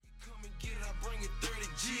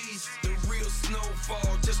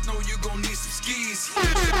snow, you gon' need some skis.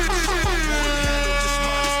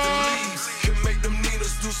 Can make them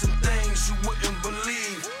needles do some things you wouldn't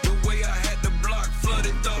believe. The way I had the block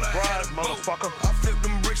flooded, thought I had a boat. I flip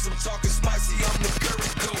them bricks, I'm talking spicy, I'm the curry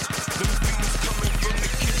goat. Them fumes coming from the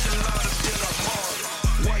kitchen louder than a heart.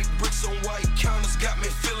 White bricks on white counters got me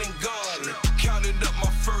feeling godly. Counted up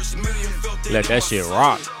my first million, felt it. Let that shit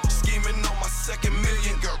rock. Scheming on my second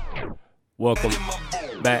million, girl. Welcome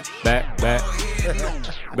back.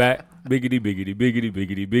 Biggity,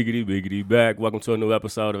 back. Welcome to a new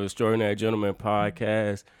episode of Extraordinary Gentlemen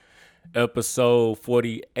Podcast, episode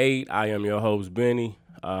 48. I am your host, Benny.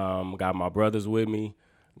 Got my brothers with me.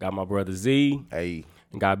 Got my brother Z. Hey.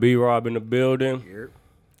 And got B-Rob in the building. Yep.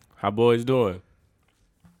 How boys doing?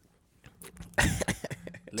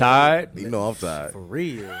 Tired? You know I'm tired. For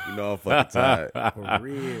real. You know I'm fucking tired. For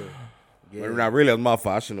real. Yeah. Not really, it was my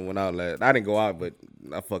fault. I shouldn't have went out last. I didn't go out, but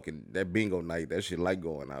that bingo night, that shit like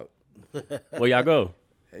going out. Where y'all go?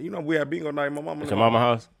 Hey, you know we had bingo night. My mama. At your mama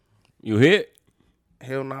house? You hit?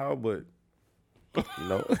 Hell no, but you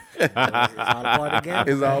know, It's all a part of the game.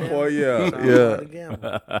 it's all for yeah. It's all part of the game.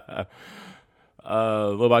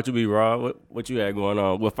 What about you, B-Rob? What you had going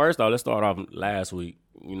on? Well, first off, let's start off last week.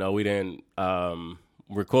 You know, we didn't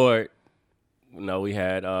record. You know, we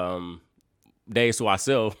had days to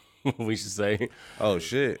ourselves, we should say. Oh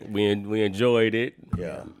shit. We enjoyed it.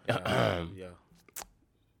 Yeah. Yeah.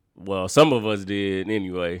 Well, some of us did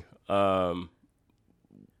anyway.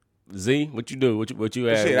 Z, what you do? What you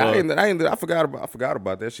had? Shit, I forgot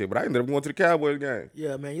about that shit, but I ended up going to the Cowboys game.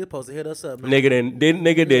 Yeah, man, you're supposed to hit us up, man. Nigga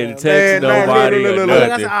didn't text Man, nobody look, or look, look.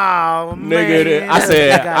 nothing. Oh, Nigga, man.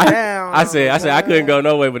 I said I couldn't go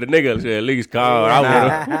no way, but the nigga should at least call. I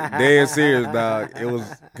would. Dead serious, dog. It was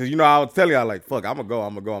because you know I was telling y'all like, fuck, I'm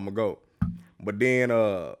gonna go. But then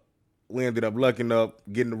we ended up lucking up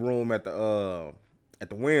getting the room at the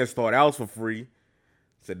Win Store. That was for free.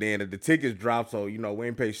 So then the tickets dropped, so you know we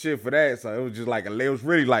ain't pay shit for that. So it was just like it was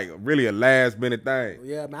really a last minute thing.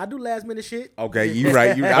 Yeah, man, I do last minute shit. Okay, you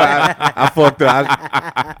right. I fucked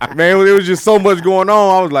up. Man, it was just so much going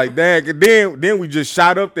on. I was like, dang. And then we just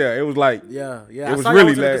shot up there. It was like, Yeah. It I was saw really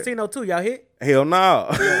y'all to the last. casino too. Y'all hit? Hell no.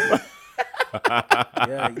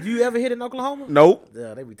 Yeah. You ever hit in Oklahoma? Nope.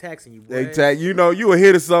 Yeah, they be taxing you, boy. They you know, you a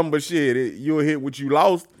hit or something, but shit, you a hit what you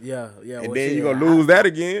lost, Yeah. and well, then shit, you gonna lose that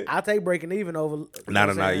again. I take breaking even over.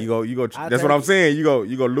 No. You go. I That's what take I'm saying. You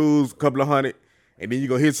go lose a couple of hundred, and then you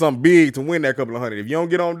go hit something big to win that couple of hundred. If you don't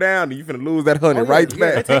get on down, then you finna lose that $100 right They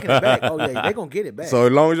back. taking it back. Oh yeah, they gonna get it back. So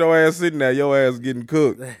as long as your ass sitting there, your ass getting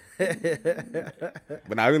cooked.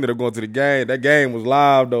 But I ended up going to the game. That game was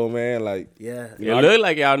live though, man. Like, yeah. It looked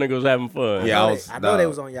like y'all niggas was having fun. Yeah. I know they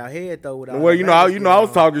was on y'all head though. With all well, that you know, I shit was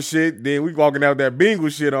on. talking shit. Then we walking out with that bingo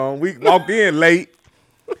shit on. We walked in late.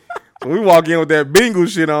 So we walk in with that bingo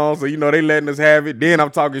shit on. So, you know, they letting us have it. Then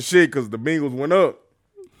I'm talking shit because the Bengals went up.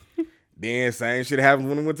 Then same shit happened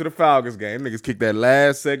when we went to the Falcons game. Niggas kicked that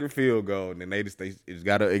last second field goal. And then it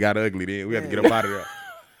got ugly then. We had to get up out of there.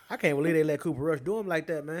 I can't believe they let Cooper Rush do him like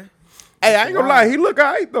that, man. Hey, I ain't gonna lie. He look all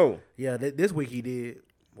right, though. Yeah, this week he did.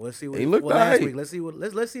 Let's see what He looked last aight. week. Let's see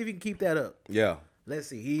let's see if he can keep that up. Yeah. Let's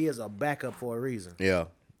see. He is a backup for a reason. Yeah.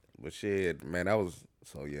 But shit, man, that was,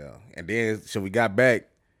 so yeah. And then, so we got back.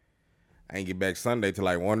 I ain't get back Sunday till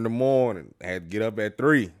like 1 in the morning. I had to get up at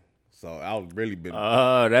 3. So I was really been.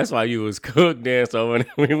 That's why you was cooked then. So when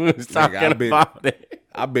we was talking about it,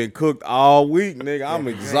 I've been cooked all week, nigga. I'm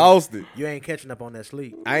exhausted. You ain't catching up on that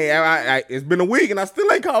sleep. It's been a week and I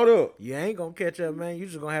still ain't caught up. You ain't gonna catch up, man. You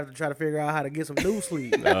just gonna have to try to figure out how to get some new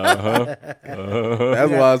sleep.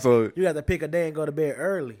 That's why. So You got to pick a day and go to bed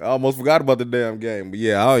early. I almost forgot about the damn game. But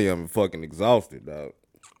yeah, I am fucking exhausted, dog.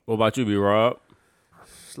 what about you, B-Rob?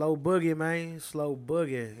 Slow boogie, man. Slow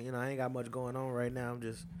boogie. You know, I ain't got much going on right now. I'm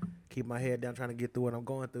just keep my head down trying to get through what I'm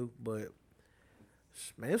going through. But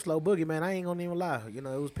man, it's slow boogie, man. I ain't gonna even lie. You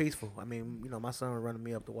know, it was peaceful. I mean, you know, my son was running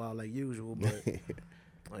me up the wall like usual, but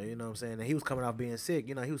you know what I'm saying? And he was coming off being sick.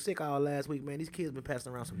 You know, he was sick all last week, man. These kids been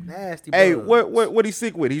passing around some nasty Hey, bugs. what he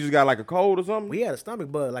sick with? He just got like a cold or something? We had a stomach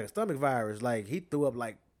bug, like a stomach virus. Like he threw up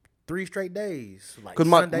like 3 straight days. Like Because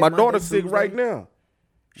my Sunday, daughter's Monday, sick Tuesday. right now.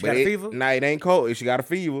 She got a fever? Nah, it ain't cold. She got a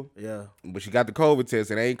fever. Yeah. But she got the COVID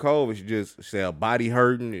test. It ain't COVID. She said her body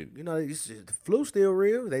hurting. You know, the flu still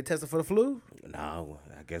real. They tested for the flu. No,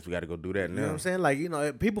 I guess we got to go do that now. You know what I'm saying?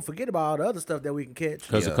 Like, people forget about all the other stuff that we can catch.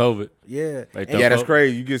 Because of COVID. Yeah. Like Yeah, that's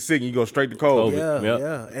crazy. You get sick and you go straight to cold. COVID. Yeah, Yep.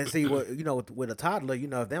 yeah. And see, with a toddler, if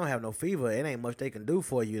they don't have no fever, it ain't much they can do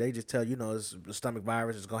for you. They just tell it's a stomach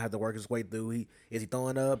virus. It's gonna have to work its way through. Is he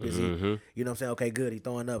throwing up? Is he? You know what I'm saying? Okay, good. He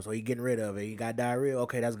throwing up, so he getting rid of it. He got diarrhea.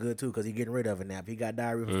 Okay, that's good too, because he getting rid of it now. If he got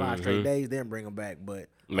diarrhea for 5 straight days, then bring him back. But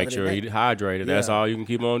Make other sure than he that- hydrated. That's Yeah. all you can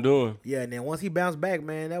keep on doing. Yeah, and then once he bounced back,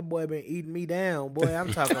 man, that boy been eating me down. Boy,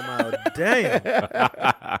 I'm talking about damn.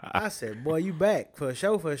 I said, boy, you back for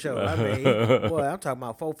sure. I mean, boy, I'm talking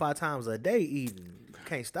about 4 or 5 times a day eating.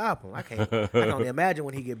 Can't stop him. I can only imagine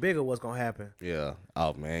when he get bigger what's gonna happen. Yeah.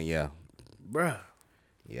 Oh, man, yeah. Bruh.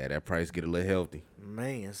 Yeah, that price get a little healthy.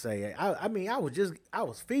 Man, I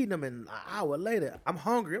was feeding him, and an hour later, I'm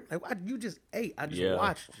hungry. I'm like, you just ate. I just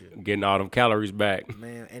watched you. Getting all them calories back.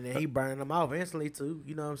 Man, and then he burning them off instantly too.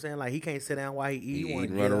 You know what I'm saying? Like he can't sit down while he eat. He Wanna eat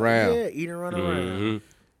and get run up. around. Yeah, eat and run around.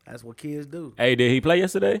 That's what kids do. Hey, did he play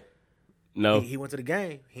yesterday? No. He went to the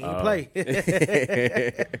game. He didn't play.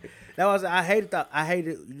 I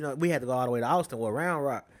hated. We had to go all the way to Austin with Round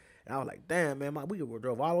Rock. And I was like, damn, man, we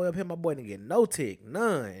drove all the way up here. My boy didn't get no tick,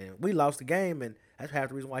 none. And we lost the game, and that's half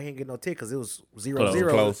the reason why he didn't get no tick, because it was 0-0.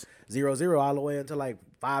 Close. 0-0 all the way until like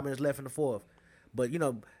 5 minutes left in the fourth. But,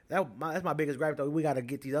 that's my biggest gripe, though. We got to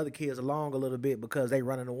get these other kids along a little bit because they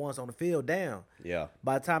running the ones on the field down. Yeah.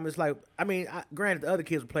 By the time it's like, granted, the other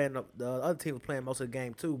kids were playing, the other team was playing most of the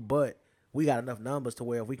game too, but we got enough numbers to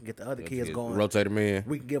where if we can get the other kids going, Rotate them in.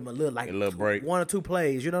 we can give them a little break. 1 or 2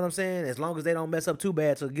 plays. You know what I'm saying? As long as they don't mess up too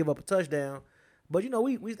bad to give up a touchdown. But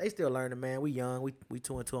they still learning, man. We young. We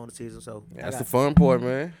 2-2 on the season, so That's the fun part,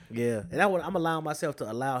 man. yeah. And I'm allowing myself to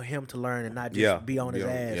allow him to learn and not just be on his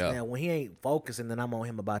ass. Yeah. Now, when he ain't focusing, then I'm on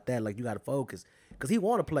him about that. Like, you got to focus, because he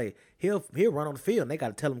want to play. He'll run on the field, and they got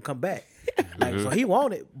to tell him come back. Like, so he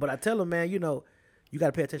want it, but I tell him, man, you got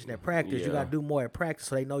to pay attention at practice. Yeah. You got to do more at practice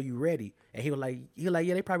so they know you ready. And he was like, yeah,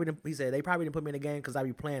 they probably didn't. He said they probably didn't put me in the game because I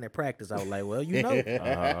be playing at practice. I was like, well,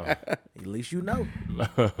 at least you know.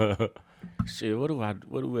 Shit, what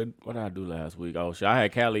did I do last week? Oh shit, I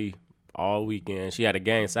had Callie all weekend. She had a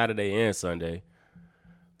game Saturday and Sunday.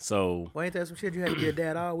 So Well, ain't that some shit? You had to be a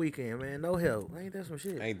dad all weekend, man. No help. Ain't that some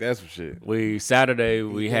shit? Ain't that some shit? Saturday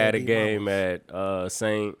we Yeah, had a D game mamas.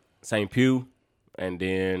 at St. Pew, and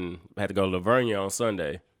then had to go to Lavernia on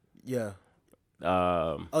Sunday. Yeah.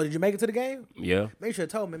 Yeah. Did you make it to the game? Make sure you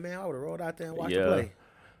told me, man. I would have rolled out there and watched the Yeah. play.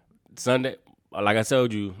 Sunday, like I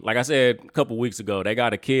said a couple weeks ago, they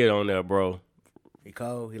got a kid on there, bro. He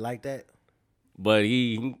cold. He like that. But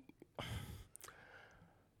he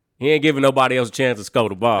ain't giving nobody else a chance to score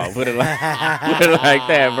the ball. Put it like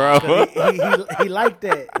that, bro. He like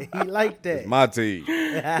that. He like that. My team. He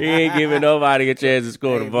ain't giving nobody a chance to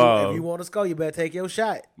score Hey, the ball. If you want to score, you better take your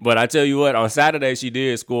shot. But I tell you what, on Saturday she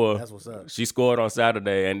did score. That's what's up. She scored on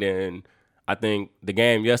Saturday, and then I think the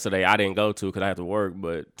game yesterday I didn't go to because I had to work.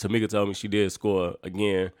 But Tamika told me she did score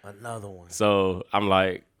again. Another one. So I'm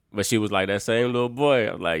like, but she was like that same little boy.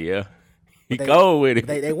 I'm like, yeah, he go with it.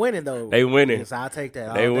 They winning though. They winning. Yes, I'll take that.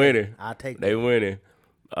 all They day. winning. I'll take that. They winning.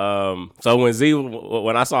 So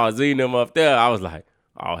when I saw Z and them up there, I was like,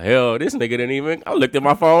 oh hell, this nigga didn't even. I looked at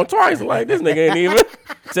my phone twice, like this nigga ain't even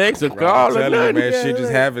text or call I'm or telling you, nothing. man, shit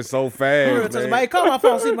just happens so fast, Somebody man. call my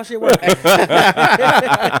phone, see if my shit working.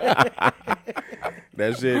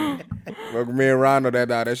 That shit, look, me and Rondo,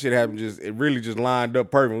 that shit happened it really just lined up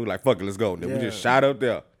perfect. We was like, fuck it, let's go. Then we Yeah. just shot up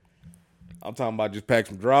there. I'm talking about just pack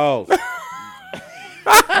some draws.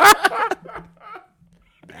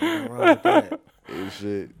 Nothing wrong with that. And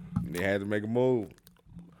shit. They had to make a move.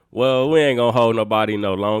 Well, we ain't gonna hold nobody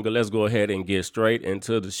no longer. Let's go ahead and get straight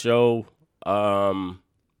into the show.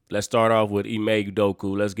 Let's start off with Ime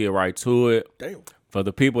Udoka. Let's get right to it. Damn. For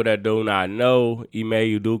the people that do not know, Ime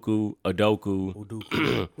Udoka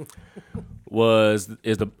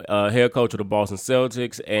is the head coach of the Boston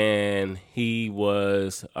Celtics, and he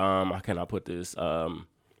was how can I put this?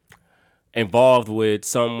 Involved with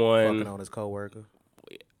someone Fucking on his coworker.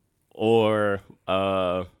 or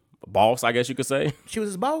boss, I guess you could say, She was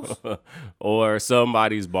his boss. or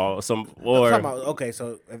somebody's boss. I'm talking about, okay,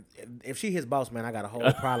 so if she his boss, man, I got a whole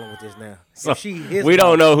problem with this now. So, If she his we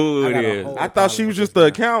don't boss, know who I it got a is. whole I thought problem she was with just this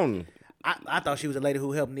the now. accountant. I thought she was a lady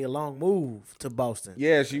who helped Nia Long move to Boston.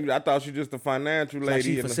 Yeah, I thought she was just the financial Like lady.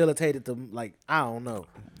 she in the- facilitated the, I don't know.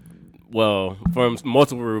 Well, from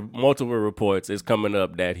multiple reports, it's coming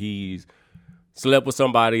up that he's slept with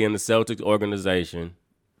somebody in the Celtics organization,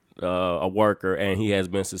 a worker, and he has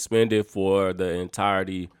been suspended for the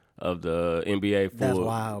entirety of the NBA That's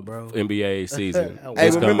wild, bro. NBA season. Hey,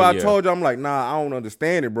 This remember coming I year. told you, I'm like, nah, I don't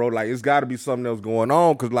understand it, bro. Like, it's got to be something else going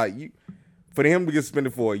on, cause like For him to get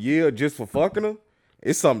suspended for a year just for fucking her,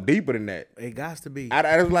 it's something deeper than that. It got to be. I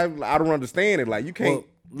don't understand it. Like you can't.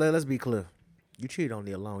 Well, let's be clear. You cheat on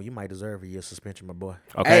the alone, you might deserve a year suspension, my boy.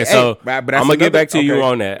 Okay, Hey, so but I'm that's gonna get another- back to you okay.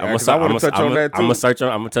 on that. Yeah, 'cause I wanna touch on that, too. I'm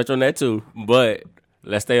gonna touch on that too. But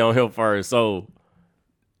let's stay on him first. So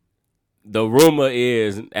the rumor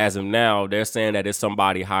is, as of now, they're saying that it's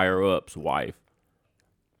somebody higher up's wife.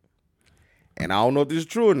 And I don't know if this is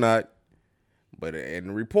true or not, but in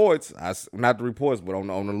the reports, not the reports, but on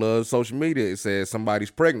the little social media, it says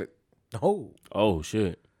somebody's pregnant. Oh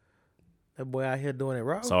shit! That boy out here doing it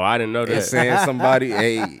wrong. So I didn't know It's that. saying somebody.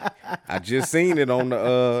 Hey, I just seen it on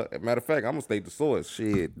the. Matter of fact, I'm gonna state the source.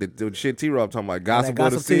 Shit, the shit T-Rob talking about gossip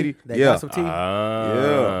of the city. That Yeah, gossip tea.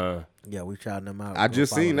 yeah. We shouting them out. I Go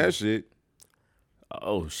just follow seen them. that shit.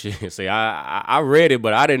 Oh shit! See, I read it,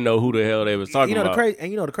 but I didn't know who the hell they was talking about.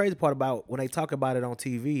 The crazy part about when they talk about it on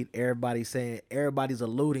TV, everybody's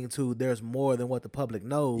alluding to there's more than what the public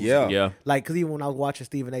knows. Yeah. Like, cause even when I was watching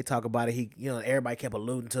Stephen A. talk about it, everybody kept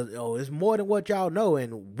alluding to, it's more than what y'all know,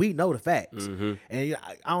 and we know the facts. Mm-hmm. And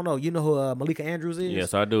I don't know, you know who Malika Andrews is?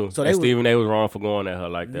 Yes, I do. So And Stephen A. was wrong for going at her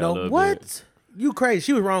like that. a No, little what? bit. You crazy?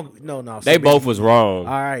 She was wrong. No. They both was wrong.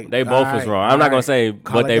 All right. They both was wrong. I'm not gonna say,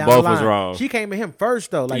 Call but it they down the both was line. wrong. She came at him first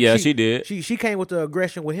though. Like Yeah, she did. She came with the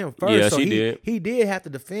aggression with him first. Yeah, so she he did. He did have to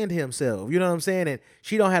defend himself. You know what I'm saying? And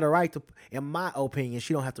she don't have the right to, in my opinion,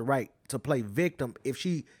 she don't have the right to play victim. If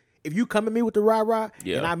you come at me with the rah-rah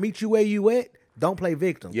Yeah. and I meet you where you at, don't play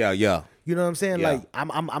victim. Yeah. You know what I'm saying? Yeah. Like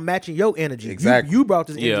I'm matching your energy. Exactly. You brought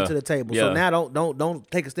this energy Yeah. to the table. Yeah. So now don't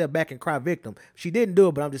take a step back and cry victim. She didn't do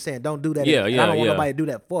it, but I'm just saying don't do that. Yeah, And yeah, I don't want yeah. nobody to do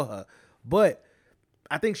that for her. But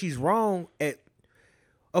I think she's wrong at.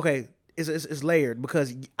 Okay, it's layered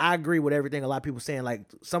because I agree with everything a lot of people saying. Like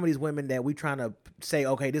some of these women that we trying to say,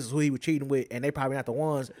 okay, this is who he was cheating with, and they probably not the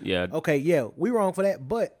ones. Yeah. Okay, yeah, we wrong for that,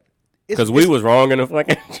 but Because we was wrong in the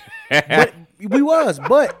fucking. but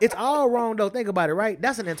but it's all wrong though. Think about it, right?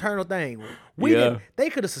 That's an internal thing. Yeah. They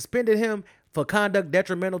could have suspended him for conduct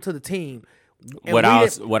detrimental to the team. And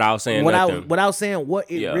without saying nothing. without saying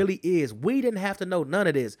what it Yeah. really is. We didn't have to know none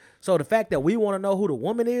of this. So the fact that we want to know who the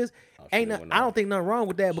woman is, I don't think nothing wrong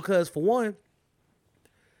with that because for one,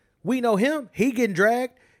 we know him. He getting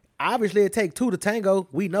dragged. Obviously, it take two to tango.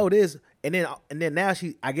 We know this, and then now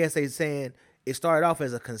I guess they saying it started off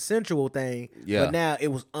as a consensual thing, Yeah. but now it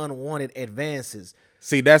was unwanted advances.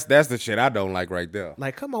 See, that's the shit I don't like right there.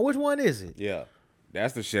 Like, come on, which one is it? Yeah,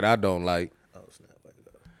 that's the shit I don't like.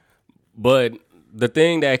 But the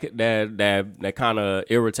thing that kind of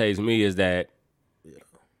irritates me is that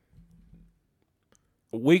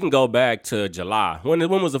we can go back to July. When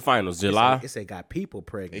was the finals? July. It said got people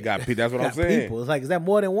pregnant. It got that's what I'm Got saying. people. It's like, is that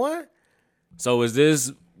more than one? So is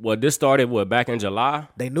this this started back in July?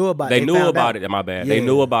 They knew about. They knew found about out. it. My bad. Yeah. They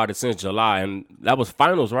knew about it since July, and that was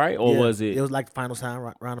finals, right? Or Yeah. was it? It was like the final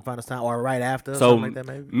time, around the final time, or right after, or So something like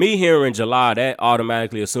that, maybe. me hearing July, that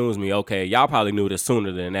automatically assumes me, okay, y'all probably knew this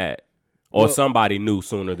sooner than that, or somebody knew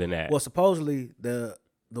sooner than that. Well, supposedly the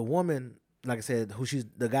woman, like I said,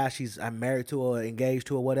 the guy I'm married to or engaged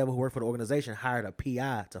to or whatever, who worked for the organization, hired a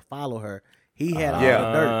PI to follow her. He had all the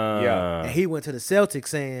dirt, Yeah. and he went to the Celtics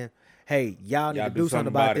saying, "Hey, y'all need to do something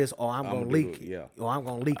about this, or I'm gonna leak it. yeah. Or I'm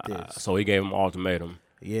gonna leak this." So he gave him an ultimatum.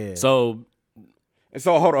 Yeah. So And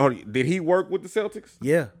so hold on. Did he work with the Celtics?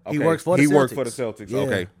 yeah, he Okay. works for the Celtics. He worked for the Celtics. Yeah.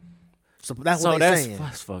 Okay. So that's what they're saying.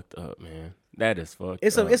 that's fucked up, man. That is fucked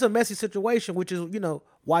It's up. a messy situation, which is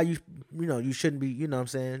why you shouldn't be what I'm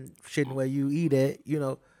saying, shitting where you eat at,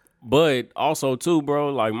 But also too,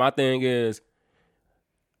 bro, like my thing is,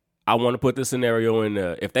 I want to put this scenario in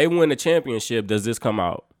there. If they win the championship, does this come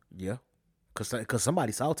out? Yeah, cause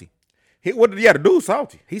somebody's salty. What did he have to do?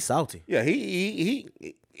 Salty. He's salty. Yeah. He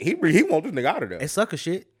wants this nigga out of there. It's sucker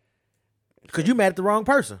shit. Cause you mad at the wrong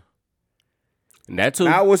person. And that too.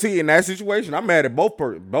 Now was he in that situation? I'm mad at both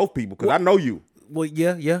people because I know you. Well,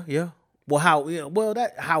 yeah. Well,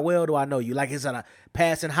 how well do I know you? Like, is it a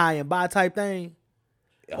passing high and by type thing?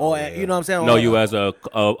 Or you know what I'm saying? know Or- you as a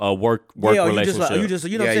work yeah, or relationship. you just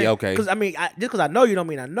you know what I'm Yeah, saying? yeah, okay. Because I mean, just because I know you don't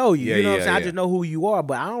mean I know you. Yeah, you know what I'm yeah, saying? I yeah. just know who you are,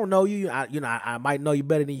 but I don't know you. I might know you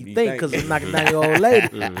better than you think think. because I'm not a 90-year-old lady.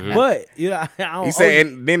 But I don't. He said,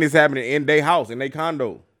 and then it's happening in their house, in their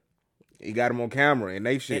condo. He got him on camera and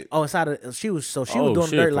they shit. inside of she was Oh, doing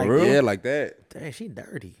shit, dirt for like real? Yeah, like that. Dang, she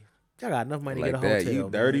dirty. Y'all got enough money to Like get a that, hotel. you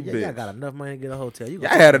man. dirty Y'all bitch. got enough money to get a hotel. You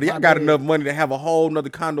Y'all got enough money to have a whole nother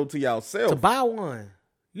condo to yourself. to buy one.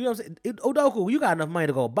 You know what I'm saying? Udoku, you got enough money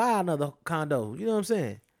to go buy another condo. You know what I'm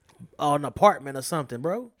saying? Or an apartment or something,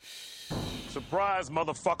 bro. Surprise,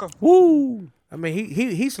 motherfucker. Woo! I mean,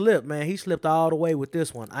 he slipped, man. He slipped all the way with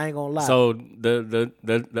this one. I ain't gonna lie. So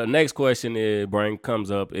the next question comes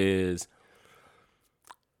up is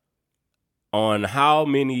on how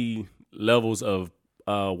many levels of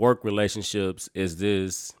work relationships is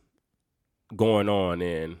this going on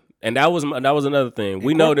in? And that was another thing.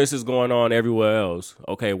 We know this is going on everywhere else.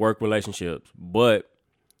 Okay, work relationships, but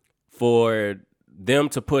for them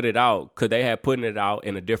to put it out, could they have put it out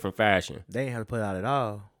in a different fashion? They ain't have to put it out at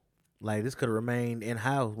all. Like, this could have remained in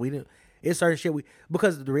house. We didn't. It's certain shit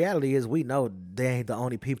because the reality is we know they ain't the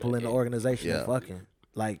only people in the organization that fucking.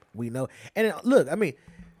 Like, we know. And look, I mean,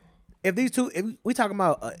 if we talking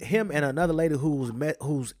about him and another lady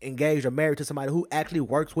who's engaged or married to somebody who actually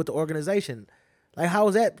works with the organization, like, how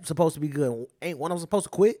is that supposed to be good? Ain't one of them supposed to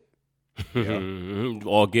quit?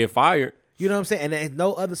 Or get fired? You know what I'm saying? And there's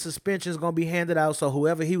no other suspensions gonna be handed out. So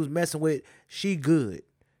whoever he was messing with, she good.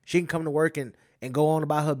 She can come to work and go on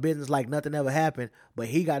about her business like nothing ever happened. But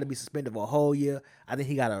he got to be suspended for a whole year. I think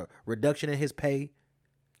he got a reduction in his pay.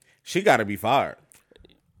 She got to be fired.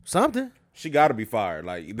 Something. She got to be fired.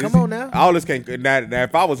 Like, Come on now. All this can't. Now,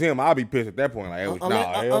 if I was him, I'd be pissed at that point. Like,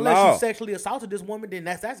 Unless you sexually assaulted this woman, then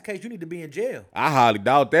that's the case. You need to be in jail. I highly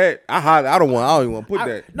doubt that. I don't even want to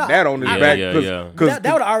put that on his back. That would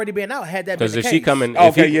have already been out had that been the case. Because if she coming,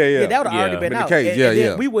 that would have already been out. The case, and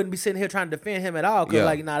then we wouldn't be sitting here trying to defend him at all.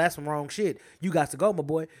 Because that's some wrong shit. You got to go, my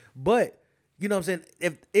boy. But you know what I'm saying?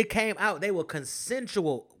 If it came out, they were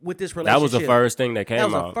consensual with this relationship. That was the first thing that came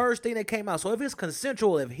out. That was the first thing that came out. So if it's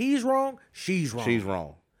consensual, if he's wrong, she's wrong. She's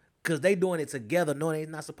wrong. Because they doing it together, knowing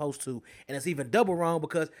they're not supposed to. And it's even double wrong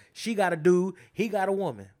because she got a dude, he got a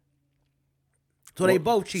woman. So they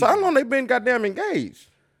both cheated. So how long they been goddamn engaged?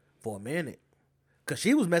 For a minute. Because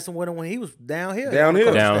she was messing with him when he was down here. Down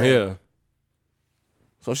here.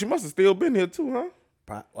 So she must have still been here too, huh?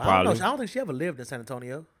 Probably. I don't think she ever lived in San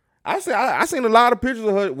Antonio. I seen a lot of pictures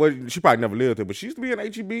of her. Well, she probably never lived there, but she used to be in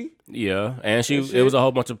HEB. Yeah, and it was a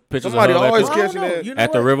whole bunch of pictures somebody of her always catching that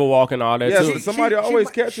at the Riverwalk and all that too. Somebody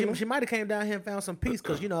always catching her. She might have came down here and found some peace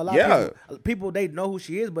because a lot of people they know who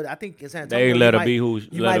she is, but I think in San Antonio they let her be who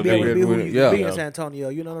you might be able to be who you can be in Yeah. San Antonio.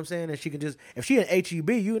 You know what I'm saying? And she can just if she in HEB,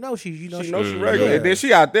 she she regular. And then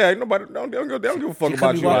she out there. Ain't nobody don't give a fuck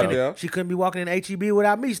about you out there. She couldn't be walking in HEB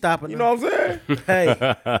without me stopping her. You know what I'm saying?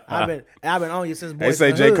 Hey, I've been on you since. They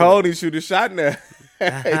say J. Cole didn't shoot a shot now.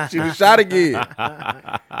 Shoot a shot again.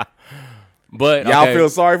 But y'all feel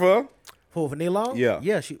sorry for her? For Nia Long?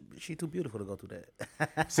 Yeah. She too beautiful to go through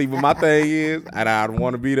that. See, but my thing is, and I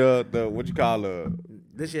want to be the what you call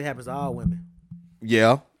this shit happens to all women.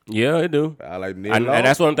 Yeah. Yeah, it do. I like Nia Long. And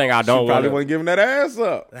that's one thing I don't want. She probably wasn't giving that ass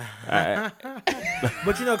up.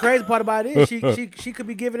 But crazy part about it is she could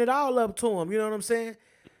be giving it all up to him. You know what I'm saying?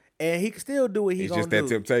 And he can still do what he's gonna do. It's just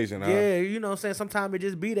that temptation, huh? Yeah, you know what I'm saying? Sometimes it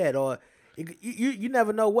just be that. Or you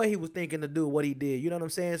never know what he was thinking to do, what he did. You know what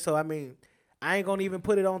I'm saying? So, I mean, I ain't going to even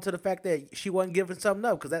put it on to the fact that she wasn't giving something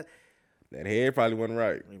up. Because that head probably wasn't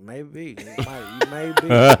right. Maybe. But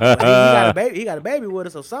he got a baby with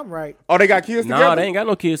her, so something right. Oh, they got kids together? No, they ain't got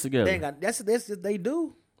no kids together. They ain't got, they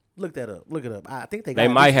do. Look that up. Look it up. I think they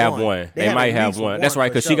might have one. They might have one. That's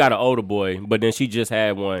right, because she got an older boy, but then she just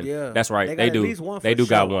had one. Yeah, that's right. They do. They do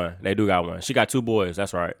got one. They do got one. She got 2 boys.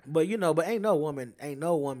 That's right. But ain't no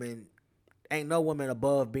woman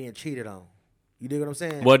above being cheated on. You dig what I'm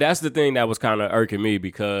saying? Well, that's the thing that was kind of irking me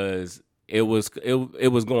because it was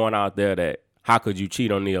going out there that how could you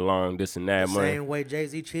cheat on Nia Long, this and that. Same way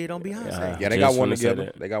Jay-Z cheated on Beyonce. Yeah, they got one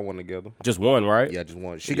together. They got one together. Just one, right? Yeah, just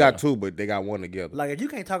one. She got 2, but they got one together. Like, if you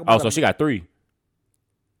can't talk about... Oh, so she got 3.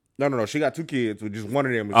 No. She got 2 kids, with just one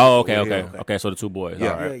of them. Oh, okay. So the 2 boys.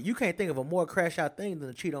 Yeah. All right. Yeah, you can't think of a more crash out thing than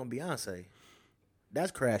to cheat on Beyonce.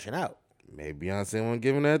 That's crashing out. Maybe Beyonce wasn't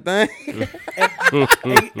giving that thing.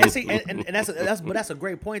 and that's a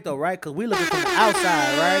great point though, right? Because we looking from the outside,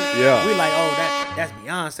 right? Yeah. We like, that's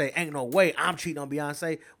Beyonce. Ain't no way I'm cheating on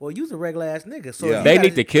Beyonce. Well, you's a regular ass nigga. So they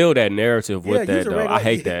need to kill that narrative with that though. I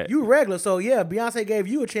hate that. You regular, so Beyonce gave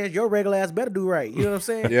you a chance. Your regular ass better do right. You know what I'm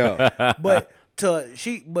saying? Yeah. But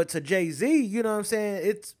to Jay-Z, you know what I'm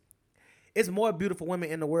saying? It's more beautiful women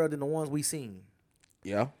in the world than the ones we seen.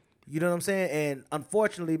 Yeah. You know what I'm saying? And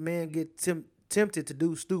unfortunately, men get tempted to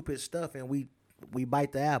do stupid stuff, and we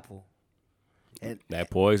bite the apple. And that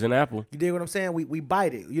poison apple. You dig what I'm saying? We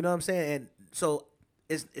bite it. You know what I'm saying? And so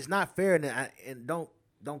it's not fair. And don't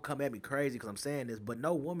come at me crazy because I'm saying this, but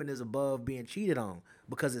no woman is above being cheated on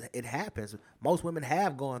because it happens. Most women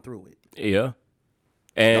have gone through it. Yeah.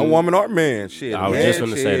 And no woman or man, shit. I was just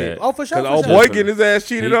going to say that. Oh, for sure. Because old boy getting his ass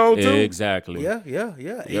cheated on too. Exactly. Yeah.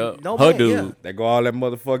 No her man, dude. Yeah. They go all that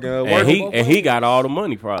motherfucking work. And he got all the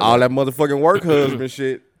money probably. All that motherfucking work husband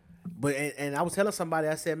shit. But and I was telling somebody,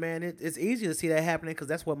 I said, man, it's easy to see that happening because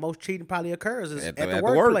that's where most cheating probably occurs is at the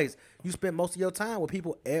workplace. You spend most of your time with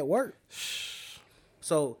people at work.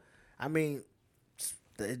 So, I mean,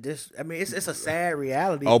 it's a sad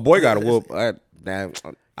reality. Oh, boy got a whoop. I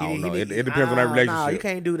don't know. It depends on that relationship. No, you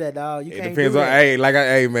can't do that, dog. You it can't depends do on, that.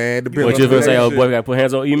 hey, man. It depends What on you the gonna say? Oh, relationship. boy, got to put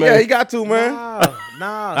hands on email. Yeah, he got to, man.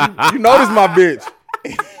 Nah. You know this my bitch.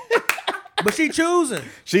 But she choosing.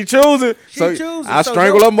 She choosing. I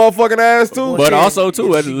strangle her motherfucking ass too. But also too,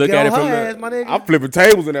 look at it from ass, my nigga. I'm flipping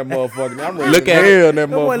tables in that motherfucker. I'm ready Look to at hell in that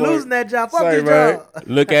That boy motherfucker. losing that job. Fuck Say, this man. job.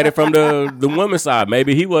 look at it from the woman's side.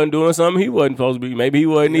 Maybe he wasn't doing something he wasn't supposed to be. Maybe he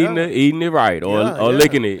wasn't eating it right or Yeah.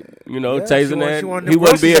 licking it. You know, Yeah, tasting she want that. them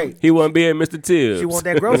grocery He wasn't being Mr. Tibbs. She want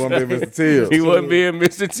that You grocery. want to be Mr. Tibbs. He wasn't being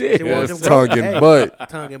Mr. She want them Tibbs. Tongue groceries. and butt.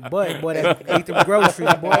 Tongue and butt. Boy, that eat them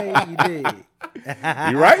groceries, boy. You did.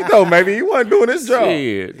 You right though. Maybe he wasn't doing his job. Shit.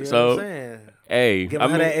 You know what I'm So saying? hey, Give I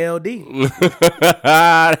her mean, that LD.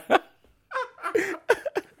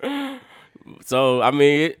 so I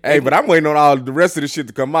mean, Hey, but I'm waiting on all the rest of this shit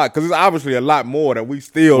to come out because it's obviously a lot more that we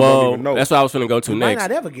still don't well, even know. that's what I was finna go to Might next.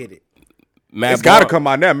 not ever get it. It's got to come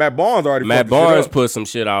out now. Matt Barnes already. Matt fucked the shit Barnes up. put some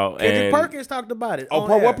shit out, Kendrick and Perkins talked about it. Oh,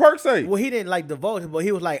 on air. what Perk say? Well, he didn't like divulge it, but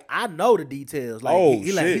he was like, I know the details. Like, Oh,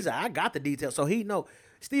 he shit. said, I got the details. So he know.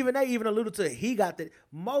 Stephen A. even alluded to it. He got the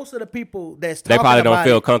most of the people that's they talking probably don't about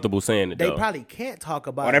feel it, comfortable saying it they though. probably can't talk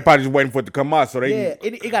about Oh, it. they probably just waiting for it to come out so they. Yeah,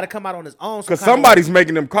 it got to come out on his own. Because somebody's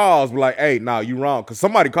making them calls, be like, "Hey, nah, you wrong." Because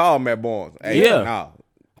somebody called Matt Barnes. Hey, Yeah. nah.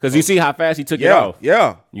 Because you see how fast he took it Yeah, off.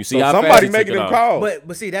 yeah. You see So how fast somebody he took making it them off. calls.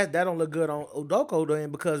 But see that don't look good on Udoko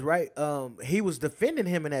then because he was defending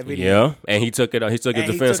him in that video. Yeah, and he took it. He took his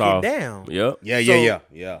And he defense took it off. down. Yep.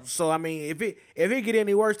 Yeah. So I mean, if it get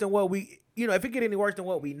any worse than what we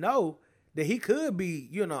know, then he could be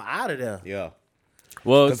out of there. Yeah.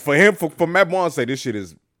 Well, Because for him, for Matt Barnes to say this shit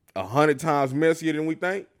is 100 times messier than we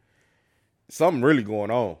think, something really going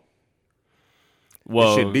on.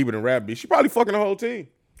 This shit deeper than rap beat. She probably fucking the whole team.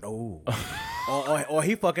 Oh, or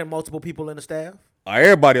he fucking multiple people in the staff.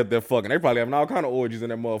 Everybody up there fucking. They probably having all kind of orgies in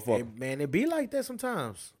that motherfucker. Man, it be like that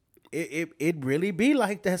sometimes. It really be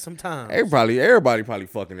like that sometimes. Everybody probably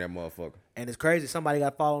fucking that motherfucker. And it's crazy. Somebody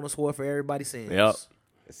got fall on the sword for everybody's sins. Yep.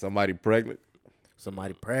 Somebody pregnant.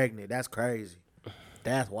 Somebody pregnant. That's crazy.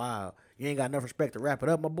 That's wild. You ain't got enough respect to wrap it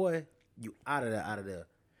up, my boy. You out of there.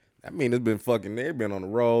 I mean, it's been fucking. They've been on the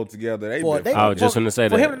road together. I was just gonna say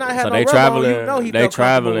for that. him to not have So no they rub traveling. on, you know he They felt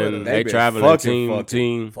comfortable with traveling. him. They They been traveling. fucking.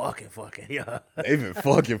 Team. Fucking, yeah. They've been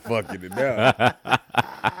fucking it down.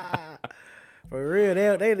 For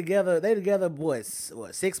real, they together. They together. What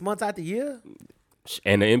 6 months out the year?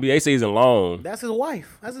 And the NBA season long. That's his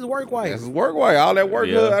wife. That's his work wife. That's his work wife. All that work.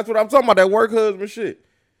 Yeah. That's what I'm talking about. That work husband shit.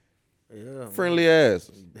 Yeah, Friendly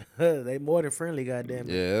ass. they more than friendly. Goddamn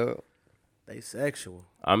it. Yeah. They sexual.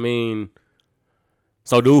 I mean,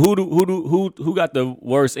 so who got the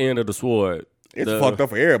worst end of the sword? It's fucked up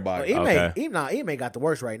for everybody. Ime got the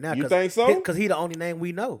worst right now. You think so? Because he the only name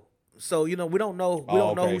we know. So we don't know. We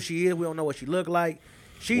don't know okay. who she is. We don't know what she look like.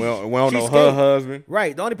 We don't know she's her scared. husband.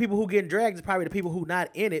 Right. The only people who getting dragged is probably the people who not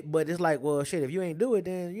in it. But it's like, well, shit. If you ain't do it,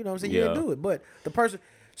 then you know what I'm saying. You Yeah. ain't do it. But the person.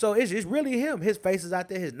 So it's really him. His face is out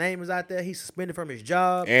there. His name is out there. He's suspended from his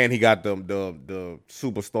job. And he got the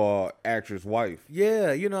superstar actress wife.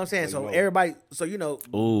 Yeah, you know what I'm saying. So know. everybody. So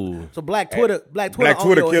Ooh. So Black Twitter Black on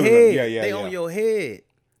Twitter your killing him. head. Yeah, they yeah. on your head.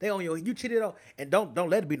 They on your. You cheated on, and don't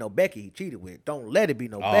let it be no Becky he cheated with. Don't let it be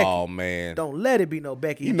no Becky. Oh man. Don't let it be no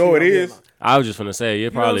Becky. You know it is. I was just gonna say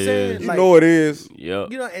it know what I'm probably saying? is. You Like- know it is. Yep.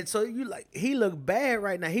 And so he look bad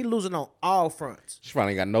right now. He losing on all fronts. She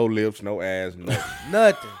probably ain't got no lips, no ass, no.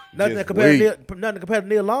 Nothing to Just compare weak. nothing to compare to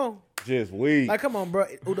Neil Long. Just weak. Like, come on, bro.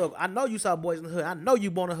 Udo, I know you saw Boys in the Hood. I know you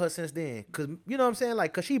wanted her since then. Cause you know what I'm saying?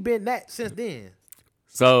 Like, cause she been that since then.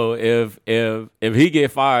 So if he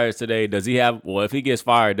get fired today, does he have? Well, if he gets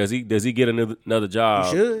fired, does he get another job?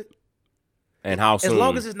 He should. And how soon? As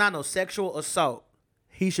long as it's not no sexual assault,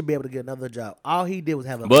 he should be able to get another job. All he did was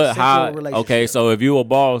have a But sexual how? relationship. Okay, so if you a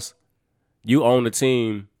boss, you own the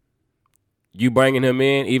team, you bringing him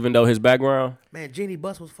in, even though his background. Man, Jeannie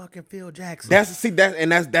Buss was fucking Phil Jackson.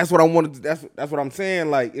 That's what I wanted. That's what I'm saying.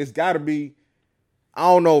 Like it's got to be. I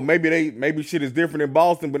don't know. Maybe shit is different in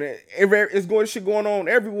Boston, but shit going on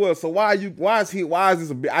everywhere. So why is this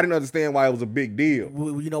a big? I didn't understand why it was a big deal.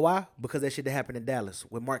 You know why? Because that shit that happened in Dallas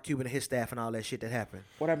with Mark Cuban and his staff and all that shit that happened.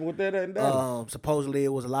 What happened with that in Dallas? Supposedly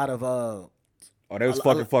it was a lot of Oh, they was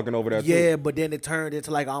fucking over there too. Yeah, but then it turned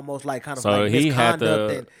into like almost like kind of So like he had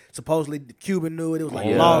misconduct, to- and supposedly Cuban knew it. It was like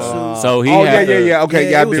lawsuits. So he Oh had to, yeah. Okay, Yeah,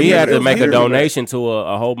 yeah. it was- he had it to was make a huge. donation to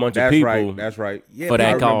a whole bunch of That's people. right. That's right. Yeah, for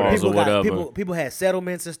that people- cause people or got- whatever. People had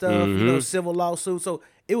settlements and stuff, you know, civil lawsuits. So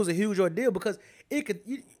it was a huge ordeal because it could,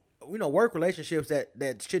 you know, work relationships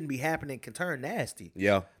that shouldn't be happening can turn nasty.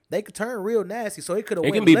 Yeah. They could turn real nasty. So it could have.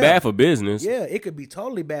 It can be bad for business. Yeah, it could be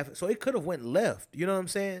totally bad. So it could have went left. You know what I'm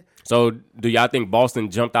saying? So do y'all think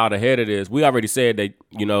Boston jumped out ahead of this? We already said that,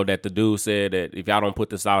 you know, that the dude said that if y'all don't put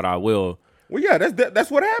this out, I will. Well, yeah.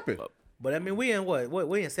 That's what happened. But I mean, we in what?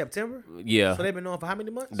 We in September? Yeah. So they've been on for how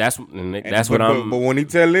many months? That's But what I'm. But when he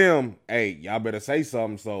tell them, hey, y'all better say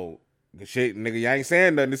something. So the shit, nigga, y'all ain't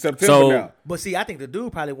saying nothing in September So- now. But see, I think the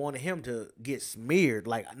dude probably wanted him to get smeared.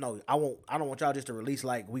 Like, no, I don't want y'all just to release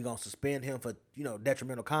like we gonna suspend him for, you know,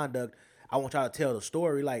 detrimental conduct. I want y'all to tell the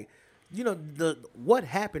story. Like, you know, what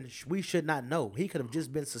happened we should not know. He could have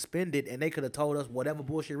just been suspended and they could have told us whatever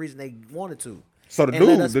bullshit reason they wanted to. So the and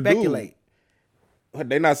let dude- us the dude- speculate.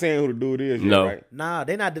 They not saying who the dude is yet, No. right? Nah,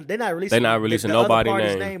 they're not releasing. They not releasing the other nobody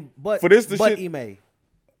party's name. but For this the but shit- Ime.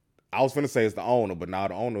 I was finna say it's the owner, but now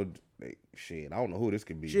the owner, shit, I don't know who this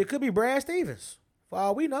could be. Shit, it could be Brad Stevens. For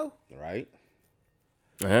all we know. Right?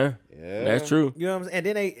 Yeah, that's true. You know what I'm saying? And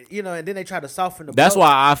then they, you know, and then they try to soften the That's blow.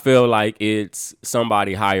 why I feel like it's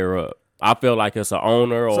somebody higher up. I feel like it's an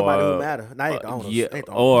owner or Somebody who matter. Not ain't the owners. yeah, Ain't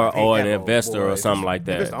the or owners. Ain't or an that old, investor boy. or If something it's- like If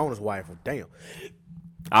it's that. the owner's wife, well, damn.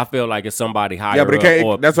 I feel like it's somebody higher. Yeah, but it up,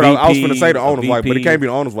 or can't. That's what I was VP, finna say. The a owner's wife, but it VP, can't be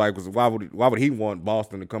the owner's wife because why would he want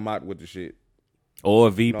Boston to come out with the shit? or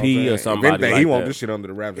a You know what I'm VP saying? or If somebody anything, like he that. want this shit under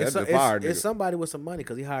the wraps. That's the fire. It's somebody with some money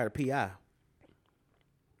because he hired a PI.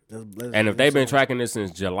 And if they've been tracking this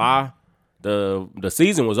since July, the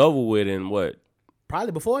season was over with in what?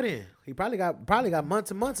 probably before then, he probably got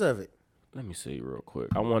months and months of it. Let me see real quick.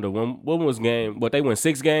 I wonder when was game? What, they won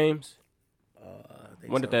 6 games?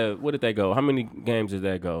 When did that? Where did they go? How many games did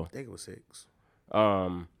that go? I think it was 6.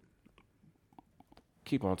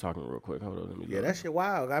 Keep on talking real quick. Hold on, let me. Yeah, look. that shit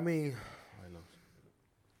wild. I mean,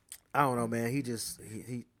 I don't know, man. He just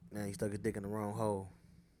he stuck his dick in the wrong hole.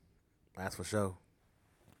 That's for sure.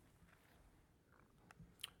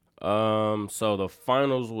 So the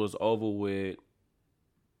finals was over with.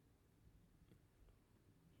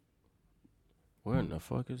 Where in the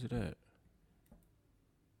fuck is it at?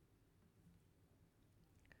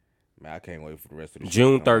 Man, I can't wait for the rest of the shit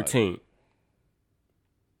June to come out. 13th.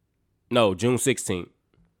 No, June 16th.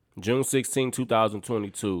 June 16th,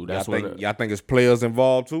 2022. That's when. Y'all think it's players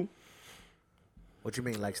involved too? What you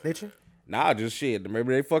mean, like snitching? Nah, just shit. Maybe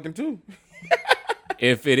they fucking too.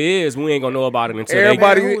 If it is, we ain't gonna know about it until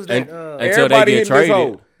Everybody- they Who was that, until everybody they hitting get this traded.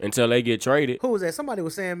 hole. Until they get traded. Who was that? Somebody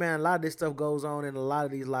was saying, man, a lot of this stuff goes on in a lot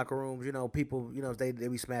of these locker rooms. You know, people, you know, they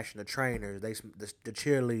be smashing the trainers, the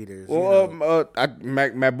cheerleaders. Well, you know.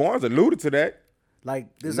 Matt Barnes alluded to that.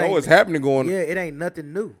 Like this You know ain't what's happening going. Yeah, it ain't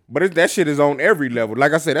nothing new. But that shit is on every level.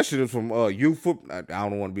 Like I said, that shit is from youth football. I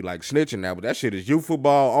don't want to be like snitching now, but that shit is youth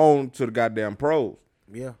football on to the goddamn pros.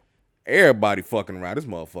 Yeah, Everybody fucking around this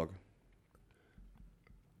motherfucker.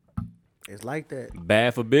 it's like that.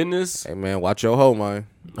 Bad for business. Hey man, watch your hoe, man.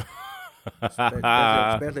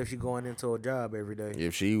 Especially if she's going into a job every day.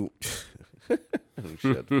 If she Let me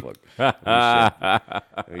shut the fuck.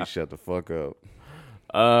 Let me shut the fuck up.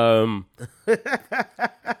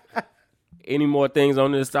 Any more things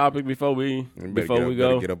on this topic before we Better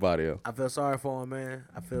go? get up out of here. I feel sorry for him, man.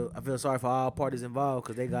 I feel sorry for all parties involved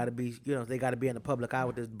because they gotta be, you know, they gotta be in the public eye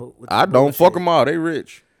with this. I don't fuck them all. They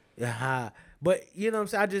rich. Yeah, but you know what I'm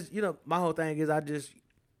saying. I just, you know, my whole thing is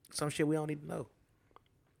some shit we don't need to know.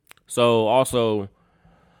 So also,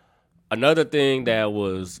 another thing that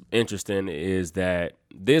was interesting is that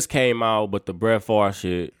this came out, but the Brett Favre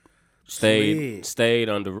shit stayed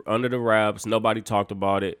under the wraps. Nobody talked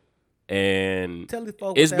about it, and Tell these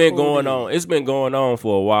folks it's what been that fool going did. on. It's been going on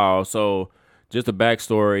for a while. So, just a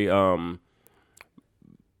backstory.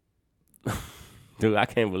 Dude, I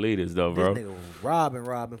can't believe this though, bro. This nigga was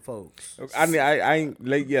robbing folks. I ain't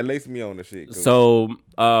lace me on the shit. 'Cause So,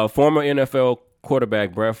 former NFL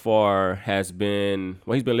quarterback Brett Favre has been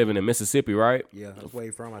he's been living in Mississippi, right? Yeah, that's where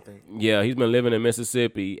he from, I think. Yeah, he's been living in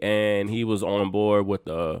Mississippi, and he was on board with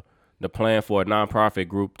the plan for a nonprofit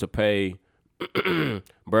group to pay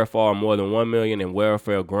Brett Favre more than $1 million in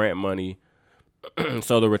welfare grant money,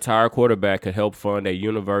 so the retired quarterback could help fund a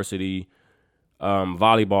university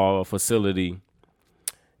volleyball facility.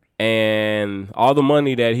 And all the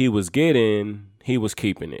money that he was getting, he was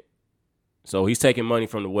keeping it. So he's taking money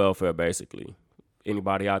from the welfare, basically.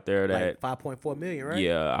 Anybody out there that Like $5.4 million, right?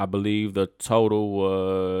 Yeah, I believe the total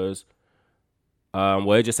was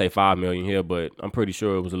Well, it just say 5 million here, but I'm pretty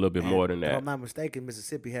sure it was a little bit more than If that. I'm not mistaken,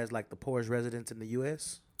 Mississippi has like the poorest residents in the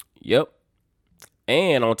U.S. Yep.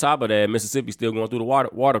 And on top of that, Mississippi's still going through the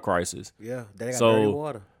water crisis. Yeah, they got So- dirty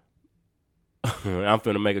water. I'm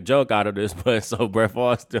finna make a joke out of this, but so Brett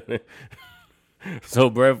Favre's doing so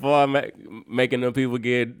Brett Favre making them people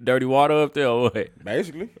get dirty water up there or what?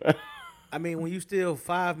 Basically. I mean, when you steal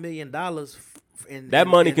 $5 million in That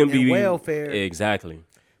money in- can in be welfare. Exactly.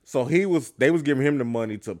 So they was giving him the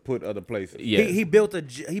money to put other places. Yes. He built a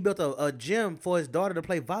gym for his daughter to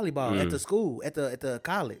play volleyball at the school at the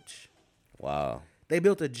college. Wow. They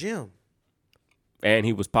built a gym, And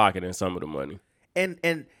he was pocketing some of the money. and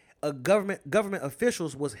a government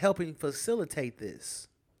officials was helping facilitate this.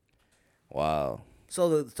 Wow.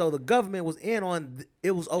 So the government was in on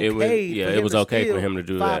it was okay. It was- yeah, for it him was to okay for steal him to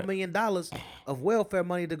do $5 that. million of welfare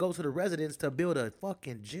money to go to the residents to build a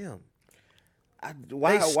fucking gym.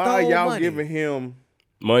 Why They are stole y'all money. giving him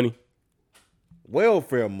Money.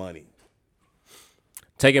 welfare money?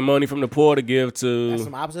 Taking money from the poor to give to That's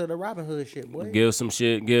some opposite of the Robin Hood shit, boy. give some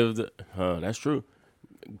shit, that's true.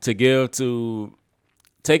 To give to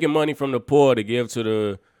taking money from the poor to give to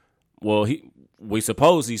the we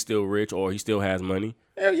suppose he's still rich or he still has money.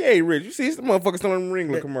 Hell yeah, he rich. You see, the motherfucker still in the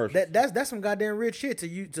Ringler commercial. That's some goddamn rich shit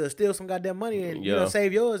to steal some goddamn money and Yeah.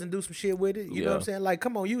 save yours and do some shit with it. You know what I'm Yeah. saying? Like,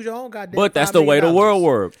 come on, use your own goddamn. But that's $5 the way the million. world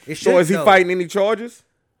works. It So is he though. fighting any charges?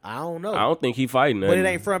 I don't know. I don't think he fighting But nothing. it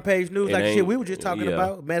ain't front page news It like shit ain't- we were just talking yeah.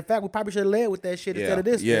 about. Matter of fact, we probably should have led with that shit Yeah. instead of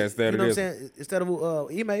this. Yeah, shit. instead you of know this. what I'm saying? Instead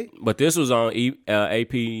of email. But this was on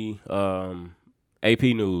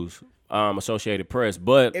AP News, Associated Press.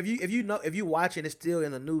 But If you watching, it's still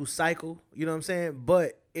in the news cycle. You know what I'm saying?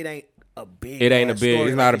 But it ain't a big. It ain't ass a big- story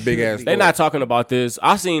it's not like a it big should ass be. they're not talking about this.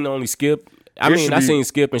 I seen only Skip. I This should be- seen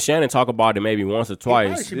Skip and Shannon talk about it maybe once or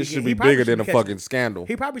twice. should This be- should he be probably bigger should than a be catching- fucking scandal.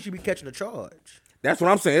 He probably should be catching a charge. That's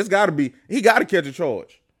what I'm saying. It's got to be. He got to catch a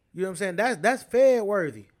charge. You know what I'm saying? That's fair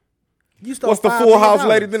worthy. You stole What's the $5 Full House million.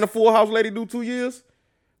 lady? Didn't the Full House lady do 2 years?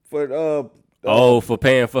 For For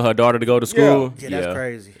paying for her daughter to go to school. Yeah, that's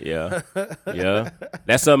crazy. Yeah, yeah.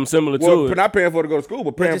 That's something similar well, to it. not paying for her to go to school,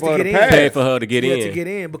 but paying just for to her get to in. pass. Pay for her to get Yeah, in. to get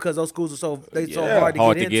in because those schools are so Yeah, hard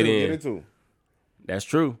to get into. Get into. That's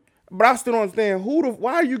true. But I still don't understand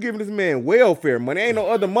why are you giving this man welfare money? Ain't no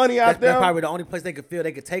other money out That's there, probably the only place they could feel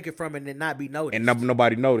they could take it from and then not be noticed. and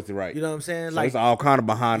nobody noticed it, right? You know what I'm saying? So Like it's all kind of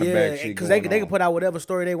behind the yeah, back shit. because Because they can put out whatever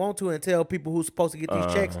story they want to and tell people who's supposed to get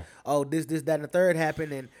these checks, oh, this, that, and the third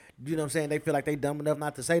happened, and you know what I'm saying? They feel like they dumb enough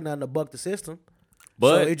not to say nothing to buck the system.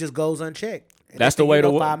 But so it just goes unchecked. And that's they the way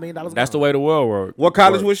think, the $5 million that's the gone. way the world works. What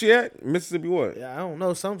college was she at? Mississippi what? Yeah, I don't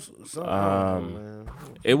know. Some I don't know, man.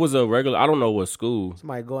 It was a regular. I don't know what school.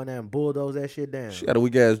 Somebody go in there and bulldoze that shit down. She got a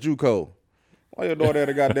weak ass JUCO. Why your daughter had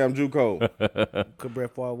a goddamn JUCO? Could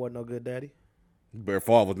Brett Favre wasn't no good daddy? Brett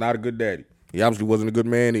Favre was not a good daddy. He obviously wasn't a good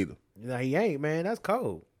man either. No, he ain't, man. That's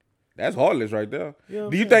cold. That's heartless right there. You know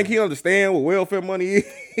what Do I'm you think he understand what welfare money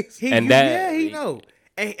is? And that- he know.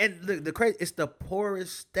 And the crazy, it's the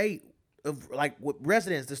poorest state of like with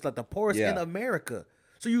residents. It's like the poorest Yeah. in America.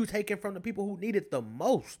 So you taking from the people who need it the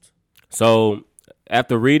most. So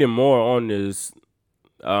after reading more on this,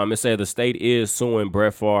 it said the state is suing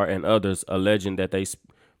Brett Favre and others, alleging that they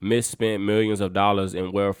misspent millions of dollars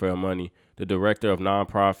in welfare money. The director of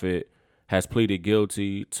nonprofit has pleaded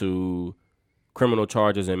guilty to criminal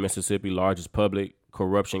charges in Mississippi's largest public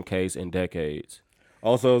corruption case in decades.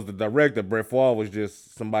 Also, as the director, Brett Favre was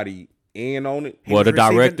just somebody in on it. Well, was the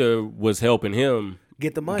receiving- director was helping him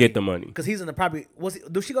Get the money. get the money. Because he's in the probably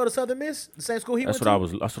did she go to Southern Miss? The same school he That's went what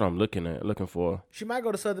to? That's what I'm looking for. She might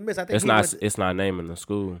go to Southern Miss. I think It's he not. went It's not naming the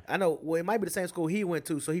school. I know. Well, it might be the same school he went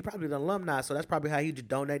to, so he probably an alumni. So that's probably how he just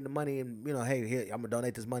donating the money and hey, here I'm gonna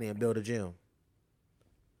donate this money and build a gym.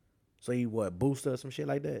 So he booster or some shit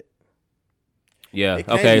like that. Yeah. It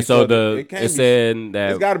can't Okay. be So Southern- it can't it be- said It's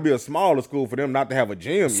that got to be a smaller school for them not to have a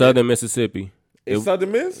gym. Southern Mississippi. It's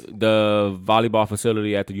Southern Miss. The volleyball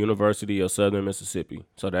facility at the University of Southern Mississippi.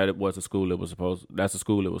 So that it was a school it was supposed. That's the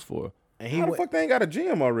school it was for. And he How the went, fuck they ain't got a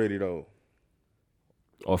gym already though?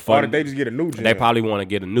 Or Or fun. did they just get a new gym? They probably want to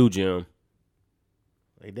get a new gym,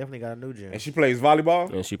 they definitely got a new gym. And she plays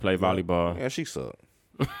volleyball. and she play volleyball. Yeah, she sucked.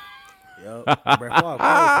 Yo, Brett Favre cold for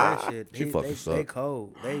that shit. She fucking they suck.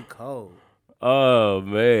 cold. They cold. Oh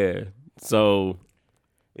man. So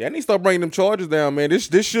Yeah, I need to start bringing them charges down, man. This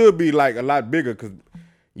should be like a lot bigger because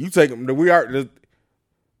you take them. We are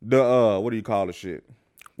the what do you call the shit?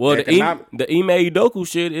 well, Economic- the Ime Udoka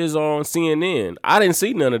shit is on CNN. I didn't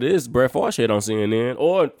see none of this Brett Favre shit on CNN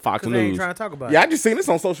or Fox Because they ain't News. trying to talk about Yeah, it. I just seen this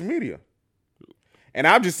on social media, and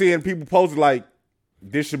I'm just seeing people post like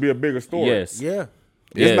this should be a bigger story. Yes. Yeah.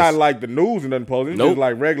 It's Yes. not like the news and nothing posting. It's Nope. just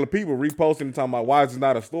like regular people reposting and talking about why is this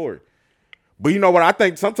not a story. But you know what? I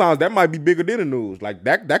think sometimes that might be bigger than the news. Like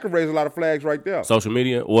that could raise a lot of flags right there. Social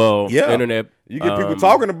media, well, Yeah. internet. You get people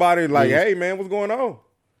talking about it like, news. hey, man, what's going on?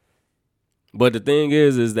 But the thing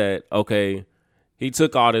is that, okay, he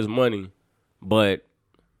took all this money, but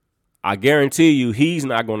I guarantee you he's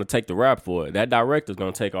not going to take the rap for it. That director's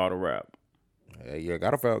going to take all the rap. Yeah,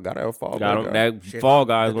 gotta have a fall. That Shit, Fall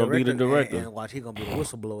Guy is the going to be the director. And watch, he gonna be the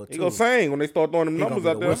whistleblower too. He gonna sing when they start throwing them He gonna numbers be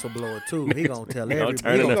out the there. whistleblower too. He gonna tell gonna everybody.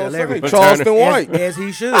 turn He it gonna up. tell Hey, everybody. Charleston As, White. as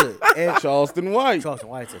he should. Charleston White. Charleston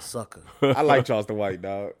White's a sucker. I like Charleston White,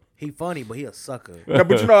 dog. He funny, but he a sucker. No,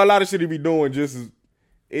 but you know, a lot of shit he be doing just as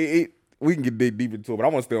we can get deep into it, but I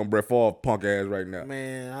want to stay on Brett Favre punk ass right now.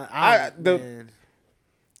 Man, Man.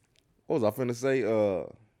 What was I finna say?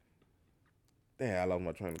 Damn, I lost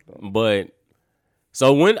my train of thought. But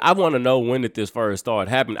so when I want to know when did this first start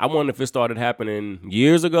happening? I wonder if it started happening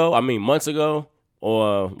years ago. I mean, months ago,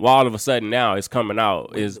 or well, all of a sudden now it's coming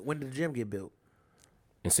out. When did the gym get built?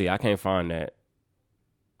 And see, I can't find that,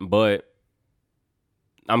 but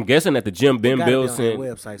I'm guessing that the gym been Gotta be built on their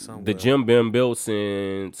since website somewhere. the gym been built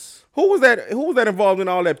since. Who was that involved in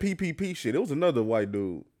all that PPP shit? It was another white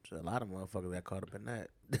dude. A lot of motherfuckers got caught up in that.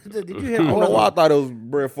 Did you hear I don't know why I boys? thought it was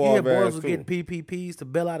Brett You hear Favre boys ass was too. getting PPPs to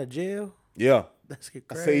bail out of jail? Yeah, That shit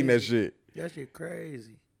I crazy. seen that shit. That shit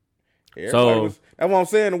crazy. That's what I'm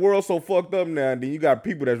saying. The world's so fucked up now, and then you got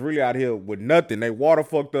people that's really out here with nothing. They water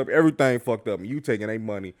fucked up, everything fucked up, and you taking their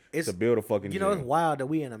money to build a fucking You gym. know, it's wild that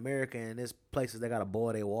we in America and there's places that gotta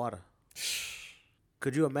boil their water.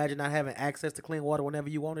 Could you imagine not having access to clean water whenever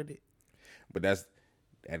you wanted it? But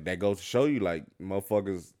that goes to show you, like,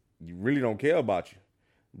 motherfuckers, you really don't care about you.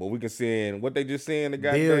 But we can send what they just saying the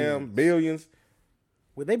goddamn billions.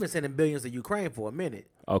 Well, they've been sending billions to Ukraine for a minute.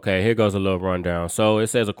 Okay, here goes a little rundown. So it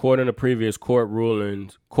says, according to previous court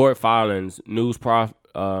filings, news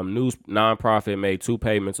nonprofit made 2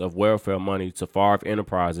 payments of welfare money to Favre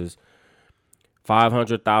Enterprises,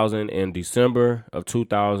 $500,000 in December of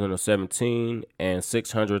 2017 and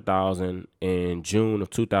 $600,000 in June of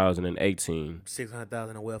 2018.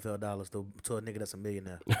 $600,000 in welfare dollars to a nigga that's a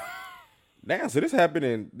millionaire. Damn, so this happened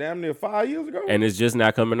in damn near 5 years ago? And it's just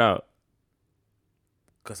not coming out.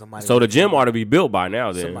 Cause somebody So the gym ought to be built by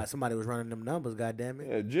now then. somebody was running them numbers. Goddamn it!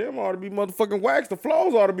 Yeah, gym ought to be motherfucking waxed. The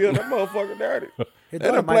floors ought to be on that motherfucking dirty. His They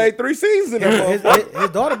daughter done might- played 3 seasons in that motherfucker. his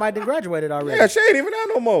daughter might have graduated already. Yeah, she ain't even there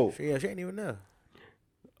no more. she ain't even there.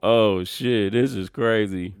 Oh shit, this is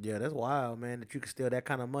crazy. Yeah, that's wild, man. That you can steal that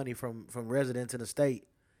kind of money from residents in the state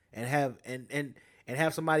and have and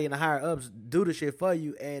have somebody in the higher ups do the shit for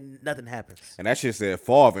you and nothing happens. And that shit said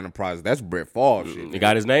Favre Enterprises. That's Brett Favre shit. It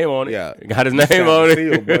got his name on it. Yeah. It got his He's name trying on to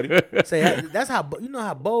it. steal, buddy. Say that's how you know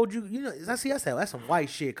how bold you know. That's some white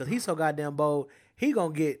shit because he's so goddamn bold. He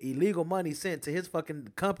gonna get illegal money sent to his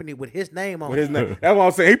fucking company with his name on With it. his name. That's what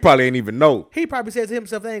I'm saying. He probably ain't even know. He probably said to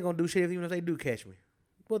himself, "They ain't gonna do shit even if they do catch me.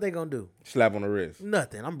 What they gonna do? Slap on the wrist.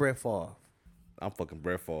 Nothing. I'm Brett Favre. I'm fucking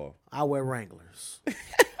Brett Favre. I wear Wranglers.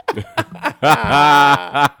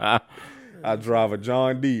 I drive a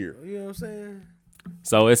John Deere. You know what I'm saying?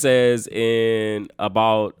 So it says in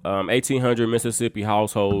about 1,800 Mississippi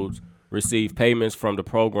households received payments from the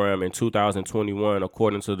program in 2021,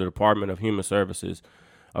 according to the Department of Human Services.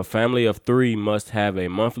 A family of 3 must have a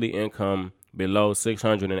monthly income below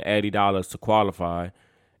 $680 to qualify,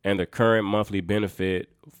 and the current monthly benefit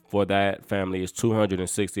for that family is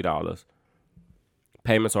 $260.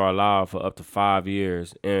 Payments are allowed for up to 5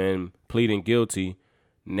 years. In pleading guilty,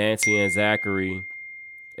 Nancy and Zachary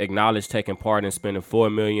acknowledged taking part in spending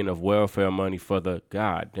 $4 million of welfare money for the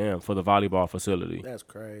volleyball facility. That's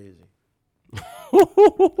crazy.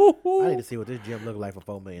 I need to see what this gym look like for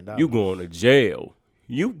 $4 million. You going to jail?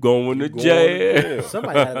 You going to jail?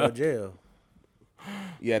 Somebody gotta go to jail.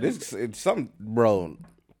 Yeah, it's something, bro.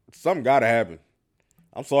 Something gotta happen.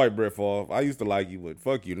 I'm sorry, Brett Favre. I used to like you, but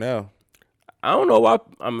fuck you now. I don't know why.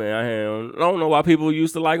 I don't know why people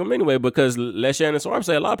used to like him anyway. Because let Shannon Sharp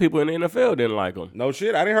say a lot of people in the NFL didn't like him. No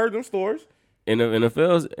shit, I didn't heard them stories. In the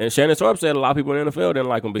NFL, and Shannon Sharp said a lot of people in the NFL didn't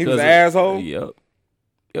like him because was an asshole? Yep.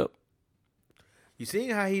 You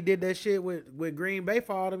seen how he did that shit with Green Bay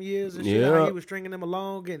for all them years and shit? How Yeah. he was stringing them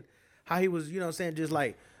along and how he was, saying just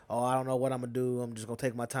like, oh, I don't know what I'm gonna do. I'm just gonna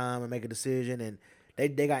take my time and make a decision. And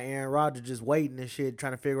they got Aaron Rodgers just waiting and shit,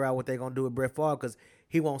 trying to figure out what they're gonna do with Brett Favre because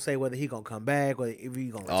he won't say whether he gonna come back or if he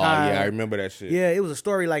gonna Oh retire. yeah, I remember that shit. Yeah, it was a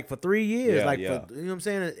story like for 3 years. Yeah. For, you know what I'm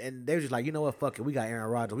saying? And they were just like, you know what, fuck it. We got Aaron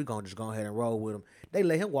Rodgers. We gonna just go ahead and roll with him. They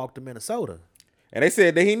let him walk to Minnesota. And they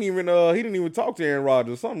said that he didn't even talk to Aaron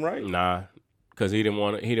Rodgers or something, right? Nah, because he didn't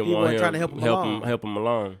want wasn't him trying to help him along. help him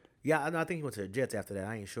along. Yeah, I think he went to the Jets after that.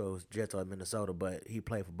 I ain't sure it was Jets or Minnesota, but he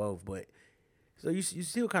played for both. But so you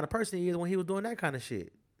see what kind of person he is when he was doing that kind of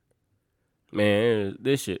shit. Man,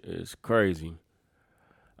 this shit is crazy.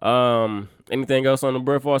 Anything else on the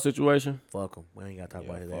Brett Favre situation? Fuck him. We ain't got to talk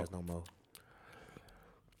about his ass no more.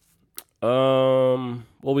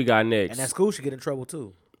 What we got next? And that school should get in trouble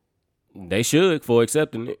too. They should for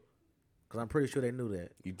accepting it. Because I'm pretty sure they knew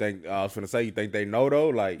that. You think, I was finna say, you think they know though?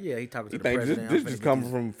 Like, Yeah, he talking to you the think president. this just coming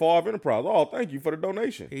from Favre Enterprise? Oh, thank you for the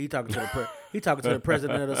donation. He talking to the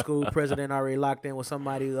president of the school. President already locked in with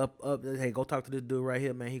somebody up. Hey, go talk to this dude right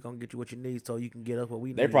here, man. He gonna get you what you need so you can get us what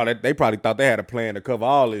we need. They probably thought they had a plan to cover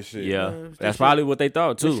all this shit. Yeah, Man, that's shit- probably what they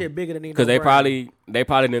thought This too. shit bigger than Because they probably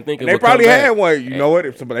didn't think it They would probably come had back. one. You know what?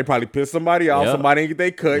 If somebody, they probably pissed somebody off. Yep. Somebody didn't get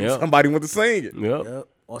their cut. Yep. Somebody went to sing it. Yep. Yep.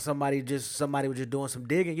 Or somebody was just doing some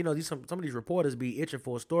digging. You know, some of these reporters be itching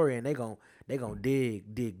for a story and they gon'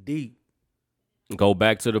 dig deep. Go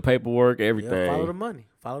back to the paperwork, Yeah, everything. follow the money.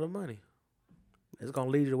 Follow the money. It's gonna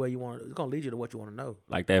lead you to where you want. It's gonna lead you to what you want to know.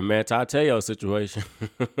 Like that Manti Te'o situation.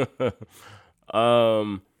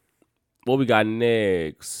 What we got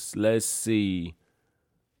next? Let's see.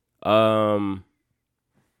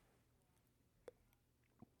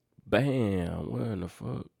 Bam. Where in the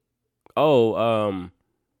fuck? Oh,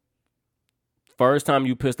 first time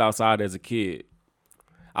you pissed outside as a kid.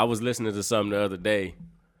 I was listening to something the other day,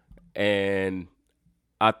 and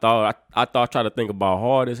I tried to think about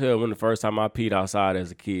hard as hell when the first time I peed outside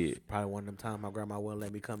as a kid. Probably one of them times my grandma wouldn't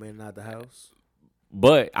let me come in and out the house.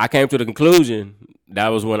 But I came to the conclusion that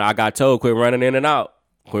was when I got told quit running in and out.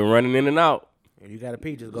 Quit running in and out. If you got to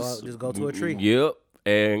pee, just go to a tree. Yep.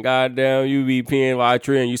 And goddamn, you be peeing by a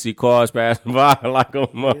tree and you see cars passing by like a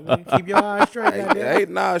mother. Keep your eyes straight. goddamn. Hey,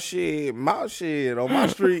 nah, shit. My shit on my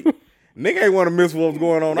street. Nigga ain't want to miss what's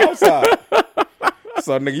going on outside.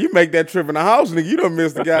 So, nigga, you make that trip in the house, nigga, you done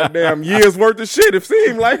missed the goddamn year's worth of shit, it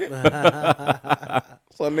seemed like it.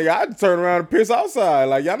 So, nigga, I had to turn around and piss outside.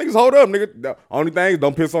 Like, y'all niggas hold up, nigga. The only thing is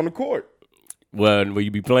don't piss on the court. Well, will you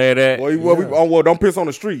be playing that? Well, don't piss on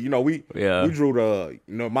the street. You know, we drew the,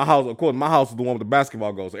 my house, of course, my house was the one with the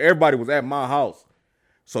basketball goal. So, everybody was at my house.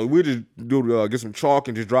 So, we just get some chalk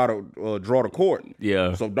and just draw the court.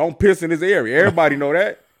 Yeah. So, don't piss in this area. Everybody know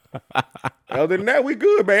that. Other than that, we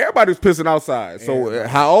good, man. Everybody was pissing outside. So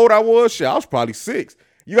how old I was? Shit, I was probably 6.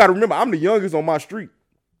 You got to remember, I'm the youngest on my street.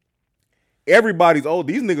 Everybody's old.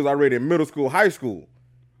 These niggas already in middle school, high school.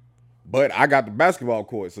 But I got the basketball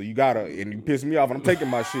court, so and you piss me off, and I'm taking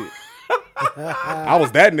my shit. I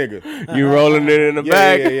was that nigga. You rolling it in the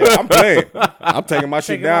back? Yeah. I'm playing. I'm taking my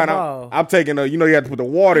shit down. I'm taking you have to put the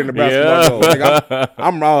water in the basketball goal.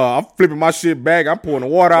 Nigga, I'm flipping my shit back. I'm pouring the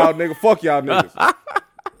water out, nigga. Fuck y'all niggas.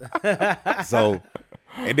 So,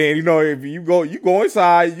 and then if you go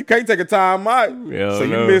inside, you can't take a time out. Yeah, so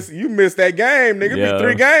no. you miss that game, nigga. Yeah. Be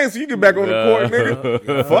 3 games, so you get back on the court,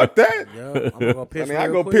 nigga. Fuck that. Yeah, I'm gonna go piss. I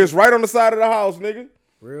go piss right on the side of the house, nigga.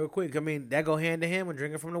 real quick. I mean, that go hand to hand with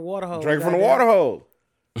drinking from the water hole. Drinking from the water hole.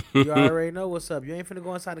 You already know what's up. You ain't finna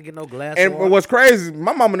go inside and get no glass. And water. what's crazy,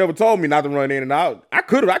 my mama never told me not to run in and out. I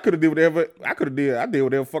could have did whatever. I did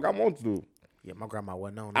whatever the fuck I wanted to do. Yeah, my grandma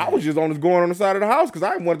wasn't on that. I was just going on the side of the house because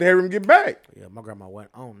I wanted to hear him get back. Yeah, my grandma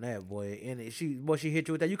wasn't on that, boy. And she hit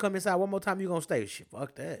you with that. You come inside one more time, you gonna stay. Shit,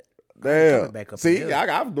 fuck that. Damn. Back up See, in here.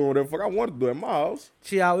 I was doing whatever the fuck I wanted to do at my house.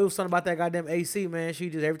 It was something about that goddamn AC, man.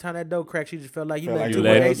 She just every time that door cracked, she just felt like you Felt let like too you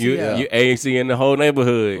much let- AC out. You AC in the whole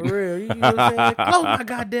neighborhood. For real, you know what I'm saying? Close my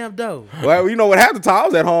goddamn door. Well, you know what? Half the time I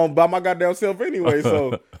was at home by my goddamn self anyway,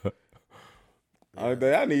 so. Only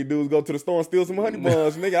thing I need to do is go to the store and steal some honey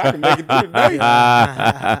buns, nigga. I can make it through the day.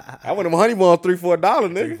 I want them honey buns $3 for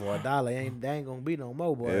 $1, nigga. For $1, they ain't gonna be no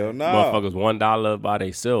more, boy. Hell no. Motherfuckers $1 by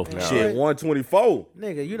themselves now. Shit, $1.24.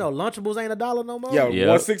 Nigga, you know Lunchables ain't $1 no more. Yeah,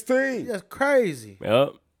 Yep. $1.16. That's crazy. Yep.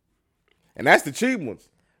 And that's the cheap ones.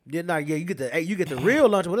 You get the real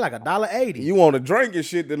Lunchable like $1.80. You want to drink and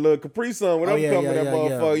shit, the little Capri Sun, whatever come in that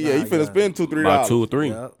motherfucker. Yeah, you finna spend $2, $3. About 2 or 3.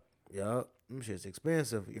 Yup. Them shit's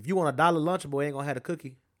expensive. If you want $1 Lunchable, it ain't gonna have a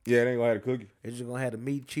cookie. Yeah, they ain't gonna have a cookie. It's just gonna have the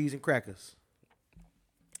meat, cheese, and crackers.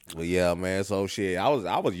 Well, yeah, man. So shit, I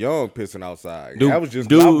was young pissing outside. Do- That was just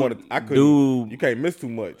do- I couldn't. do- You can't miss too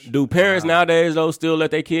much. Do parents nowadays though still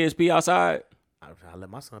let their kids pee outside? I let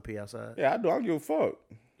my son pee outside. Yeah, I do. I don't give a fuck.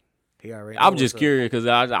 He already. I'm know just what's up. curious because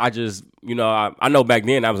I just I know back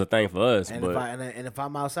then that was a thing for us, And but if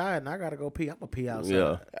I'm outside and I gotta go pee, I'm gonna pee outside.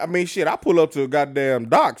 yeah. I mean, shit. I pull up to a goddamn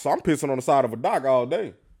dock, so I'm pissing on the side of a dock all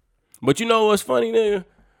day. But you know what's funny, nigga?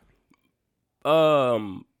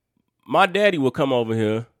 My daddy will come over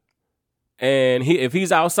here, and if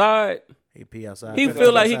he's outside, He pee outside. he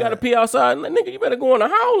feel like he got to pee outside. Like, nigga, you better go in the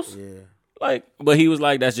house. Yeah. Like, but he was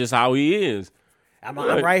like, that's just how he is. I'm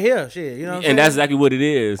right here. Shit, you know what I'm saying? And that's exactly what it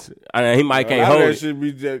is. He might can't A lot hold of that it. shit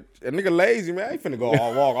be just a nigga lazy, man. I ain't finna go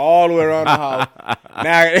walk all the way around the house.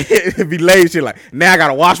 Now it be lazy shit like, now I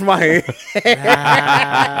gotta wash my hands.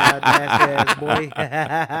 Ass boy.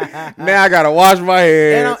 Now I gotta wash my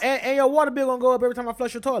hands. And your water bill gonna go up every time I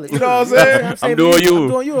flush your toilet. You know what I'm saying? I'm doing you. I'm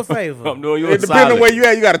doing you a favor. I'm doing you a It depends on solid. where you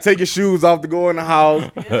at. You gotta take your shoes off to go in the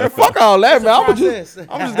house. Man, fuck all that, man. I'm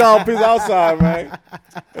just gonna piss outside, man.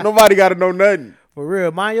 Ain't nobody gotta know nothing. For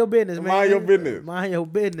real, mind your business, man. Mind your business. Mind your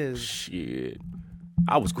business. Shit.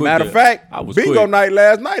 I was quick. Matter of fact, I was bingo quick. night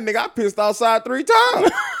last night, nigga, I pissed outside 3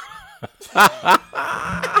 times.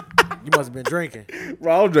 You must have been drinking.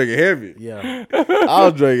 Bro, I was drinking heavy. Yeah, I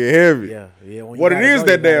was drinking heavy. yeah. When you What it gotta is go,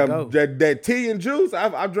 that you gotta damn go. that tea and juice.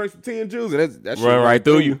 I drank some tea and juice, and that shit Run right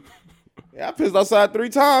through you. Yeah, I pissed outside 3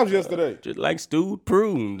 times yesterday. Just like stewed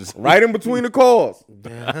prunes. Right in between the cars.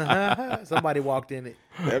 Somebody walked in it.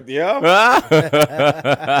 Yeah,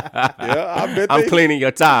 I bet I'm they cleaning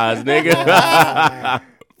your tires, nigga.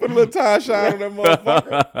 put a little tie shine on that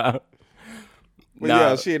motherfucker. But Nah.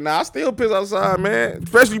 yeah, shit. Nah, I still piss outside, man.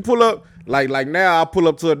 Especially pull up like now. I pull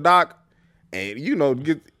up to a dock, and you know,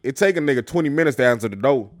 it take a nigga 20 minutes to answer the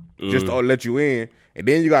door just to let you in, and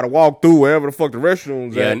then you got to walk through wherever the fuck the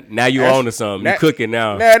restrooms Yeah, at. now you on to something. You cooking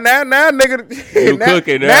now. Now, nigga. You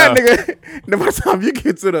cooking now. nigga. Now, by the time you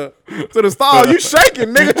get to the stall, you shaking,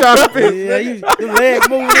 nigga, trying to piss. Yeah, you your legs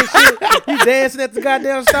moving and shit. You dancing at the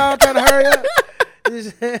goddamn stall trying to hurry up.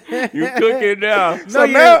 You cooking now. So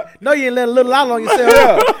now, you ain't let a little out on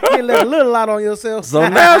yourself. You ain't let a little out on yourself. so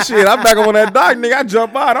now, shit, I'm back on that dock, nigga. I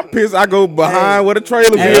jump out, I'm pissed. I go behind where the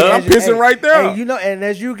trailers is. I'm pissing right there. Hey, you know, and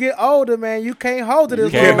as you get older, man, you can't hold it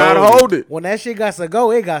as long. Cannot hold it. When that shit got to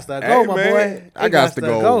go, it got to go, Hey, my man, boy. I got to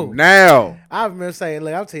go now. I remember saying,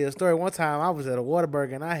 look, I'll tell you a story. One time I was at a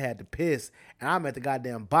Whataburger and I had to piss. And I'm at the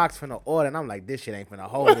goddamn box for no order. And I'm like, this shit ain't finna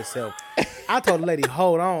hold itself. I told the lady,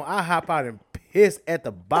 hold on. I hop out and piss at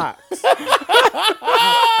the box.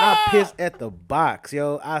 I piss at the box,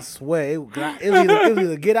 yo. I swear. It was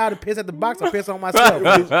either get out and piss at the box or piss on myself.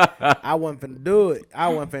 I wasn't finna do it.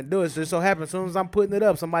 It just so happened as soon as I'm putting it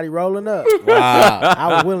up, somebody rolling up. Wow. I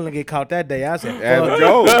was willing to get caught that day. I said, Had to fuck.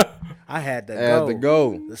 go. I had to Had go. to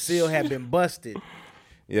go. The seal had been busted.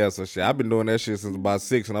 Yeah, so shit, I've been doing that shit since about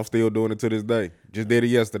 6, and I'm still doing it to this day. Just did it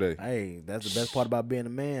yesterday. Hey, that's the best part about being a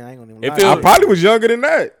man. I ain't gonna even It lie. feel- I probably was younger than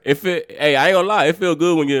that. Hey, I ain't gonna lie. It feel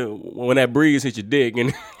good when that breeze hit your dick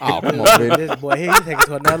and Oh, come on, Benny. This boy here, he take it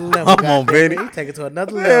to another level. Come on, goddamn. Benny. He take it to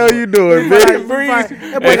another What level. the hell you doing, That Benny?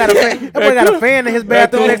 boy got a fan in his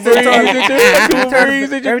bathroom next to the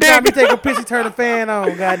toilet. Every time he take a piss, he turn the fan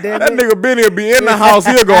on. Goddamn That it. nigga Benny will be in the house.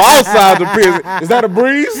 He'll go outside to piss. Is that a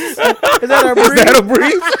breeze? Is that a Is breeze? that a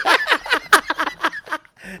breeze?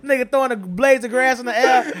 Nigga throwing the blades of grass in the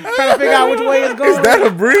air, trying to figure out which way it's going. Is that a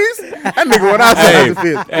breeze? That nigga went outside to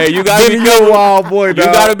piss. hey, you gotta Benny, be you a careful. wild boy, You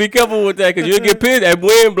dog. gotta be careful with that because you'll get pissed. That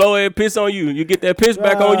wind blow and piss on you. You get that piss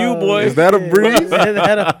back on you, boy. Is that a breeze? Is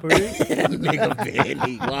that a breeze? Nigga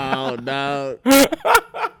Benny, wild dog.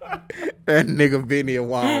 That nigga Benny a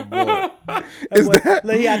wild boy. Is Boy, that?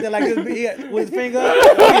 look, he out there like this with his finger up.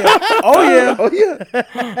 Oh yeah. Oh yeah.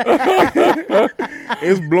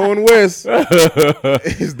 It's blowing west.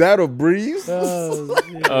 Is that a breeze? Oh,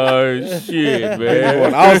 shit. Oh shit, Going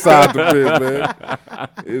man. outside the piss, man.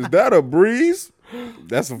 Is that a breeze?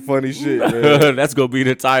 That's some funny shit, man. That's gonna be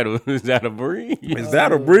the title. Is that a breeze? Is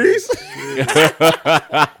that a breeze?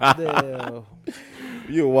 Damn.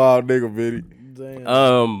 You a wild nigga, Benny.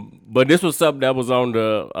 Damn. But this was something that was on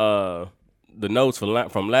the notes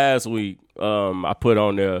from last week. I put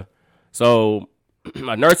on there. So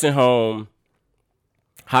a nursing home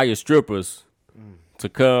hire strippers to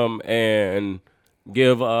come and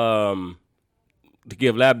give lap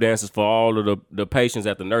dances for all of the patients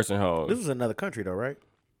at the nursing home. This was another country though, right?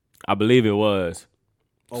 I believe it was.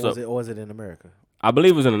 Or So- was it in America? I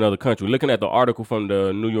believe it was in another country. Looking at the article from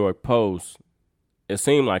the New York Post, it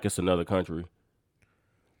seemed like it's another country.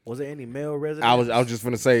 Was there any male residents? I was just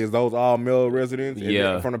finna say, is those all male residents? And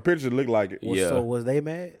Yeah. From the picture, it looked like it. Yeah. So was they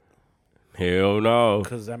mad? Hell no.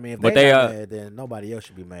 Because I mean, if But they they, not mad, then nobody else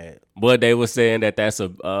should be mad. But they were saying that that's a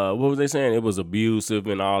what was they saying? It was abusive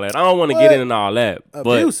and all that. I don't want to get into all that. But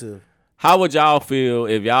Abusive. how would y'all feel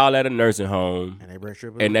if y'all at a nursing home And they bring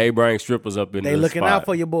strippers. and they bring strippers up in they the looking spot? out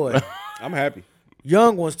for your boy. I'm happy.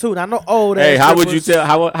 Young ones too. Now I know old. Hey, ass how would you strippers.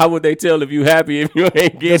 tell? How would they tell if you happy if you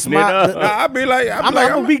ain't getting it up? Nah, I'd be like, I'm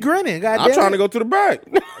gonna be grinning. Goddamn. I'm trying to go to the back.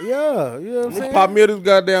 Yeah, you know what I'm saying. Pop me this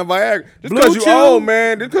goddamn Viagra. Just Blue because you Chew. old,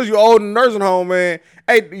 man. Just because you old in the nursing home, man.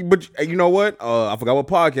 Hey, but you know what? I forgot what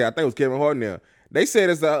podcast. I think it was Kevin Hart now. They said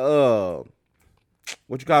it's a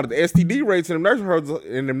what you call it, the STD rates in them nursing homes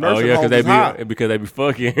because they be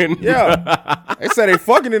fucking. Yeah, they say they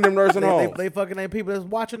fucking in them nursing homes. They fucking ain't people that's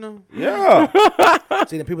watching them. Yeah,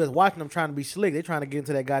 See, the people that's watching them trying to be slick. They trying to get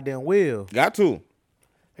into that goddamn wheel. got to.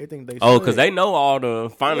 They think they. Oh, slick. because they know all the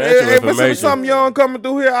financial Hey, if information. it's something young coming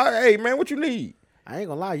through here, hey man, what you need? I ain't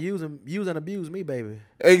gonna lie, use and abuse me, baby.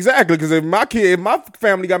 Exactly, because if my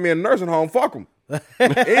family got me in a nursing home, fuck them.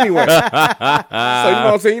 Anyway, so you know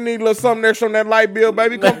what I'm saying? You need a little something extra on that light bill,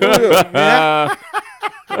 baby. Come through here.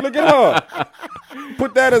 Look at her.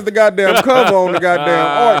 Put that as the goddamn cover on the goddamn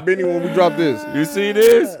art, Benny, when we drop this. You see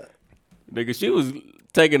this? Nigga, she was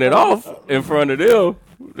taking it off in front of them.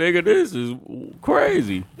 Nigga, this is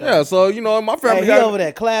crazy. Yeah, so you know, my family Hey, he got over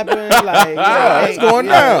there clapping like, Yeah, it's going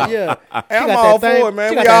down. Yeah, Hey, I'm She got all that thing. for it, man.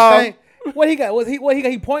 She We got that all thing. What he got? What he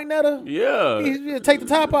got? He pointing at her. Yeah. He take the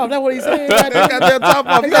top off. That's what he said. they got that top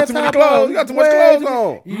off. You got too many clothes. You got too much clothes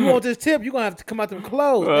on. You want this tip? You gonna have to come out them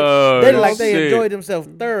clothes. Oh, They look like they shit. enjoyed themselves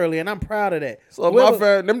thoroughly, and I'm proud of that. So my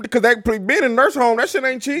family, because they being in a nursing home, that shit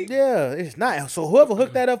ain't cheap. Yeah, it's not. So whoever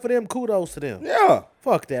hooked that up for them, kudos to them. Yeah.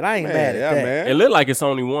 Fuck that. I ain't mad at that. man. It look like it's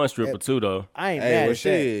only one stripper too, though. I ain't Hey, mad well, at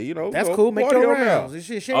shit, that. you know, That's go cool. Make party your on now. rounds.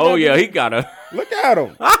 Shit, ain't Oh gotta yeah, be- he got a. Look at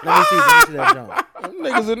them. Let me see that jump. Them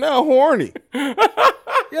niggas are now horny.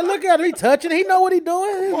 Yeah, look at him. He touching. He know what he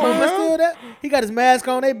doing. His Come on, mama man. still that. He got his mask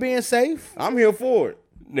on. They being safe. I'm here for it.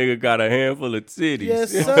 Nigga got a handful of titties.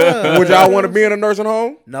 Yes, sir. Would y'all want to be in a nursing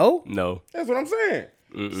home? No. No. That's what I'm saying.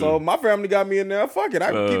 So my family got me in there. Fuck it. I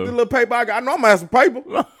can keep the little paper I got. I know I'm gonna have some paper.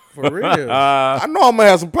 For real. I know I'm gonna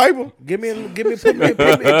have some paper. Put me in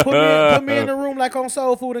the room like on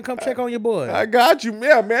Soul Food and come check on your boy. I got you.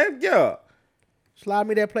 Yeah, man. Yeah. Slide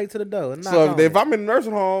me that plate to the door. And knock So on if it. I'm in a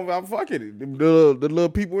nursing home, I'm fuck it. The little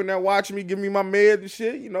people in there watching me, giving me my meds and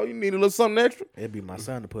shit. You know, you need a little something extra. It'd be my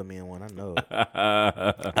son to put me in one. I know it.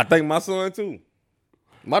 I think my son too.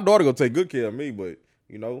 My daughter gonna take good care of me, but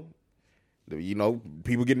you know,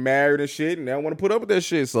 people getting married and shit, and they don't want to put up with that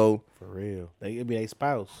shit. So For real. It'd be their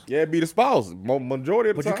spouse. yeah, it be the spouse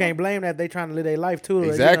majority of the But time. you can't blame that. They trying to live their life too.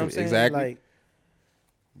 Exactly, You know what I'm saying? exactly. Like,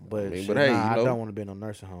 but, mean, shit, but hey, you I know. don't want to be in no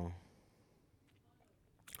nursing home.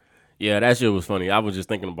 Yeah, that shit was funny. I was just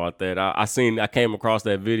thinking about that. I came across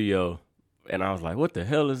that video, and I was like, "What the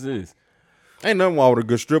hell is this?" Ain't nothing wrong with a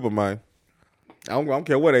good stripper, man. I don't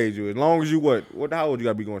care what age you is. As long as you how old you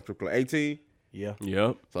gotta be going to strip club? 18? Yeah.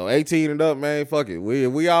 Yep. So 18 and up, man, fuck it.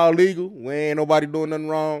 We all legal. We ain't nobody doing nothing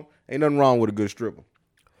wrong. Ain't nothing wrong with a good stripper.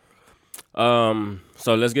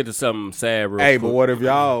 So let's get to something sad real Hey, quick. but what if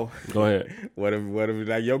y'all Go ahead. what if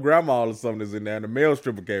like your grandma or something is in there and the male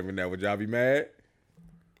stripper came in there? Would y'all be mad?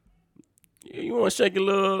 You want to shake a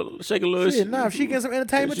little? Shit, nah, if she get some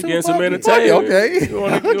entertainment She too, getting some fuck it. entertainment. Okay.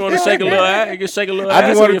 You want to shake a little ass? You can shake a little I ass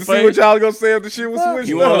just in wanted your to see what face. y'all gonna say if the shit was switched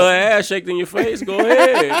You want a little up. ass shaked in your face? Go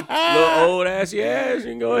ahead. Little old assy ass. You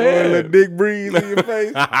can go You want a ahead. little dick breeze in your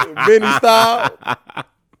face, Benny style.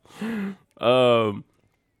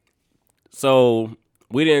 So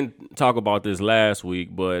we didn't talk about this last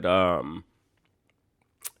week, but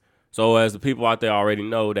so as the people out there already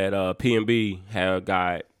know that P&B had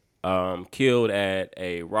got killed at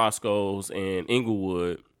a Roscoe's in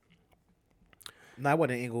Inglewood. Nah, it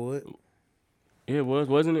wasn't in Inglewood. It was,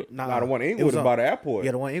 wasn't it? Nah, Nah, the one in it Inglewood was is on- by the airport.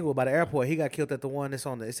 Yeah, the one in Inglewood by the airport. He got killed at the one that's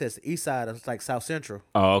on it says the east side of like South Central.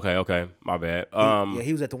 Oh, okay. My bad. Yeah,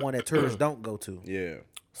 he was at the one that tourists don't go to. Yeah.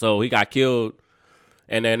 So he got killed,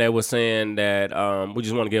 and then they were saying that we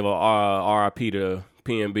just want to give a RIP to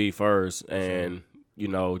P&B first, and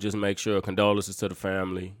just make sure condolences to the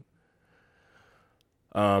family.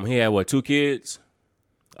 He had 2 kids,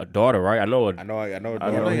 a daughter, right? I know. I know. I know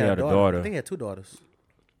I he had a daughter. I think he had 2 daughters.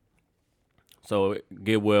 So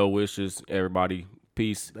get well wishes, everybody.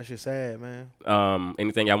 Peace. That shit sad, man.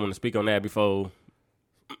 Anything y'all want to speak on that before?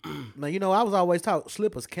 Man, I was always taught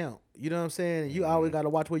slippers count. You know what I'm saying? You always got to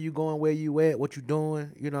watch where you going, where you at, what you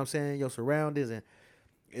doing. You know what I'm saying? Your surroundings, and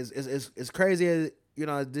it's crazy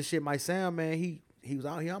as this shit might sound, man. He was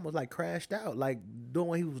out. He almost like crashed out, like doing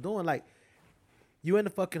what he was doing. Like you in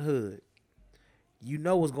the fucking hood. You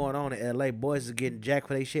know what's going on in L.A. Boys is getting jacked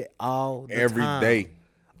for their shit all the Every time. day.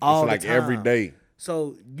 All It's like the time. every day.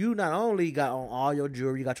 So you not only got on all your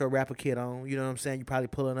jewelry, you got your rapper kit on. You know what I'm saying? You probably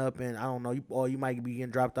pulling up and I don't know, or you might be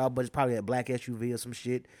getting dropped off, but it's probably a black SUV or some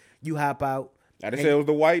shit. You hop out. I just said it was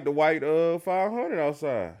the white 500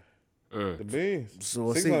 outside. The Benz.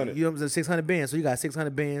 So see, 600. you know what I'm saying? 600 bands. So you got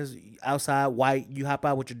 600 bands outside, white. You hop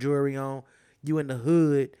out with your jewelry on. You in the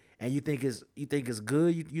hood, and you think it's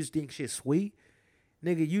good. You just think shit's sweet,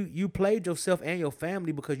 nigga. You played yourself and your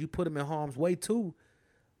family because you put them in harm's way too.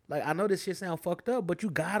 Like I know this shit sound fucked up, but you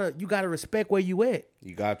gotta respect where you at.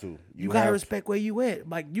 You got to. You gotta respect where you at.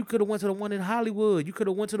 Like you could have went to the one in Hollywood. You could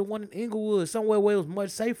have went to the one in Inglewood, somewhere where it was much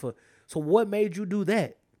safer. So what made you do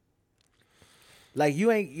that? Like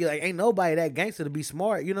you ain't nobody that gangster to be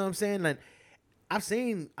smart. You know what I'm saying? Like I've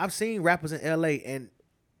seen rappers in LA and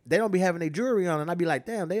they don't be having their jewelry on, and I be like,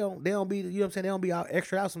 damn, they don't be, you know what I'm saying? They don't be out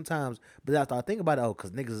extra out sometimes. But then I start thinking about it,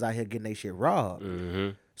 cause niggas is out here getting their shit robbed. Mm-hmm.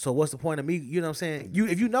 So what's the point of me? You know what I'm saying?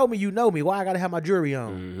 If you know me, you know me. Why I gotta have my jewelry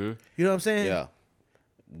on? Mm-hmm. You know what I'm saying? Yeah.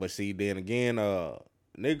 But see, then again,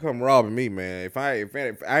 nigga come robbing me, man. If I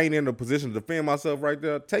ain't in a position to defend myself right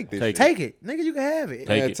there, take this shit. Take it. Nigga, you can have it.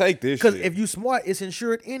 Take this shit. Because if you smart, it's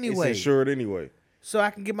insured anyway. It's insured anyway. So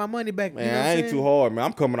I can get my money back. Man, you know what I I'm ain't saying? too hard, man.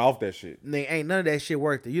 I'm coming off that shit. Ain't none of that shit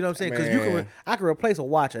worth it. You know what I'm saying? Because Man. I can replace a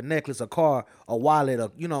watch, a necklace, a car, a wallet,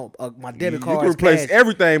 my debit card. You can replace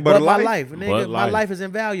everything but a my life. life. Nigga, my life is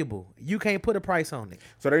invaluable. You can't put a price on it.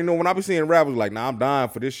 So they know when I be seeing rappers like, nah, I'm dying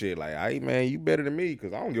for this shit. Like, hey, man, you better than me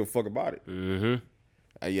because I don't give a fuck about it. Mm-hmm.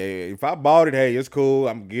 Yeah, if I bought it, hey, it's cool.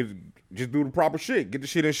 Just do the proper shit. Get the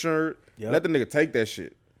shit insured. Yep. Let the nigga take that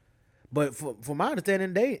shit. But from my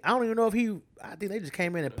understanding, I don't even know if I think they just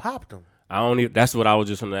came in and popped him. That's what I was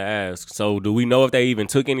just going to ask. So do we know if they even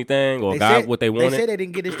took anything or got what they wanted? They said they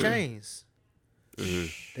didn't get his chains. Mm-hmm.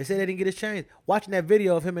 They said they didn't get his chains. Watching that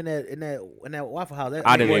video of him in that Waffle House,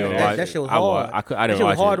 I didn't even watch that it. shit was hard. I didn't that shit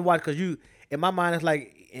watch was hard it. to watch because in my mind, it's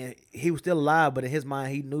like he was still alive, but in his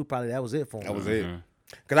mind, he knew probably that was it for him. That was it.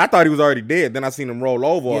 Because I thought he was already dead. Then I seen him roll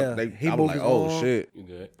over. Yeah, he I was moved like, his oh, arm. shit. You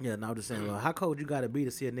good? Yeah, no, I'm just saying, how cold you gotta be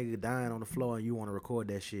to see a nigga dying on the floor and you want to record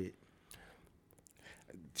that shit?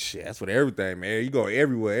 Shit, that's what everything, man. You go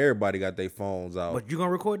everywhere. Everybody got their phones out. But you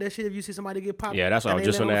gonna record that shit if you see somebody get popped? Yeah, that's what I was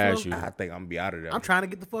just gonna ask you. I think I'm going to be out of there. I'm trying to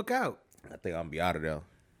get the fuck out. I think I'm going to be out of there.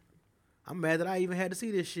 I'm mad that I even had to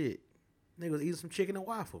see this shit. Niggas eating some chicken and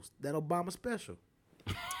waffles. That Obama special.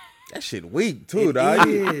 That shit weak, too, dog.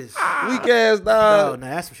 Is. Weak ass, Oh, dog.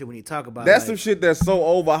 now that's some shit we need to talk about. That's like, some shit that's so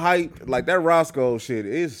overhyped. Like that Roscoe shit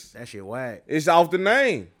is. That shit whack. It's off the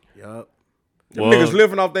name. Yup. Them niggas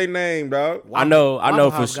living off their name, dog. I know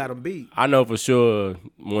Waffle for House got him beat. I know for sure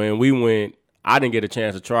when we went, I didn't get a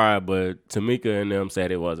chance to try it, but Tamika and them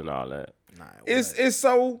said it wasn't all that. Nah, It's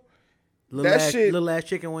so little ass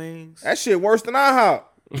chicken wings. that shit worse than IHOP.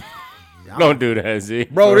 Don't do that, Z.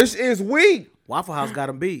 Bro, this is weak. Waffle House got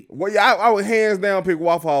him beat. Well, yeah, I would hands down pick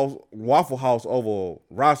Waffle House over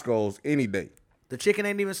Roscoe's any day. The chicken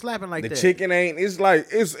ain't even slapping like The that. chicken ain't. It's like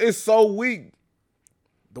it's so weak.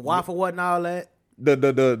 The waffle wasn't all that.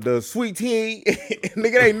 The sweet tea,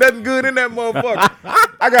 nigga, ain't nothing good in that motherfucker.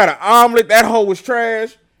 I got an omelet. That hoe was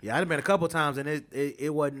trash. Yeah, I'd have been a couple times and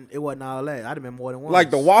it wasn't all that. I'd have been more than once. Like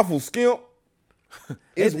the waffle skimp.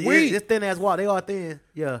 It's weak. It's thin ass waffle. They all thin.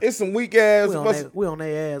 Yeah. It's some weak ass. We on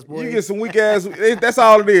their ass, boy. You get some weak ass. That's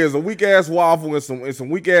all it is. A weak ass waffle and some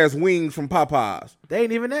weak ass wings from Popeyes. They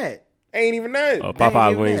ain't even that. Ain't even that.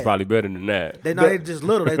 Popeyes even wings that. probably better than that. They just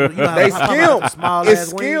little. They They skim. Small It's ass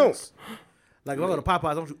skim. wings. Like if I go to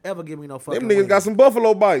Popeyes, don't you ever give me no fucking Them niggas wings. got some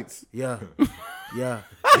buffalo bites. Yeah. Yeah.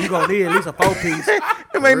 You gonna need at least a 4-piece.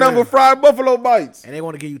 Them ain't nothing but fried buffalo bites. And they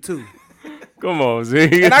want to give you 2. Come on,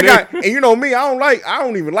 Z. And and you know me, I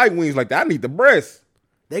don't even like wings like that. I need the breast.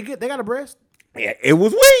 They got a breast. Yeah, it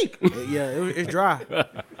was weak. Yeah, it's dry.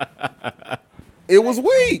 It was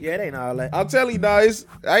weak. Yeah, it ain't all that. I'll tell you guys,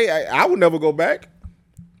 I would never go back.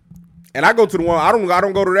 And I go to the one. I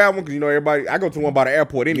don't go to that one because you know everybody. I go to the one by the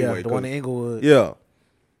airport anyway. Yeah, the one in Inglewood. Yeah,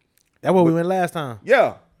 That's where we went last time.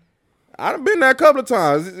 yeah. I've been there a couple of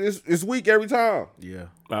times. It's weak every time. Yeah.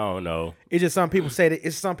 I don't know. It's just some people say that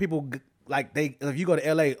it's some people like if you go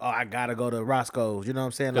to LA, I gotta go to Roscoe's. You know what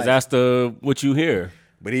I'm saying? Because Like, that's what you hear.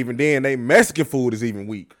 But even then, they Mexican food is even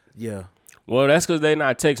weak. yeah. Well, that's because they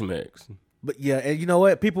not Tex-Mex. But yeah, and you know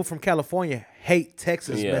what? People from California hate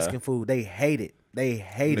Texas Yeah. Mexican food. They hate it. They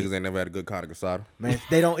hate Niggas it. ain't never had a good carne asada. Man,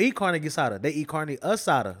 they don't eat carne asada. They eat carne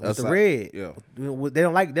asada with the Asada, red. yeah. They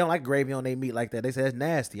don't like gravy on their meat like that. They say that's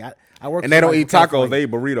nasty. I work. And with they don't somebody eat from tacos. California. They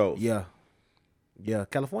eat burritos. Yeah. Yeah.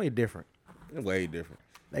 California different. They're way different.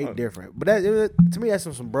 They different. But that to me that's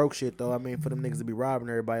some broke shit though. I mean, for them niggas to be robbing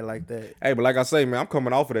everybody like that. Hey, but like I say, man, I'm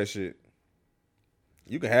coming off of that shit.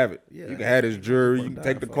 You can have it. Yeah. You can have this jewelry. You can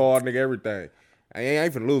take the for card, nigga, everything. I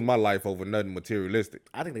ain't finna lose my life over nothing materialistic.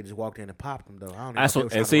 I think they just walked in and popped them though. I don't know. That's if they what,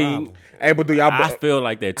 was and trying to see, rob 'em. Hey, but do y'all? I feel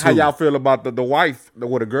like that too. How y'all feel about the wife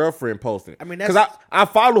with a girlfriend posting? I mean, because I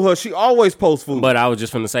follow her. She always posts food. But I was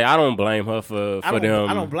just gonna say I don't blame her for I them.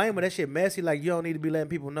 don't blame her. That shit messy. Like you don't need to be letting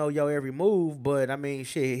people know your every move. But I mean,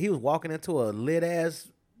 shit, he was walking into a lit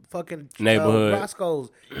ass fucking Neighborhood. Roscoe's.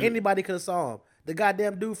 Anybody could have saw him. The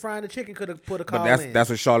goddamn dude frying the chicken could have put a call But in. that's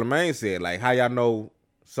what Charlamagne said. Like, how y'all know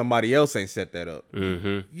somebody else ain't set that up?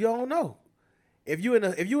 You don't know. If you in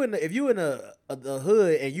a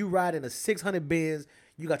hood and you ride in a 600 Benz,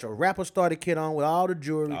 you got your rapper starter kit on with all the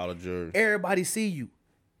jewelry. All the jury. Everybody see you.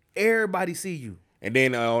 Everybody see you. And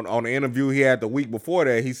then on the interview he had the week before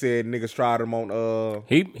that, he said niggas tried him on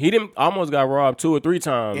He didn't almost got robbed 2 or 3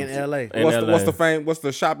 times In LA. what's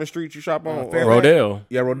the shopping street you shop on? Fairfax. Rodale.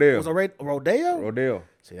 Yeah, Rodale. Was it Rodeo? Rodale.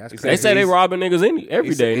 See, that's He crazy. They say they robbing niggas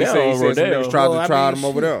every day now on some niggas Rodale. tried Well, to I try mean, them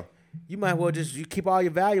over shit. there. You might well you keep all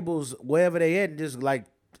your valuables wherever they at and just like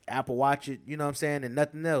Apple Watch it, you know what I'm saying, and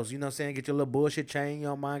nothing else. You know what I'm saying? Get your little bullshit chain, you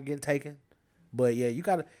don't mind getting taken. But yeah, you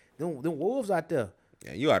gotta them wolves out there.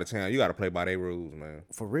 Yeah, you out of town. You got to play by their rules, man.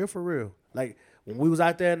 For real. Like when we was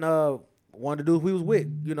out there and one of the dudes we was with,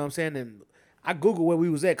 you know what I'm saying, and I Googled where we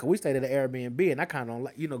was at because we stayed at an Airbnb, and I kind of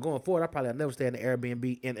like, going forward, I probably never stay in an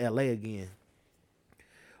Airbnb in LA again.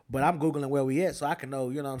 But I'm Googling where we at so I can know,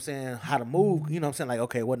 you know what I'm saying, how to move, you know what I'm saying, like,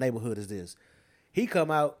 okay, what neighborhood is this? He come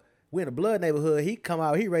out, we in a blood neighborhood, he come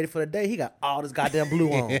out, he ready for the day, he got all this goddamn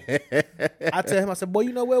blue on. I tell him, I said, boy,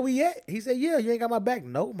 you know where we at? He said, yeah, you ain't got my back.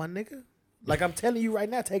 No, my nigga. Like, I'm telling you right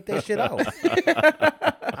now, take that shit off.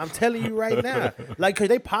 I'm telling you right now. Like, because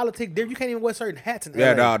they politic there. You can't even wear certain hats in LA.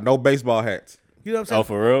 Yeah, nah, no baseball hats. You know what I'm saying? Oh,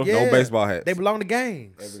 for real? Yeah. No baseball hats. They belong to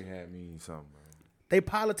gangs. Every hat means something, man. They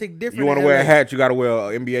politic different. You want to in wear a LA. hat, you got to wear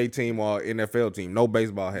an NBA team or NFL team. No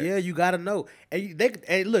baseball hats. Yeah, you got to know. And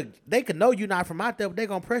look, they can know you not from out there, but they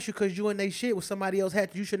going to press you because you in they shit with somebody else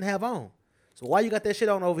hat you shouldn't have on. So why you got that shit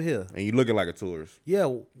on over here? And you looking like a tourist.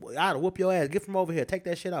 Yeah, I'd whoop your ass. Get from over here. Take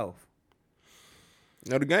that shit off.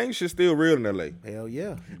 You know, the gang shit's still real in LA. Hell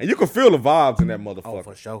yeah. And you can feel the vibes in that motherfucker.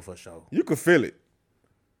 Oh, for sure. You can feel it.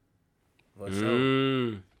 For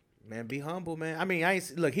sure. Man, be humble, man. I mean,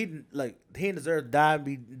 he didn't deserve to die and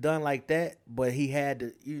be done like that, but he had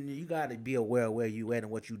to. You got to be aware of where you at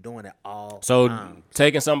and what you doing at all So times.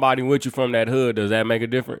 taking somebody with you from that hood, does that make a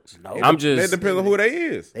difference? No. I'm That just depends on who they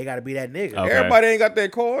is. They got to be that nigga. Okay. Everybody ain't got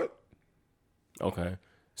that card. okay.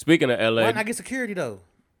 Speaking of LA, Why not get security though?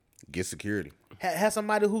 Get security. Have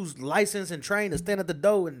somebody who's licensed and trained to stand at the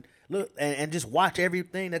door and look and just watch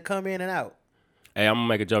everything that come in and out. hey, I'm gonna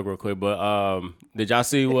make a joke real quick, but did y'all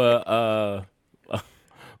see what?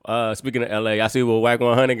 Speaking of LA, y'all see what Wack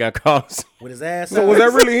 100 got caught? With his ass So out. was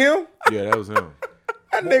that really him? Yeah, that was him.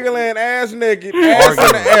 That nigga laying ass naked, ass in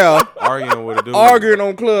the air, Arguing with a dude. arguing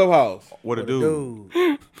on Clubhouse. With a dude.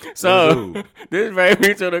 Dude, So Dude. this brings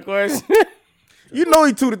me to the question. You know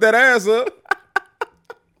he tooted that ass up.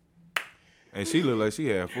 And she looked like she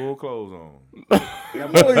had full clothes on. You know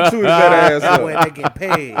he tooted that ass that boy up. that getting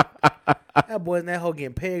paid. That boy and that hoe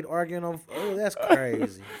getting paid arguing on. Oh, that's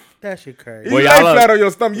crazy. That shit crazy. You Well, lay y'all up- flat on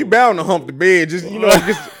your stomach, you bound to hump the bed. Just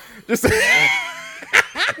just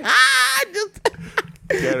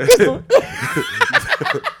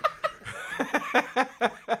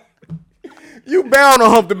you bound to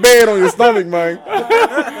hump the bed on your stomach, man.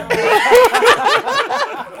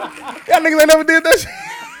 Y'all niggas ain't never did that shit.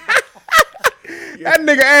 That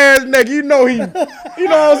nigga ass neck, you know what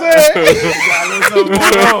I'm saying?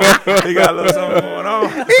 He got a little something going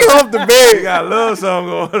on. He humped the He bed. got a little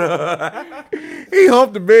something going on. He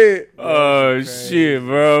humped the bed. Oh shit,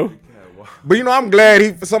 bro. But I'm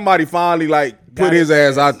glad somebody finally put his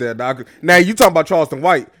ass out there, dog. Now you talking about Charleston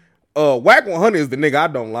White. Wack 100 is the nigga I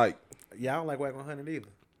don't like. Yeah, I don't like Wack 100 either.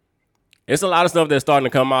 It's a lot of stuff that's starting to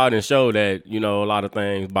come out and show that a lot of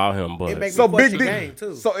things about him. It But makes So me Big question D, game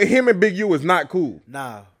too. so him and Big U is not cool.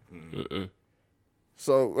 Nah.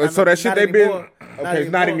 So that shit not they been anymore. okay.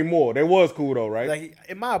 Not anymore. They was cool though, right? Like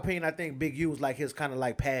in my opinion, I think Big U was like his kind of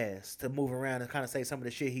like pass to move around and kind of say some of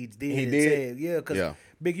the shit he did. He and did? said. Yeah, because Yeah.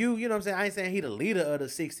 Big U, you know what I'm saying. I ain't saying he the leader of the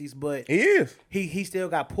 '60s, but he is. he still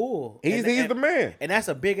got pull. He's the man. and that's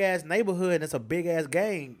a big ass neighborhood. And it's a big ass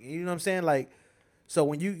gang. You know what I'm saying? Like, so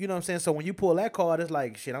when you know what I'm saying. So when you pull that card, it's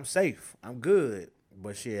like shit. I'm safe. I'm good.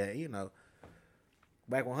 But shit,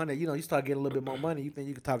 Wack 100, you start getting a little bit more money. You think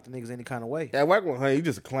you can talk to niggas any kind of way? That Wack 100, he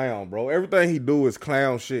just a clown, bro. Everything he do is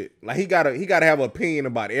clown shit. Like he gotta have an opinion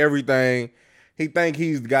about everything. He think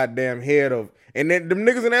he's the goddamn head of, and then them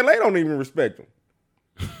niggas in LA don't even respect him.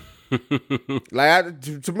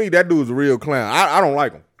 To me, that dude's a real clown. I don't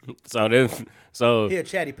like him. He a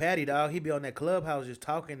chatty patty, dog. He be on that Clubhouse just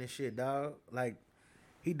talking and shit, dog. Like,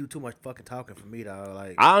 he do too much fucking talking for me, dog.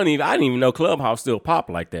 Like, I didn't even know Clubhouse still pop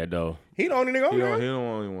like that though. He the only nigga on He there. don't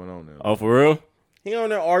only one on there. Oh, for real? He on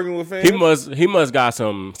there arguing with fans. He must got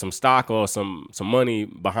some stock or some money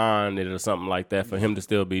behind it or something like that for him to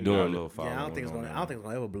still be Got a doing little it. following I don't think it's on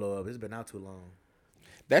gonna ever blow up. It's been out too long.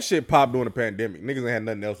 That shit popped during the pandemic. Niggas ain't had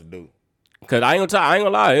nothing else to do. Cause I ain't gonna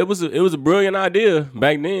lie, it was a brilliant idea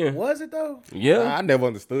back then. Was it though? Yeah, I never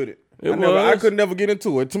understood it. It I was. could never get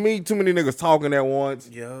into it. To me, too many niggas talking at once,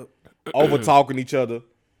 Yep. over talking each other,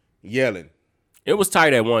 yelling. it was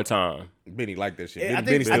tight at one time. Benny like that shit. Yeah, I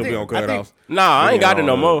Benny think- still I be think- on I think- Clubhouse. Nah, I ain't got it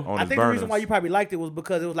no more. On I his think the reason burners. why you probably liked it was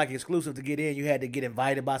because it was like exclusive to get in. You had to get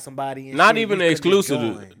invited by somebody. And Not shit. even You couldn't just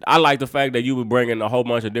exclusive. join. I like the fact that you were bringing a whole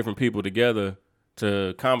bunch of different people together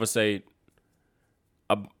to conversate,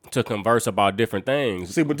 to converse about different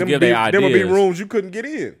things. See, but to them give would be, their them would be ideas. rooms you couldn't get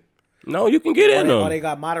in. No, you can get in Or them. they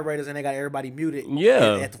got moderators and they got everybody muted.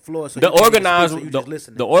 Yeah, At the floor. So the you can't even organized, speak, so you just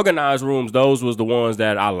listening. the organized rooms. Those was the ones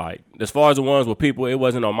that I liked. As far as the ones with people, it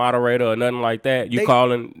wasn't no moderator or nothing like that. You They-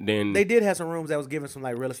 calling, then They did have some rooms that was giving some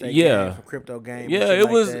like real estate, Yeah. games, some crypto games. and yeah, shit it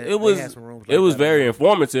like was that. it They was had some rooms it like was that. very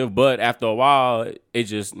informative. But after a while, it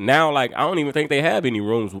just now like I don't even think they have any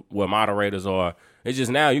rooms where moderators are. It's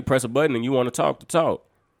just now you press a button and you want to talk.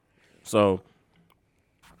 So,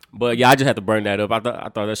 but yeah, I just had to bring that up. I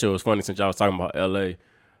thought that shit was funny since y'all was talking about L.A.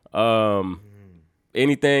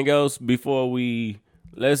 Anything else before we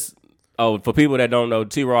for people that don't know,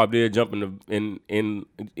 T. Rob did jump in.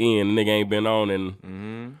 Nigga ain't been on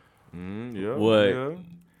in Yeah. What?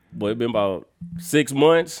 Yeah. it been about 6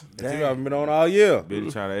 months. You haven't been on all year.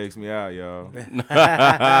 Benny trying to X me out, y'all. Trying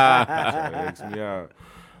to X me out.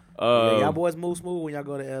 Yeah, y'all boys move smooth when y'all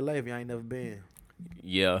go to LA if y'all ain't never been.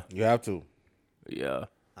 Yeah, You have to. yeah.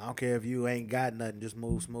 I don't care if you ain't got nothing, just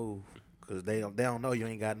move smooth. Cause they don't know you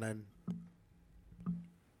ain't got nothing.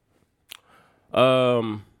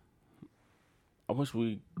 I wish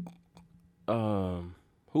we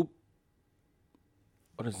who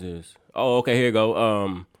what is this? Oh, okay, here you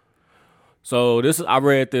go. So this I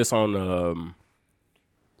read this on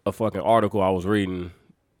a fucking article I was reading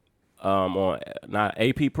on not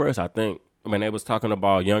AP Press, I think. I mean, they was talking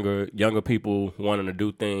about younger people wanting to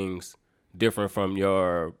do things different from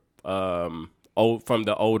your from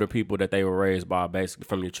the older people that they were raised by, basically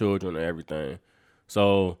from your children and everything.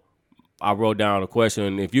 So I wrote down a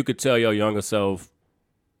question: if you could tell your younger self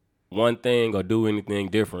one thing or do anything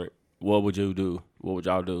different, what would you do? What would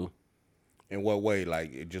y'all do? In what way?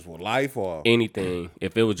 Like it just with life or Anything.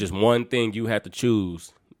 If it was just one thing you had to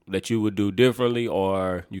choose that you would do differently,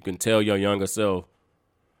 or you can tell your younger self.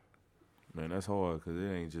 Man, that's hard because it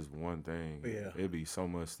ain't just one thing. Yeah. It'd be so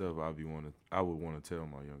much stuff I would want to tell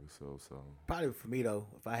my younger self. So Probably for me though,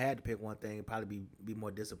 if I had to pick one thing, it'd probably be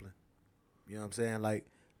more disciplined. You know what I'm saying? Like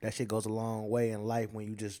that shit goes a long way in life when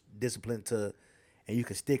you just disciplined to, and you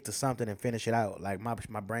can stick to something and finish it out. Like my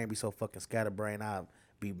brain be so fucking scatterbrained, I'll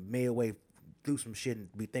be midway through some shit and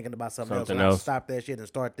be thinking about something else. Something And I'll else. stop that shit and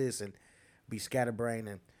start this and be scatterbrained.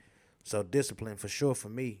 And so discipline for sure for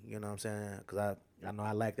me. You know what I'm saying? Because I know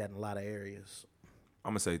I like that in a lot of areas.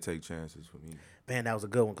 I'm gonna say take chances for me. Man, that was a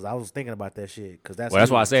good one because I was thinking about that shit. Because Well,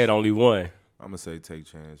 that's why I said only one. I'm gonna say take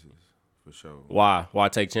chances for sure. Why? Why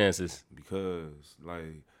take chances? Because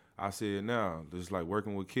like I see it now, just like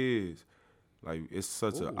working with kids, like it's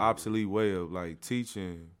such an obsolete way of like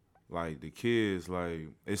teaching like the kids. Like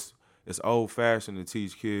it's old fashioned to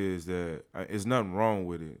teach kids that it's nothing wrong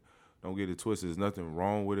with it. Don't get it twisted. There's nothing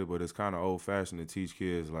wrong with it, but it's kind of old fashioned to teach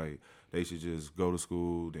kids like they should just go to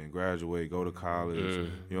school, then graduate, go to college.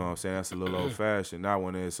 You know what I'm saying? That's a little old fashioned. Not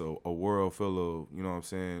when it's a world full of, you know what I'm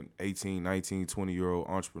saying, 18, 19, 20-year-old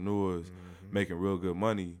entrepreneurs making real good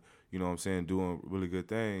money, you know what I'm saying, doing really good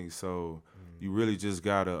things. So you really just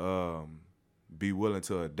got to be willing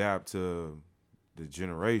to adapt to the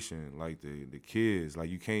generation, like the kids. Like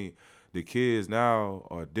you can't, the kids now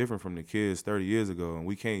are different from the kids 30 years ago, and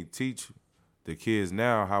we can't teach the kids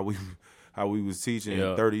now how we was teaching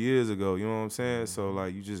Yeah. 30 years ago. You know what I'm saying? So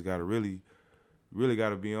like you just gotta really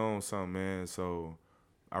gotta be on something, man. So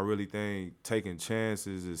I really think taking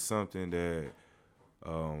chances is something that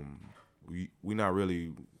we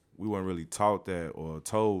weren't really taught that or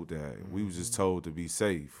told that. We was just told to be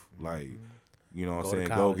safe. Like, you know what I'm Go to saying?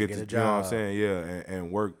 college, Go get a you know what I'm job. saying? Yeah,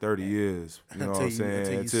 and work 30 years. You know what I'm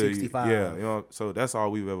saying? until you 65. Yeah, you know, so that's all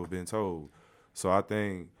we've ever been told. So I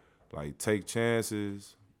think like take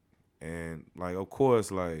chances and like of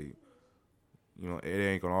course like you know, it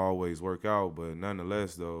ain't gonna always work out, but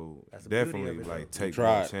nonetheless though, That's the beauty of definitely it, like though. take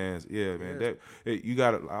tried. more chance. Yeah, man. You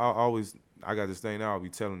gotta I got this thing now, I'll be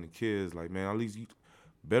telling the kids, like, man, at least you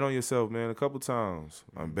bet on yourself, man, a couple times.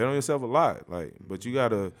 Bet on yourself a lot. Like, but you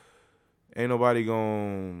gotta ain't nobody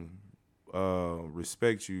gonna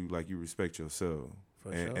respect you like you respect yourself.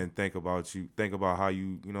 For sure. And think about how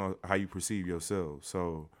you know how you perceive yourself.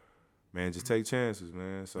 So man, just take chances,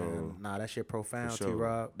 man. So Man, nah, that shit profound, For sure.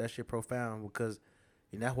 T-Rob. That shit profound because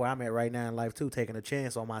you know, that's where I'm at right now in life too, taking a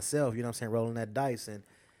chance on myself, you know what I'm saying, rolling that dice. And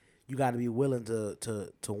you got to be willing to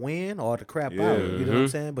win or to crap out. You know what I'm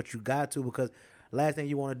saying? But you got to, because last thing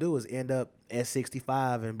you want to do is end up at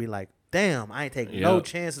 65 and be like, damn, I ain't taking no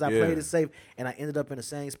chances. I played it safe, and I ended up in the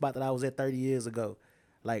same spot that I was at 30 years ago.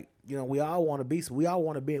 Like, you know, we all want to be. We all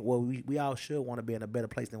want to be. Well, we all should want to be in a better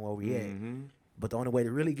place than where we at. But the only way to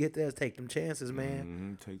really get there is take them chances,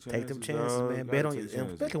 man. Take them chances, man. Bet on you,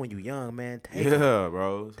 especially when you young, man. Take them.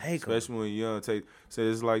 Bro. Take especially when you're young. Say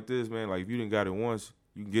it's like this, man. Like if you didn't got it once,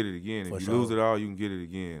 you can get it again. For if you sure. lose it all, you can get it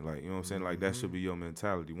again. Like, you know what I'm saying? Like that should be your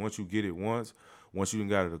mentality. Once you get it once you done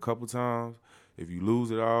got it a couple times. If you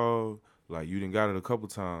lose it all, like you done got it a couple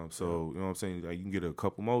times. So you know what I'm saying? Like you can get it a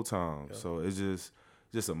couple more times. So it's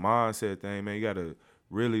just a mindset thing, man. You gotta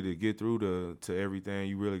really, to get through to everything,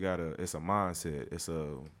 you really gotta. It's a mindset. It's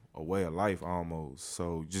a way of life almost.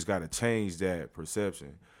 So you just gotta change that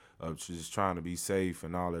perception of just trying to be safe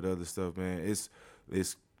and all that other stuff, man.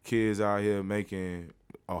 It's kids out here making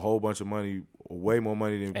a whole bunch of money, way more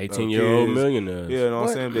money than 18-year-old kids. millionaires. Yeah, you know what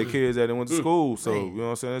I'm saying? They're kids that went to school. So, Man. you know what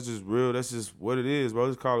I'm saying? That's just real. That's just what it is, bro.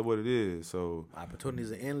 Just call it what it is. So,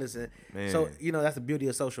 Opportunities are endless. And Man. so, you know, that's the beauty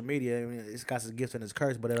of social media. I mean, it's got its gifts and its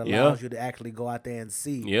curse, but it allows you to actually go out there and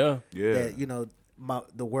see Yeah. that, you know,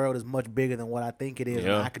 the world is much bigger than what I think it is, and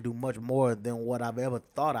Yeah. I could do much more than what I've ever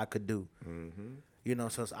thought I could do. You know,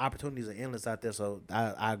 so opportunities are endless out there. So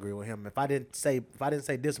I agree with him. If I didn't say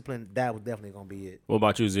discipline, that was definitely gonna be it. What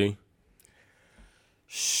about you, Z?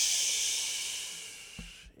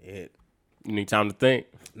 It. You need time to think.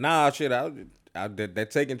 Nah, shit. That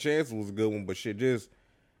taking chances was a good one, but shit, just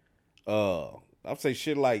I'd say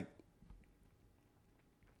shit like,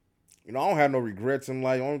 you know, I don't have no regrets in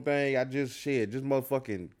life. Only thing I just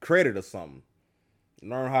motherfucking credit or something.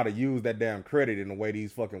 Learn how to use that damn credit in the way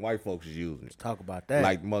these fucking white folks is using it. Talk about that.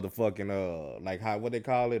 Like motherfucking like how, what they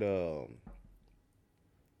call it,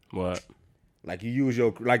 What? like you use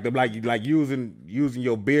your using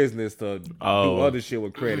your business to do other shit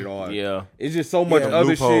with credit, or Yeah. it's just so much Yeah. other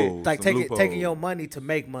Loopholes. shit. It's like Some taking loopholes. your money to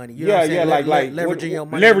make money. You know what I'm Yeah, saying? like leveraging your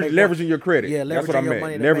money. leveraging your credit. Yeah, That's what I leveraging your meant.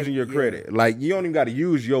 money to Leveraging make- your credit. Like you don't even got to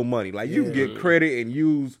use your money. Like you can Yeah. get credit and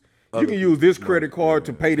use. You can use this credit card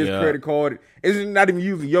to pay this Yeah. credit card. It's not even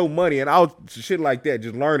using your money and all shit like that.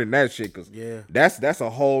 Just learning that shit, cause Yeah. that's a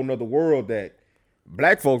whole nother world that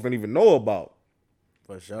black folks don't even know about.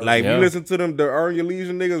 For sure. Like if Yeah. you listen to them, the Earn Your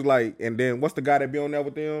Leisure niggas, like, and then what's the guy that be on there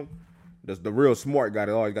with them? That's the real smart guy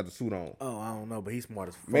that always got the suit on. Oh, I don't know, but he's smart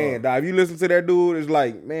as fuck. Man, dog, if you listen to that dude, it's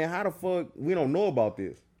like, man, how the fuck we don't know about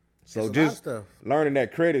this? So It's a lot of just stuff. learning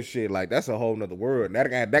that credit shit, like that's a whole nother world. And that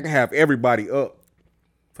can have everybody up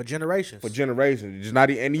For generations. for generations. Just not,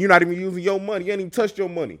 and you're not even using your money. You ain't even touched your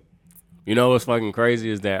money. You know what's fucking crazy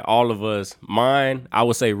is that all of us, I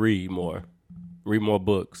would say read more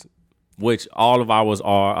books, which all of ours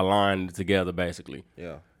are aligned together basically.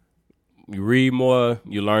 Yeah. You read more,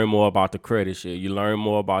 you learn more about the credit shit. You learn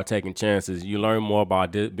more about taking chances. You learn more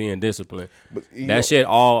about being disciplined. you That know- shit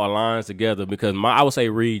all aligns together because I would say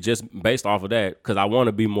read just based off of that because I want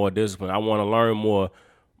to be more disciplined. I want to learn more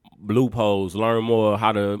loopholes, learn more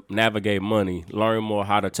how to navigate money, learn more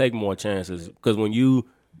how to take more chances. Because when you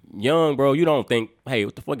young, bro, you don't think, hey,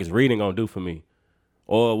 what the fuck is reading gonna do for me?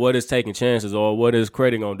 Or what is taking chances? Or what is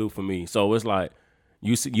credit gonna do for me? So it's like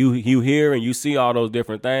you hear and you see all those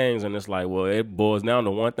different things, and it's like, well, it boils down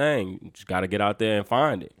to one thing: you just gotta get out there and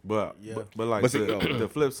find it. But like But see- the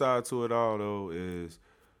flip side to it all though is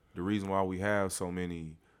the reason why we have so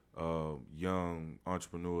many young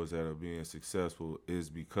entrepreneurs that are being successful is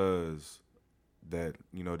because that,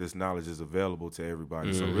 you know, this knowledge is available to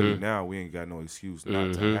everybody. So really now we ain't got no excuse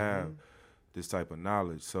not to have this type of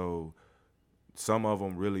knowledge. So some of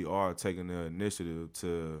them really are taking the initiative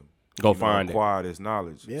to Go find it. acquire this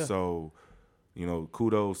knowledge. Yeah. So, you know,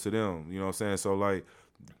 kudos to them. You know what I'm saying? So like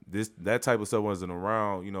that type of stuff wasn't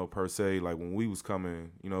around, you know, per se. Like when we was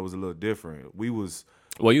coming, you know, it was a little different. We was,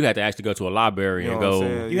 Well, you had to actually go to a library you know and what I'm go.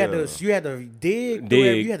 saying? You had to dig.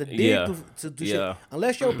 Dig, You had to dig yeah. to do Yeah. shit.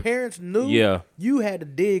 Unless your parents knew. Yeah. You had to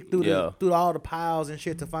dig through Yeah. through all the piles and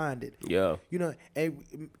shit to find it. Yeah. You know, and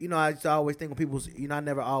you know, I used to always think when people, you know, I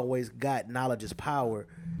never always got knowledge is power.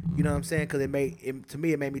 You know what I'm saying? Because to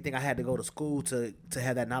me, it made me think I had to go to school to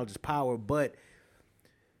have that knowledge is power. But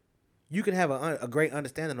you can have a great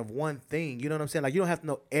understanding of one thing. You know what I'm saying? Like you don't have to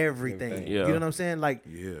know everything. Yeah. You know what I'm saying? Like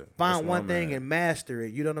Yeah, that's find where one I'm thing at. and master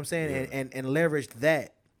it. You know what I'm saying? And leverage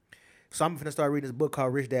that. So I'm finna start reading this book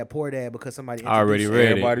called Rich Dad Poor Dad because somebody I already introduced it.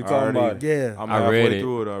 read Everybody it. talking about it. Yeah. I'm I halfway read it.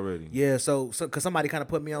 through it already. Yeah, so because somebody kind of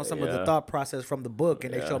put me on some of the Yeah. thought process from the book,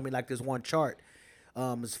 and they showed me like this one chart,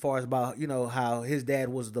 as far as about, you know, how his dad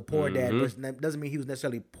was the poor dad, but that doesn't mean he was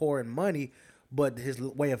necessarily poor in money, but his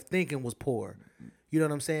way of thinking was poor. You know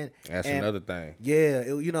what I'm saying? That's And, another thing. Yeah,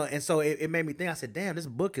 and so it made me think. I said, damn, this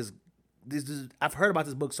book is. I've heard about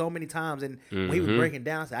this book so many times, and when he was breaking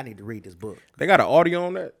down, I said, I need to read this book. They got an audio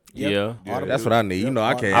on that. Yeah. That's what I need. You know,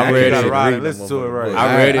 I can't. I read can't it. read Listen them to it right. motherfuckers.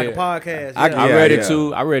 I read Like it. a podcast. I Yeah. I Yeah, read yeah. it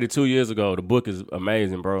too. I read it 2 years ago. The book is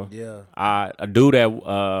amazing, bro. Yeah. A dude at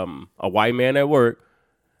a white man at work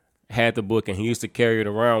had the book, and he used to carry it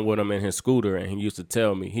around with him in his scooter, and he used to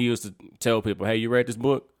tell people, "Hey, you read this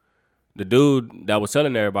book?" The dude that was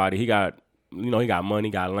telling everybody, he got money,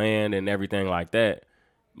 got land, and everything like that,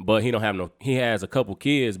 but he has a couple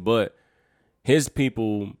kids, but his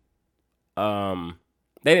people,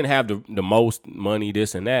 they didn't have the most money,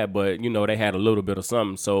 this and that, but they had a little bit of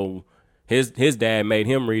something. So his dad made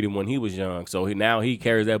him read it when he was young. So he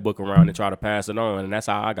carries that book around and try to pass it on, and that's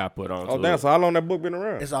how I got put on. Oh, to damn. it. So how long that book been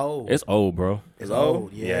around? It's old. It's old, bro. It's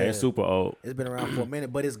old. Yeah. Yeah, it's super old. It's been around for a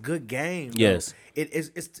minute, but it's good game. Though. Yes.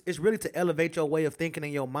 It's really to elevate your way of thinking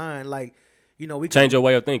in your mind. Like, we Change can, your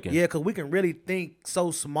way of thinking. Yeah, because we can really think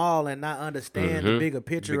so small and not understand the bigger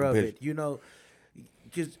picture of it.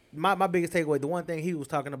 Just my biggest takeaway, the one thing he was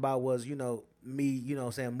talking about was, me,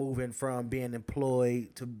 moving from being employed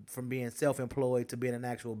from being self-employed to being an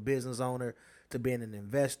actual business owner to being an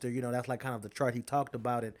investor. That's like kind of the chart he talked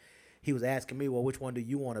about. And he was asking me, well, which one do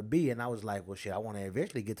you want to be? And I was like, well, shit, I want to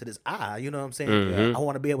eventually get to this I. You know what I'm saying? I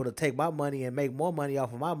want to be able to take my money and make more money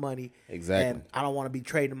off of my money. Exactly. And I don't want to be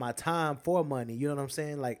trading my time for money. You know what I'm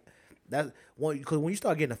saying? Like, that's one, because when you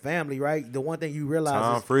start getting a family, right, the one thing you realize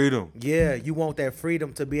Time is freedom. yeah, you want that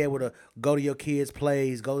freedom to be able to go to your kids'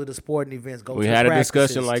 plays, go to the sporting events, go We to had a practices.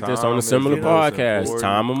 discussion like this on Time a is similar the most podcast. important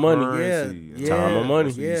Time of money. currency. Yeah, Time of money.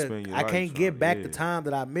 That's what you Yeah, spend your I life can't get on. back Yeah. the time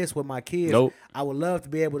that I missed with my kids. Nope. I would love to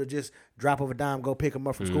be able to just drop of a dime, go pick them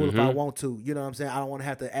up from school if I want to. You know what I'm saying? I don't want to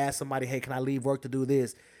have to ask somebody, hey, can I leave work to do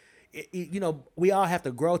this? We all have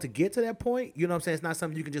to grow to get to that point. You know what I'm saying? It's not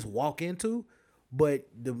something you can just walk into. But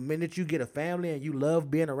the minute you get a family and you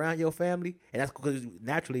love being around your family, and that's because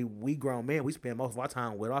naturally we grown men, we spend most of our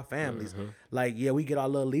time with our families. Like, yeah, we get our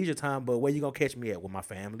little leisure time, but where you gonna catch me at? With my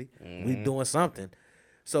family. We doing something.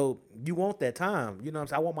 So you want that time. You know what I'm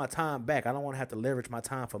saying? I want my time back. I don't want to have to leverage my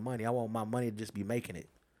time for money. I want my money to just be making it.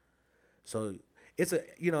 So it's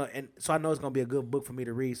and so I know it's gonna be a good book for me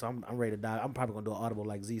to read. So I'm ready to dive. I'm probably gonna do an Audible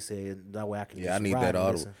like Z said, and that way I can. Yeah, I just need ride that and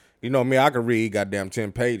audible. listen. You know me, I could read goddamn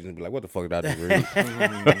 10 pages and be like, what the fuck did I just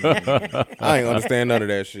read? I ain't understand none of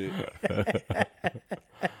that shit.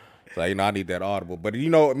 So, I need that audible. But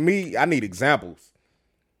me, I need examples.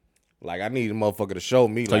 Like, I need a motherfucker to show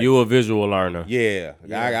me. So like, you a visual learner. yeah.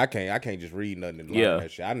 I can't just read nothing and learn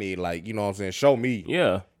that shit. I need, like, you know what I'm saying? Show me.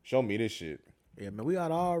 Yeah. Show me this shit. Yeah, man, we ought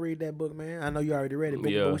to all read that book, man. I know you already read it,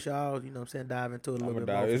 but Yeah. we should all, dive into it a little bit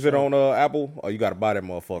more. Is it on Apple or you got to buy that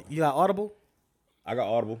motherfucker? You got Audible? I got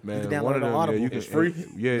Audible. Man, You can one download of it them, on Audible. yeah, you can, It's free?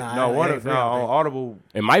 Yeah, Nah, no, it one ain't of free, no, I don't on think. Audible.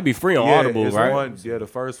 It might be free on Yeah, Audible, it's right? one- yeah, the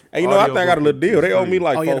first. Hey, I think I got a little audiobook deal. is They owe me free.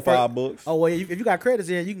 like the first- $4-5. Oh, well, if you got credits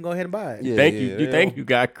in, you can go ahead and buy it. Yeah, Thank yeah, you. they You think owe- you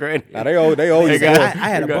got credit? Nah, they owe you. got- some. I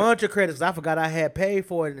had a You got- bunch of credits 'cause I forgot I had paid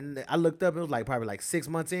for it, and I looked up. It was probably 6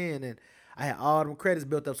 months in, and I had all them credits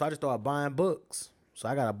built up. So I just started buying books. So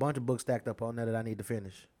I got a bunch of books stacked up on there that I need to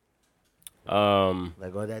finish.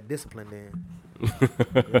 Like go that discipline then. You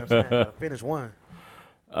know what I'm saying? I finish one.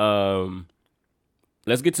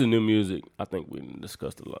 Let's get to new music. I think we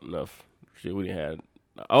discussed a lot enough shit we had.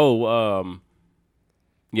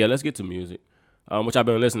 Yeah, let's get to music. Which I've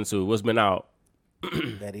been listening to. What's been out?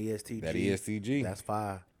 That ESTG. That ESTG. That's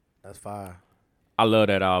fire. That's fire. I love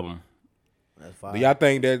that album. That's fire. Do y'all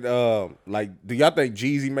think that do y'all think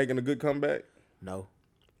Jeezy making a good comeback? No.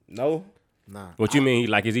 No. Nah. What you mean?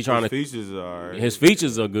 Like, is he trying His to? features are alright. His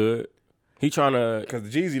features are good. He trying to. Because the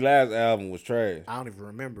Jeezy last album was trash. I don't even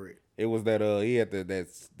remember it. It was that he had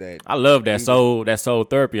that I love that soul. That soul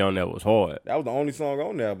therapy on that was hard. that was the only song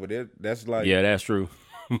on there, but that's like Yeah, that's true.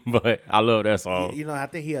 But I love that song. I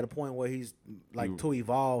think he had a point where he's like too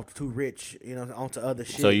evolved, too rich, onto other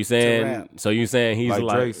shit. So you to rap. saying he's like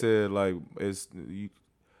like Drake said, like it's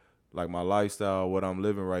like my lifestyle, what I'm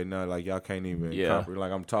living right now. Like y'all can't even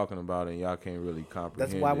like I'm talking about it, and y'all can't really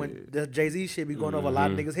comprehend. That's why it. when the Jay-Z shit be going over a lot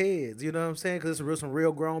of niggas' heads, you know what I'm saying? Because it's some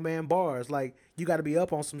real grown man bars. Like, you got to be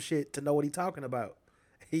up on some shit to know what he talking about.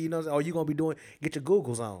 You know what I'm saying? Or you going to be get your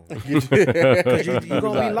Googles on. Because you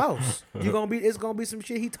going to be lost. It's going to be some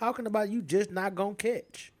shit he talking about you just not going to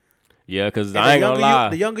catch. yeah, because And I ain't gonna lie.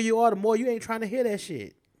 the younger you are, the more you ain't trying to hear that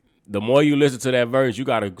shit. The more you listen to that verse, you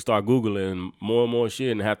gotta start googling more and more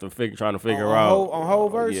shit and have to trying to figure out on whole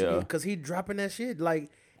verse, Yeah, because he dropping that shit. Like,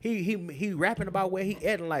 he rapping about where he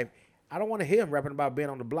at in life. I don't want to hear him rapping about being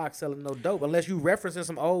on the block selling no dope unless you referencing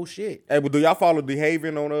some old shit. Hey, but do y'all follow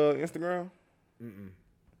DeHaven on Instagram?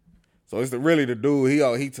 So it's really the dude. He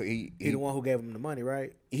He the one who gave him the money,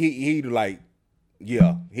 right? he like,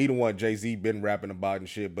 yeah, he the one Jay-Z been rapping about and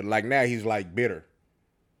shit. But like now he's like bitter.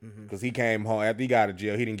 Cause he came home after he got out of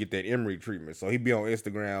jail, he didn't get that Emory treatment. So he be on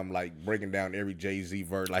Instagram like breaking down every Jay-Z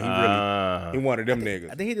verse. Like he one of them niggas.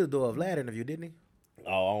 I think he did do a Vlad interview, didn't he? Oh,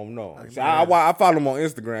 I don't know. So I follow him on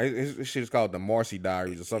Instagram. His shit is called the Marcy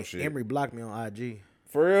Diaries or some shit. Emory blocked me on IG.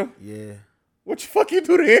 For real? Yeah. What the fuck you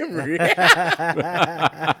do to Emory? What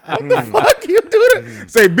the fuck you do to?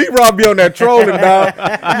 Say B-Rob be on that trolling, dog.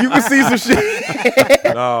 You can see some shit.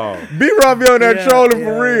 No. B-Rob be on that trolling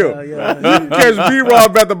for real. Yeah. You can catch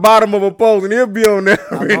B-Rob at the bottom of a post and he'll be on there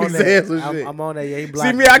reading his ass and shit. I'm on that. Yeah, he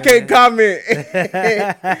blocked See me, I can't comment.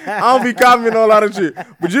 I don't be commenting on a lot of shit.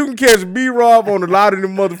 But you can catch B-Rob on a lot of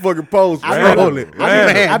them motherfucking posts. Trolling.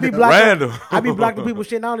 I be blocking. Random. I be blocking people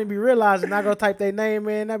shit and I don't even be realizing. I go type their name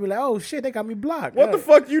in and I be like, oh shit, they got me blocked. What the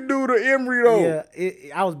fuck you do to Emory though?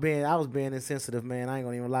 Yeah, I was being insensitive, man. I ain't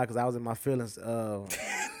gonna even lie because I was in my feelings.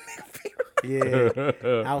 Yeah,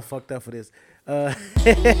 I was fucked up for this.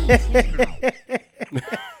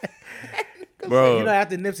 Bro, you know,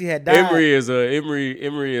 after Nipsey had died, Emory is a He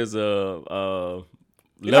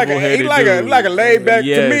like level-headed a dude. laid back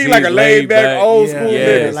Yes, to me, he's like a laid back old school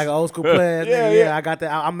nigga. like an old school player. Yeah, yeah, yeah. I got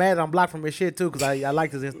that. I'm mad I'm blocked from his shit too because I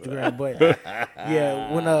liked his Instagram. But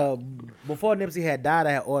yeah, when before Nipsey had died,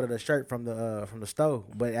 I had ordered a shirt from the store.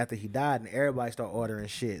 But after he died, and everybody started ordering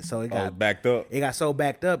shit, so it got backed up. It got so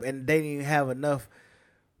backed up, and they didn't even have enough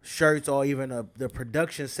shirts or even the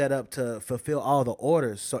production set up to fulfill all the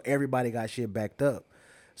orders. So everybody got shit backed up.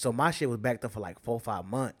 So my shit was backed up for like 4 or 5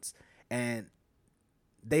 months, and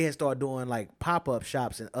they had started doing like pop-up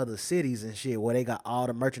shops in other cities and shit where they got all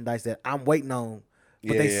the merchandise that I'm waiting on,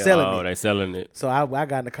 but they selling it. Oh, they selling it. So I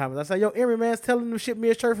got in the comments. I said, yo, Emory man's telling them to ship me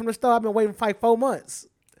a shirt from the store. I've been waiting for like 4 months.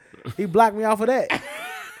 He blocked me off of that.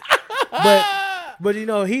 But you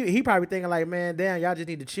know, he probably thinking like, man, damn, y'all just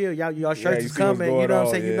need to chill. Y'all shirts you is see what's coming. You know what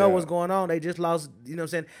I'm going saying? on, You know yeah. what's going on. They just lost, you know what I'm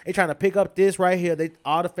saying? They trying to pick up this right here.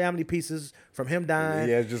 All the family pieces from him dying.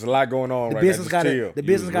 Yeah, it's just a lot going on The right business now. got Just it. chill. The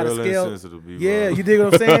business got a real scale. insensitive, B-Rob. Yeah, you dig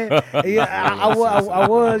what I'm saying? Yeah, I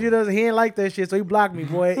was, you know, he ain't like that shit, so he blocked me,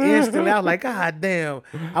 boy. Instantly, I was like, God damn.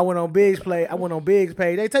 I went on Big's page.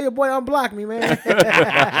 They tell your boy unblock me, man.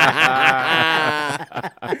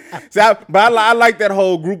 See, I like that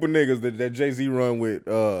whole group of niggas that Jay-Z run with.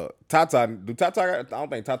 Tata, I don't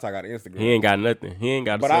think Tata got an Instagram. He ain't got nothing. He ain't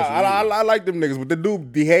got. But I like them niggas. But the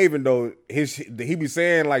dude behaving though, he be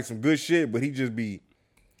saying like some good shit, but he just be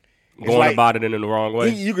going like, about it in the wrong way.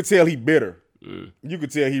 you could tell he bitter. You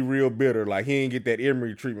could tell he real bitter. Like he ain't get that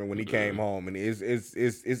Emory treatment when he came home, and it's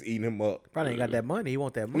eating him up. Probably ain't got that money. He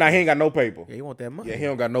want that money. Nah, he ain't got no paper. Yeah, he want that money. Yeah, he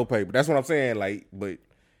don't got no paper. That's what I'm saying. Like, but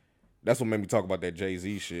that's what made me talk about that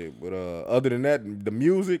Jay-Z shit. But other than that, the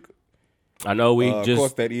music. I know we Of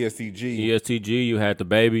course, that ESTG. ESTG. You had the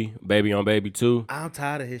baby on Baby 2. I'm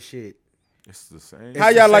tired of his shit. It's the same. How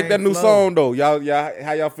It's y'all the like same that new flow. song though? Y'all,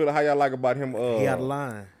 how y'all feel? How y'all like about him? He out of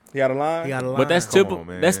line. He out of line. He out of line. But that's Come typical. on,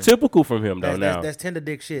 man. That's typical from him though. Now That's tender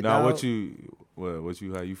dick shit. Now, dog. how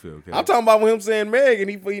you feel? Okay? I'm talking about when him saying Meg and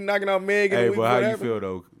he knocking out Meg. Hey, and but how you feel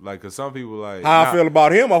though? Like, cause some people like How I feel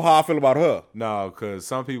about him or how I feel about her? No, cause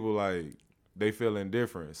some people like they feel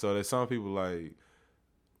indifferent. So there's some people like,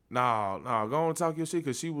 nah, go on and talk your shit,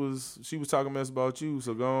 cause she was talking mess about you.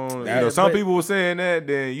 So go on. You know, some people were saying that.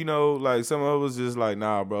 Then you know, like some of us just like,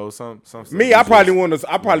 nah, bro. Some Me, I probably wouldn't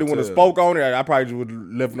have spoke on it. I probably just would have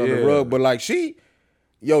left it on the Yeah. rug. But like she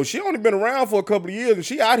only been around for a couple of years and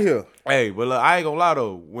she out here. Hey, but look, I ain't gonna lie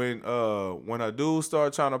though. When a dude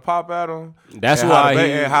started trying to pop at him, That's and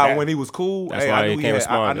why when he was cool, that's hey, why I he knew can't he had, I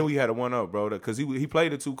respond. knew he had a one up, bro. Because he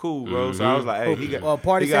played it too cool, bro. So I was like, hey, he got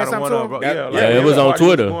Party he got said a one something up, to bro. him? Yeah, it was on Party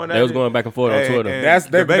Twitter. going at They was it. going back and forth on Twitter. That's-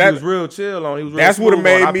 the baby that- was real chill on. He was real That's would've smooth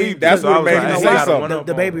made on. I me- peeped it. that's So I would've was made like, me hey, say he got a something. one up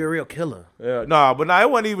The on baby him. a real killer. Yeah, nah, but it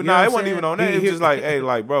wasn't even. You know what It I'm wasn't even saying? on that. It was He- just like, hey,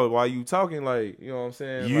 like, bro, why you talking like, you know what I'm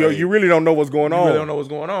saying? You really don't know what's going You on. really don't know what's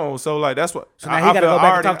going on. So like that's what. So now he gotta go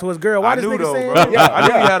back and talk to his girl. Why I this knew nigga though, saying bro. that? I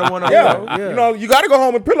knew he had a one up. Yeah. bro. Yeah. You know, you got to go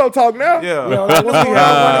home and pillow talk now. Yeah, You know, like, what's going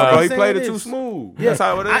on? bro, Why he they played it saying too this? smooth. Yeah. That's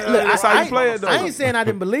how that's how you play it though. I ain't saying I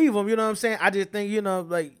didn't believe him. You know what I'm saying? I just think, you know,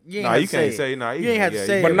 like you ain't Nah, have you to can't say say it. nah. You ain't have to yeah,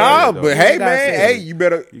 say you But it. can't nah, say it, but though. hey You gotta man, say hey, it. you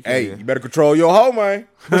better can. you better control your hoe, man.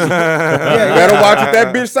 You Yeah, better watch what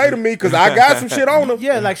that bitch say to me, cause I got some shit on her.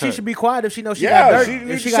 yeah, like she should be quiet if she knows she Yeah, got dirt. she If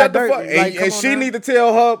need she to got shut the dirt, fuck. like, And come on she now. need to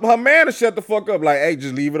tell her man to shut the fuck up. Like, hey,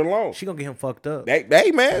 just leave it alone. She gonna get him fucked up.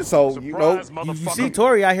 Hey man, so you know, You see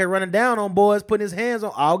Tory out here running down on boys, putting his hands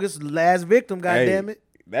on August's last victim. God hey, damn it.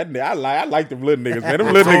 I like them little niggas, man.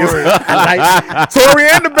 Them little niggas. I like Tory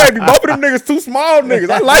and the baby. Both of them niggas too small niggas.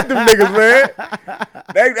 I like them niggas,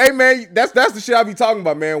 man. Hey, man, that's the shit I be talking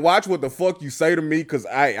about, man. Watch what the fuck you say to me, cause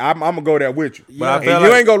I'm gonna go there with you. But And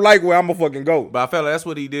you ain't gonna like where I'm gonna fucking go. But I felt like that's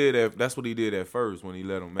what he did at first when he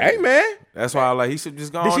let him. Hey, man. That's why I like he should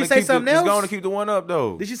just go Did on she and say keep something just go else? on and keep the one up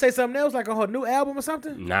though. Did she say something else like on her new album or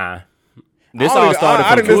something? Nah. This I all only- started I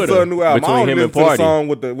from didn't listen to Twitter a new album. I between only him and listened to the Party. song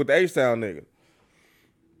with the H-Town nigga.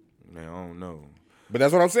 Man, I don't know. But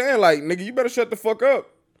that's what I'm saying. Like, nigga, you better shut the fuck up.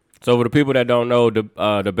 So for the people that don't know,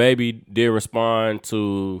 the baby did respond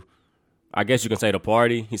to, I guess you can say, the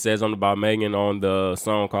Party. He says something about Megan on the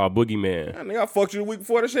song called Boogeyman. Man, nigga, I fucked you the week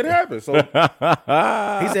before this shit happened. So He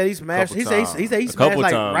said he smashed. He said he smashed couple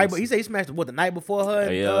like times. right. But he said he smashed what the night before her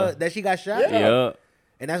and, Yeah. that she got shot. Yeah.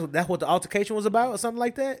 And that's what the altercation was about or something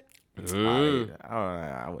like that.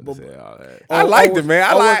 I wouldn't say all that. I liked it, man.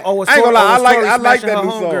 I ain't gonna lie. I like that new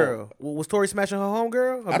song. Girl. Was Tory smashing her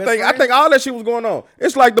homegirl? I think all that shit was going on.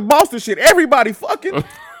 It's like the Boston shit. Everybody fucking.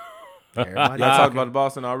 Y'all talked about the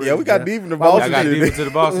Boston already. Yeah, we got deep in the Y'all Boston got shit. deep into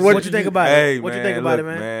the Boston. What shit. you think about it? Hey, What you man, think about it,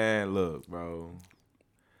 look, man? Man, look, bro.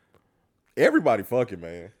 Everybody fucking,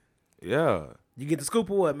 man. Yeah. You get the scoop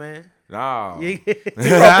or what, man? Nah. Put it on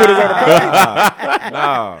the page.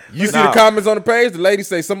 Nah. You see the comments on the page? The lady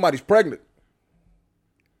say somebody's pregnant.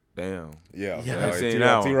 Damn. Yeah. I seen T-Rock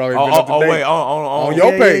that one. ain't been up to date. Wait, on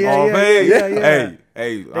your page. yeah, On yeah, page. yeah, yeah.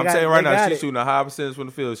 Hey, I'm got- saying right they now, got she's it. shooting a high percentage from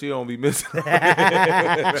the field. She don't be missing. She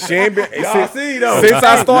ain't been. Y'all see, though. Since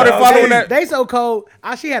I started following that. They so cold.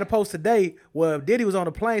 She had a post today where Diddy was on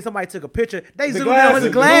the plane. Somebody took a picture. They zoomed out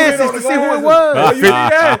his glasses to see who it was. You see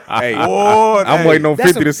that? Hey, Boy, I'm waiting on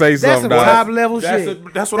That's 50 to say That's something, some dog. top level That's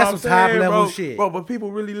shit. that's what I'm some top saying, level bro. shit. Bro, but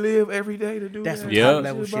people really live every day to do That's that. some Yeah. top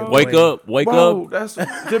level shit. Wake boy. up. Wake Bro, up. that's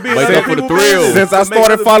to be Wake up for the thrill. Since I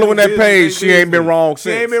started following that page, she ain't been wrong She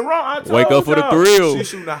ain't since. been wrong. I told Wake up for the y'all. thrill. She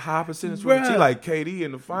shooting a high percentage from Bruh. She like KD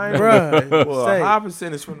in the final. Bruh, Well, say. a high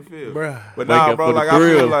percentage from the field. Bruh. But Wake nah, up bro, for the like I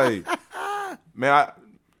feel thrill. like, man,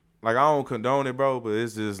 I don't condone it, bro, but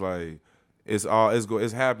it's just like it's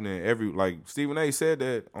happening like Stephen A said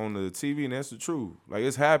that on the TV, and that's the truth. Like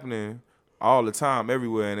it's happening all the time,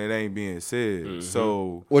 everywhere, and it ain't being said. Mm-hmm.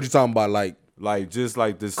 So What you talking about? Like, just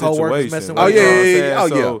like the Co-workers situation. messing Like, with you know you. what I'm Oh, yeah, saying? yeah. Oh,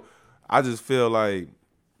 So yeah. I just feel like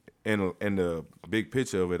in the big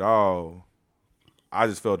picture of it all, I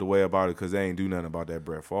just felt the way about it because they ain't do nothing about that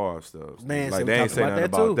Brett Favre stuff. Man, so like we they ain't talked say about nothing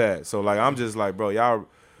that about too. that. So like I'm just like, bro, y'all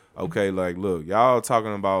okay? Like, look, y'all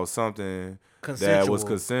talking about something that was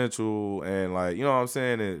consensual and like, you know what I'm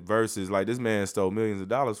saying? And versus like this man stole millions of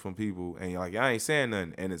dollars from people and like I ain't saying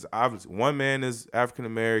nothing. And it's obvious one man is African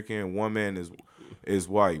American, one man is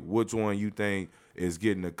white. Which one you think is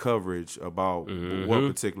getting the coverage about what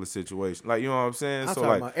particular situation? Like, you know what I'm saying? I'm So talking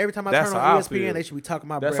like about every time I that's turn how on I feel. ESPN, they should be talking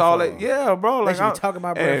about That's Brett all Favre. they, yeah, bro. Like should be talking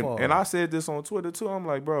about Brett Favre. and I said this on Twitter too. I'm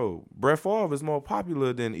like, bro, Brett Favre is more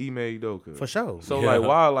popular than Ime Udoka For sure. So Yeah. like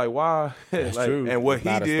why? Like, true. and what he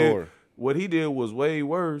Not a did, story. what he did was way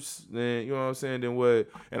worse than, you know what I'm saying, than what.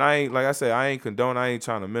 And I ain't, like I said, I ain't condone. I ain't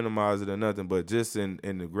trying to minimize it or nothing. But just in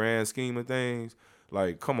the grand scheme of things,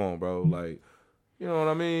 like, come on, bro, like. You know what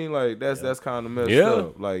I mean? Like that's kind of messed Yeah.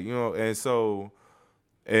 up. Like, you know,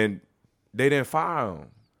 and they didn't fire him.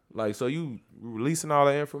 Like, so you releasing all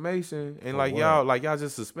that information and like y'all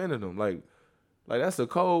just suspended him. Like that's a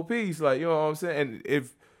cold piece. Like, you know what I'm saying? And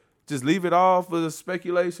if just leave it all for the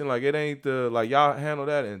speculation, like it ain't y'all handle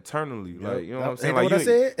that internally. Like, you know what I'm saying? Ain't Like that what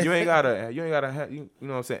I said? you ain't gotta have, you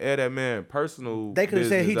know what I'm saying, air that man personal. They could have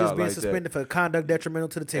said he business just out been like that. suspended for conduct detrimental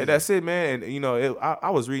to the team. And that's it, man. And, you know,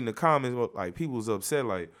 I was reading the comments, like, people was upset,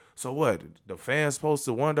 like, so what? The fans supposed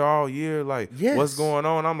to wonder all year, like, Yes. what's going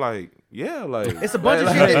on? I'm like, yeah, like. It's a bunch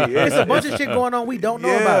of shit. It's a bunch of shit going on we don't know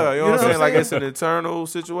yeah, about. you know what I'm saying? Like, it's an internal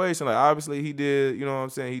situation. Like, obviously, he did, you know what I'm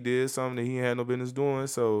saying? He did something that he had no business doing,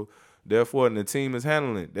 so. Therefore, and the team is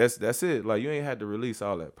handling it. That's it. Like, you ain't had to release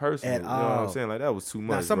all that personally. At You know what all. I'm saying? Like, that was too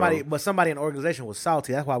much. Now bro. somebody in the organization was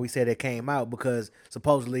salty. That's why we said it came out because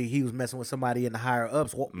supposedly he was messing with somebody in the higher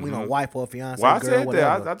ups, you know, wife or fiance, Well, I girl, said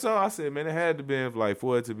whatever. that. I said, man, it had to be like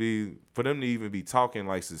for them to even be talking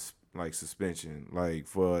like suspension, like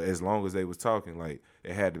for as long as they was talking, like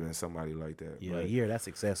it had to been somebody like that. Yeah, But, a year, that's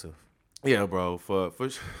excessive. yeah, bro. For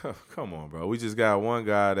come on, bro. We just got one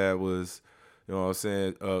guy that was, you know what I'm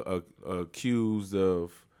saying, accused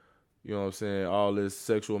of, you know what I'm saying, all this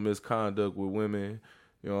sexual misconduct with women,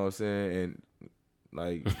 you know what I'm saying, and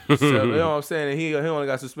like, so, you know what I'm saying, and he only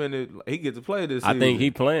got suspended. He get to play this season. I think he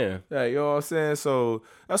playing. Yeah, you know what I'm saying? So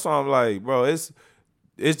that's why I'm like, bro, it's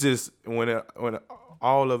it's just when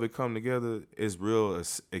all of it come together, it's real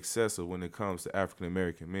excessive when it comes to African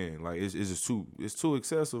American men. Like it's just too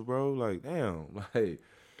excessive, bro. Like damn, like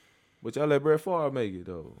but y'all let Brett Favre make it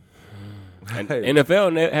though. And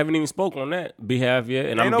NFL haven't even spoke on that behalf yet,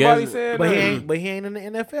 and Ain't I'm nobody guessing. saying But nothing. he ain't in the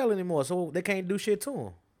NFL anymore, so they can't do shit to him.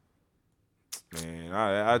 Man,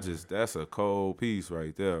 I just that's a cold piece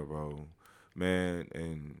right there, bro. Man,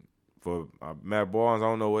 and for Matt Barnes, I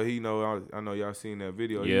don't know what he know. I know y'all seen that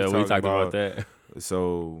video. He Yeah, was we talking talked about that.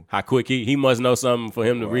 So How quick he must know something for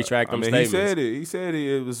him to retract them statements. He said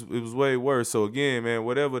it was way worse. So again, man,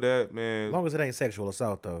 whatever that, man, As long as it ain't sexual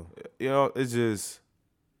assault, though. you know, it's just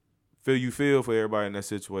feel for everybody in that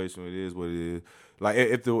situation. It is what it is. Like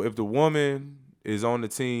if the woman is on the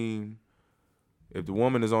team,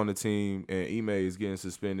 and Ime is getting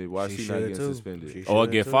suspended, why She she not should getting too. suspended? She Or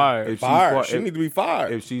should get too. fired. If she's Fired. part- She if- need to be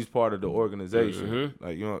fired. If she's part of the organization,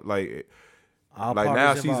 like you know, like All now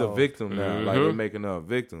parties she's a involved. victim now. Like they're making her a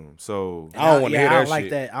victim. So I don't want to Yeah, hear I that don't like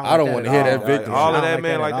shit. that. I don't want to hear at that all. victim. all shit. of I that, don't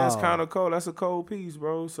man, like like that at that's all. kind of cold. That's a cold piece,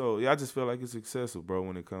 bro. So yeah, I just feel like it's excessive, bro,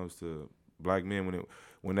 when it comes to black men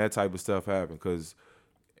when that type of stuff happens, because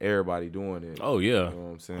everybody doing it. Oh You yeah. know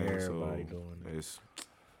what I'm saying? Everybody so doing it. It's,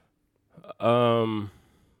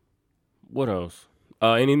 What else?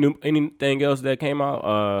 Anything else that came out?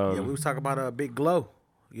 Yeah, we was talking about a big glow.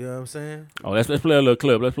 You know what I'm saying? Oh, let's play a little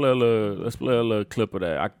clip. Let's play a little clip of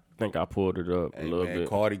that. I think I pulled it up a little Man, bit.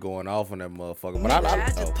 Cardi going off on that motherfucker. But I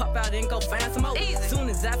just pop out and go find some more. Soon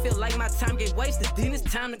as I feel like my time get wasted, then it's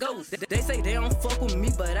time to go. They say they don't fuck with me,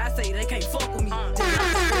 but I say they can't fuck with me. How you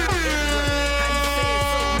say it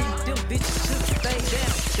so me? Them bitches should stay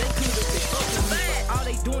down. They could have been fucking me. All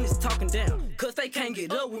they doing is talking down, cause they can't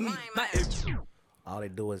get up with me. All they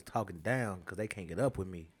do is talking down because they can't get up with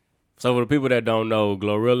me. So for the people that don't know,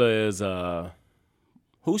 Glorilla is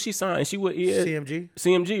who she signed? She with CMG.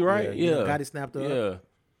 CMG, right? you know, Yeah. Gotti snapped her up.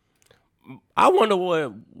 Yeah. I wonder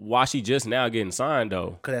why she just now getting signed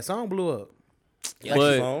though. Because that song blew up.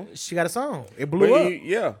 But She got a song. It blew up.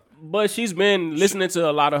 Yeah. but she's been listening to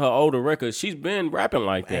a lot of her older records. She's been rapping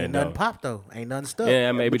like that. Ain't nothing though. pop, though. Ain't nothing stuck.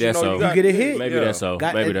 Yeah, maybe But you that's know, so. you got- You get a hit. Maybe Yeah. that's so.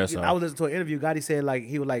 Maybe that's so. I was listening to an interview. Gotti said like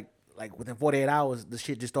he was like within 48 hours the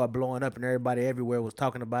shit just started blowing up and everybody everywhere was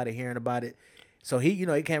talking about it, hearing about it. So he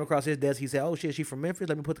came across his desk. He said, "Oh shit, she from Memphis.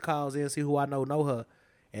 Let me put the calls in, see who I know her."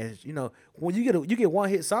 And when you get one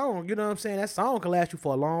hit song, you know what I'm saying? That song can last you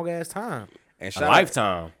for a long ass time. And A shout out-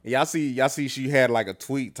 lifetime. Y'all see she had like a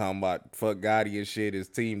tweet talking about fuck Gotti and shit, his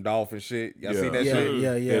team Dolphin shit. Y'all see that Yeah,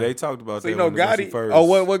 shit? yeah. they talked about So that you know when she Gotti. first. Oh,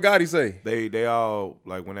 what Gotti say? They all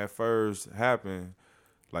like when that first happened,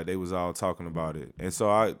 like they was all talking about it, and so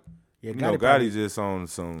Yeah, you know, Gotti probably- Gotti just on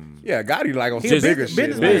some. Yeah, Gotti like on some Just bigger shit.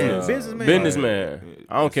 businessman. Businessman.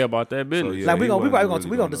 I don't care about that business. yeah. Like we he probably wasn't gonna really we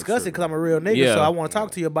doing gonna no discuss it tripping. because I'm a real nigga. Yeah. So I want to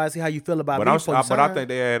talk to you about see how you feel about But me. I before you sign. think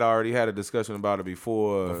they had already had a discussion about it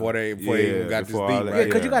before they even got this before deep, all that, right? Yeah,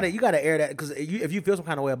 because you gotta air that. Because if you feel some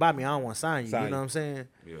kind of way about me, I don't want to sign you. Sign You know you. what I'm saying?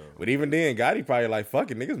 But even then, Gotti probably like fuck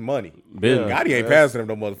it, niggas money. Business. Gotti ain't passing him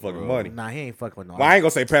no motherfucking money. Nah, he ain't fucking with no. Well, I ain't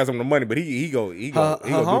gonna say pass him the money, but he go do the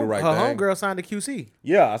right her thing. homegirl signed to QC.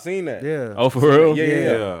 Yeah, I seen that. Yeah. Oh, for real? Yeah.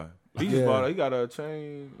 Yeah. He just Yeah. bought. He got a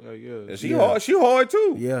chain. Yeah. She hard. She hard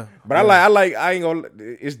too. Yeah. But I like. I ain't gonna.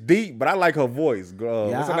 It's deep, but I like her voice.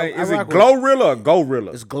 What's her I- name? I Is it rock with- Glorilla or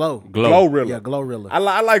Gorilla? It's Glow. Glorilla. Yeah, Glorilla.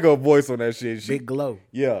 I like her voice on that shit. She, Big Glow.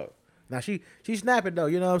 yeah. Now she snapping though.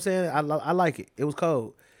 You know what I'm saying? I like it. It was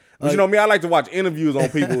cold. But you know me, I like to watch interviews on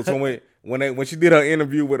people. So when she did her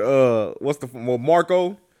interview with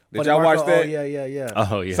Marco, did Funny y'all Marco, watch that? Oh yeah.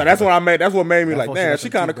 Oh yeah. So that's what made me That's like, what damn, got she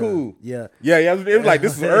them kind of teeth done. cool. Yeah. Yeah. It was like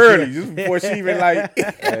this was early, just before she even like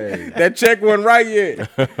that check wasn't right yet.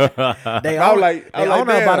 They I own, was like, they own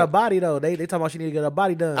her damn. about her body though. They talking about she need to get her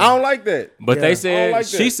body done. I don't like that. But Yeah. they I said don't like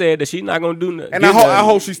she that. said that she's not gonna do nothing. And I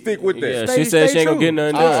hope she stick with that. Yeah, Stay- she said stay she ain't gonna true. get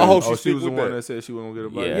nothing I done. hope Oh, she she was the stick with one that. that said she wasn't gonna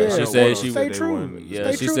get a body. Yeah, she said she. Stay true. Yeah,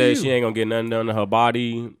 Stay she true said to she you. ain't gonna get nothing done to her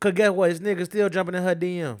body. Cause guess what? This nigga still jumping in her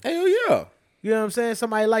DM. Hell yeah. You know what I'm saying?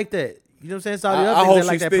 Somebody like that. You know what I'm saying? So the I other hope niggas she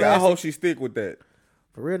like that stick. I plastic. hope she stick with that.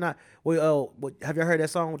 For real, not. Well, have you heard that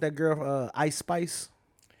song with that girl, Ice Spice?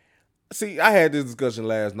 See, I had this discussion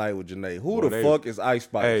last night with Janae. Who Well, the they- fuck is Ice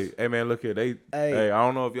Spice? Hey man, look here. Hey, Hey. I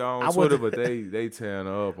don't know if y'all I on Twitter, wasn't- but they tearing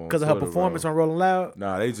her up on Because of her Twitter, performance bro. on Rolling Loud.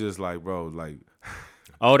 Nah, they just like, bro, like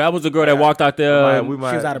Oh, that was the girl that walked out there we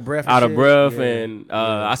might She was out of breath. and out of shit. breath, Yeah. and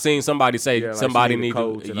I seen somebody say yeah, like somebody she need a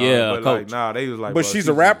coach to, and all yeah, that, a but coach. like, nah, they was like, But bro, she's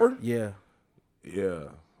a rapper? Yeah. Yeah.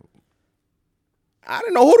 I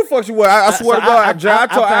didn't know who the fuck she was. I swear to so God, I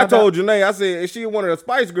I found told Janae, I said, is she one of the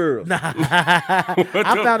Spice Girls? I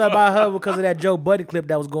found out about her because of that Joe Budden clip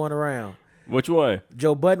that was going around. Which one?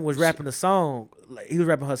 Joe Budden was rapping the song. Like, he was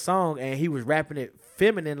rapping her song, and he was rapping it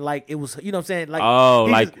feminine, like it was. You know what I'm saying?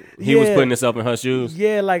 Like He was putting himself in her shoes.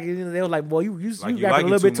 Yeah, like they was like, boy, you Like you rapping like a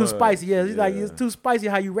little it bit too too spicy. Yeah, he's like, Yeah. it's too spicy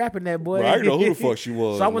how you rapping that, boy. Bro, I didn't know who the fuck she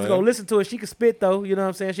was. So I was man. gonna listen to it. She could spit though. You know what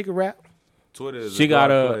I'm saying? She could rap. Twitter is She a got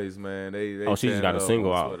dark a- place, man. They Oh, she just got a tearing up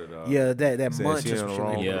single on out. Twitter, dog. Yeah, that Saying munch she or in some the shit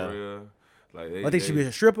wrong like that. Yeah. career. Like they, I think she was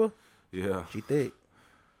a stripper. Yeah. She thick.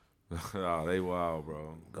 Oh, they wild,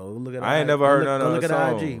 bro. Go look at. I ain't her- never go heard look- none go of look her at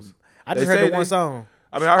her IG. songs. I They just heard say the one they- song.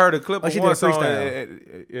 I mean, I heard a clip Oh, of she did one a song.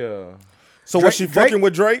 freestyle. Yeah. So was she Drake- fucking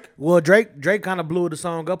with Drake? Well, Drake kind of blew the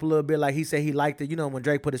song up a little bit. Like he said he liked it. You know, when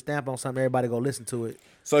Drake put his stamp on something, everybody go listen to it.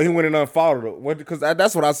 So he went and unfollowed her. Because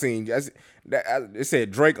that's what I seen. It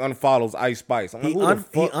said Drake unfollows Ice Spice. I'm like, He who the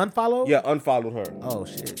fuck? unfollowed. Yeah, unfollowed her. Oh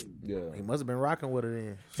shit. Yeah. He must have been rocking with her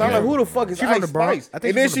then. So I'm like, who the fuck is She from Ice the Bronx. Spice? I think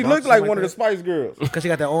And then she she from the looked Bronx, like one of the something Spice Girls. Cause she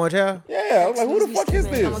got that orange hair. Yeah, I was like, who the fuck is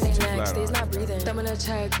I'm this? on their neck, stays not breathing. Thumb in the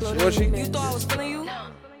check, blow Was she? the You thought I was feeling you?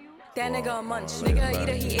 That nigga a munch. Nigga eat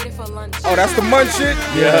it, he ate it for lunch. Oh, that's the Munch shit?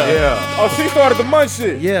 Yeah. Oh, she started the Munch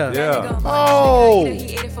shit. Yeah. Yeah. Oh. Nigga eat it,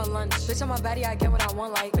 he ate it for lunch. Bitch, on my body, I get what I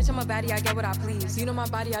want. Like, bitch, on my body, I get what I please. You know my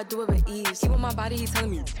body, I do it with ease. He with my body, he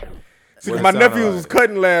telling me. See, What it my sound nephews like? was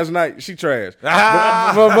cutting last night. She trash.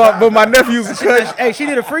 but my nephews was cutting. Hey, she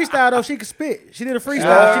did a freestyle though. She could spit. She did a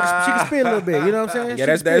freestyle. She could spit a little bit. You know what I'm saying?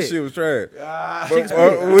 Yeah, She that could shit spit. was trash.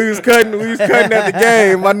 But, we was cutting at the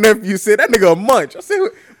game. My nephew said that nigga a munch. I said,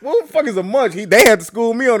 what the fuck is a munch? They had to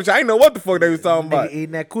school me on the shit. I didn't know what the fuck they was talking about. Nigga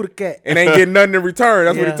eating that Kuda cat. And ain't getting nothing in return.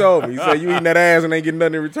 That's what Yeah. he told me. He said, you eating that ass and ain't getting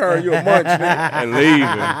nothing in return. You a munch, nigga. And leaving.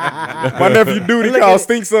 My nephew Duty called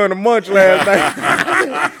Stink Son a munch last night.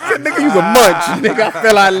 Said, nigga, you's a munch. Nigga, I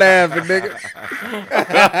fell out laughing, nigga.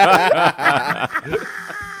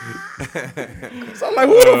 So I'm like,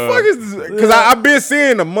 who the fuck is this? Because I've been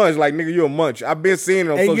seeing a munch. Like, nigga, you a munch. I've been seeing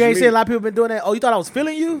it on Hey, social you ain't media. seen a lot of people been doing that. Oh, you thought I was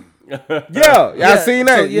feeling you? Yeah, I seen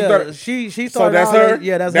that. So, You yeah, thought- she so started that's all her? that.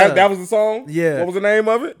 Yeah, that's her. That was the song? Yeah. What was the name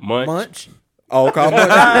of it? Munch. Oh, called Munch.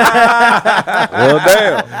 Well,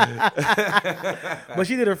 damn. But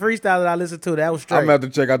she did a freestyle that I listened to. That was straight. I'm going to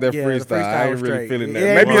have to check out that Yeah, the freestyle. I freestyle ain't was really straight. feeling that. It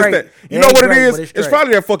ain't Maybe it's great. that. It You know ain't what it great, is? but it's It's straight.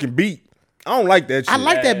 probably that fucking beat. I don't like that shit. I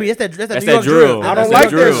like that beat. That's that That's New that York drill. I That's don't that like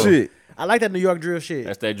drill. that shit. I like that New York drill shit.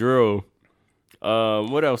 That's that drill.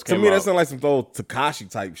 What else To came me, out? that sounds like some old Tekashi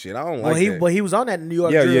type shit. I don't like that. But he was on that New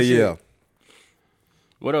York Yeah, drill yeah, shit. yeah.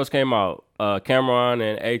 What else came out? Cameron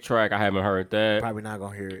and A-Track. I haven't heard that. Probably not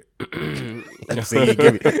gonna hear it. You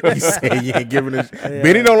say you ain't giving it.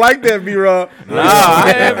 Benny don't like that, B-Rob. Nah,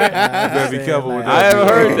 I haven't. You better be careful with that. I haven't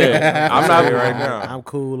heard that. I'm not here right now. I'm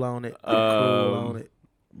cool on it. I'm cool on it.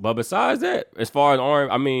 But besides that, as far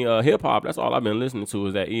as hip hop, that's all I've been listening to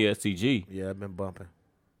is that ESTG. Yeah, I've been bumping.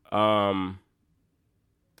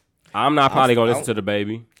 I'm not probably gonna listen to the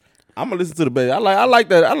baby. I'm gonna listen to the baby. I like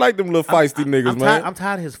that. I like them little feisty niggas, man. I'm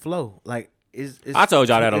tired of his flow. Like, it's I told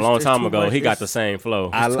y'all that a long it's time too ago. much. He got It's- the same flow.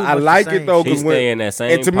 I too I much like the it same though He because stay in that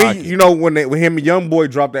same and to pocket. me, you know, when him and Young Boy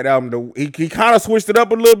dropped that album, he kind of switched it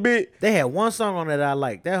up a little bit. They had one song on that I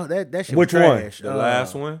like. That shit Which was one? trash. The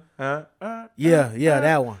last one? Huh? Yeah,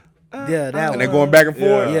 that one. Yeah, that one. And they going back and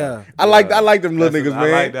forth. Yeah. I like them little niggas, man.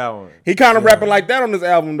 I like that one. He kind of rapping like that on this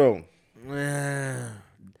album though.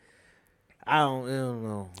 I don't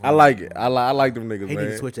know. I like it. I like them niggas, He man.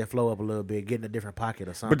 need to switch that flow up a little bit, get in a different pocket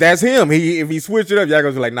or something. But that's him. If he switched it up, y'all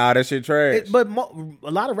gonna be like, nah, that shit trash. But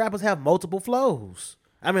a lot of rappers have multiple flows.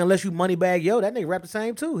 I mean, unless you Moneybag Yo, that nigga rap the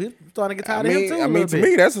same too. He's starting to get tired of him too. I mean, to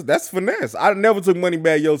me, that's finesse. I never took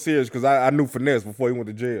Moneybag Yo serious because I knew finesse before he went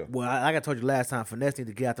to jail. well, like I told you last time, Finesse need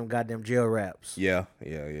to get out them goddamn jail raps. Yeah.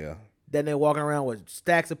 Then they walking around with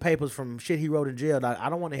stacks of papers from shit he wrote in jail. Dog. I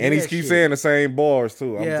don't want to hear And he that keeps shit. saying the same bars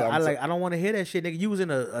too. Yeah, I don't want to hear that shit, nigga. You was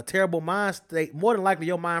in a terrible mind state. More than likely,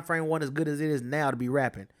 your mind frame wasn't as good as it is now to be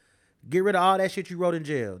rapping. Get rid of all that shit you wrote in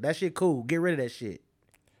jail. That shit cool. Get rid of that shit.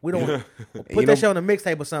 We don't put that shit on the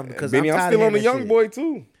mixtape or something because Benny, I'm I'm tired still of on the hearing that Young shit. Boy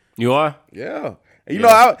too. You are? Yeah. You know,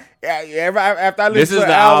 after I listen This to is the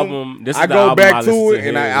the album, album- this is I the go album back I to listen it to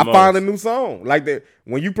and his I find a most. new song. Like that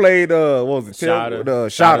when you played what was it? Shotta.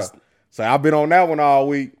 Shotta. So I've been on that one all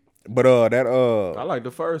week. But I like the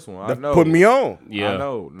first one. I know. put me on. Yeah. I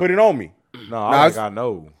know. Put it on me. No, I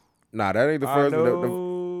know. Nah, that ain't the I first one.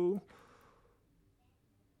 know.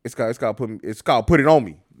 It's called Put It On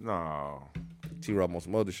Me. No. T-Rob on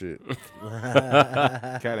some other shit.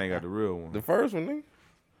 Cat ain't got the real one. The first one, nigga.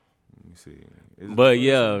 Let me see. Is it But the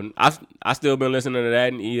yeah, I still been listening to that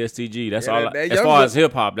in ESTG. That's Yeah, all. that as young far boy- as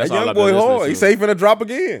hip hop, that's That all young I've boy been listening hard. to. He say he finna drop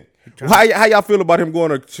again. How y'all feel about him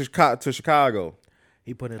going to Chicago?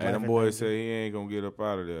 He put his And life them in boys danger. say he ain't gonna get up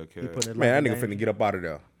out of there, He put Cat. his Man, life that in nigga danger finna get up out of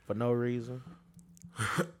there. for no reason.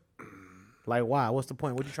 Like, why? What's the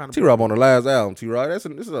point? What you trying to? T-Rob on the last album. T-Rob, that's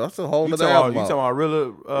a whole You other talking album. about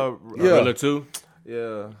Rilla? Yeah. Gorilla 2.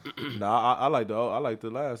 Yeah. Nah, I like the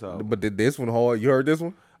last album. But this one hard. You heard this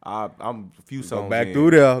one? I'm a few songs. Go back in.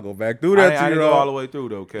 through there. Go back through there. I didn't go all the T-Rob. way through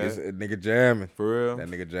though, This okay? nigga jamming. For real. That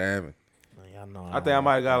nigga jamming. Y'all know I think I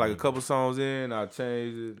might have got like a couple songs in. I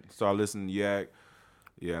changed it. Started listening to Yak.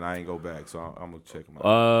 Yeah, and I ain't go back, so I'm gonna check them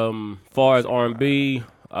out. Far as R&B,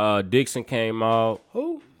 Dixon came out.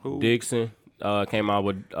 Who? Dixon came out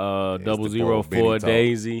with the 004 Benny talk.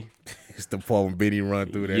 Daisy. It's the part when Benny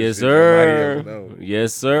run through that. Yes, shit. Nobody ever sir. know.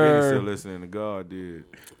 Yes, Benny still sir. listening to God, dude.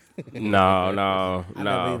 No. I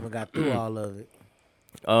never even got through all of it.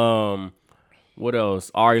 What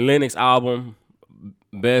else? Ari Lennox album,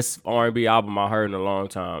 best R&B album I heard in a long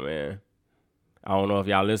time, man. I don't know if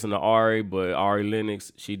y'all listen to Ari, but Ari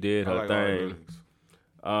Lennox, she did I her like Ari thing.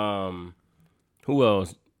 Lennox. Who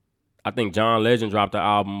else? I think John Legend dropped the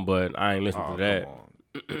album, but I ain't listened Oh, to that.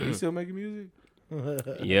 come on. He still making music?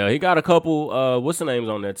 Yeah, he got a couple. What's the names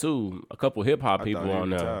on there too? A couple hip hop I people thought he on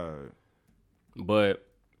there. retired. But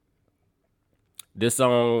this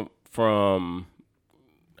song from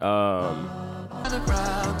Baby,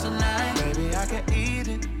 I can eat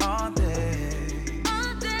it all day.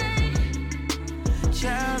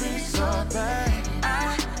 Child is so bad.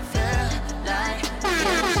 I feel like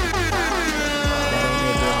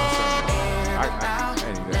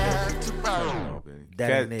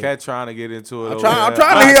Cat trying to get into it. I'm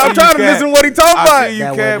trying to listen to what he talking I about. see you,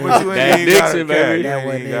 That Cat, wasn't but you it. ain't That got Dixon, it, baby. Cat. That You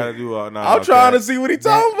wasn't ain't got to do all. Nah, I'm trying to Cat. see what he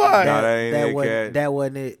talking about. Nah, that ain't it, wasn't, Cat. that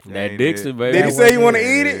wasn't it. that ain't Dixon, it. baby. Did he That say he wasn't want to it.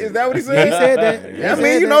 eat it? Is that what he He said? said that. Yeah, I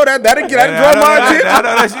mean, you know that'll get that drop my shit. I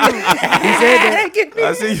know that's you. He said that.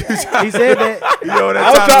 I see you trying. He said that. Yo, I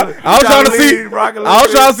was trying to see. I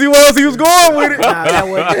was trying to see where else he was going with it. Nah, that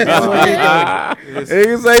wasn't it. He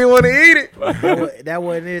didn't say he want to eat it. That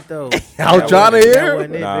wasn't it though. I was trying to That hear.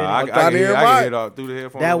 wasn't it, Nah, Benny. I trying can to hear hear Mike. it all through the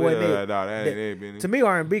headphones. That wasn't Yeah, it. Nah, that ain't it, Benny. To me,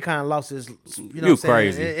 R&B kind of lost his. You know You what I'm saying?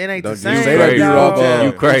 crazy. It ain't Don't the you same. say that, Who D-Rob, jamming?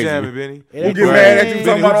 You crazy. Who jamming, Benny? It Who ain't get the mad at same. you Benny,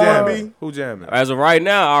 talking who about jamming? R&B? Who jamming? As of right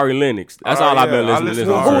now, Ari Lennox. That's All all right, I've been yeah, I listening listen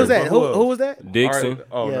to. to this Who Ari. was that? Who Who was that? Dixon.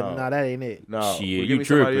 Oh, Yeah, no. nah, that ain't it. No. Shit, Give you me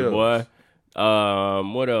somebody tripping, else. boy.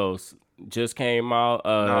 What else? Just came out.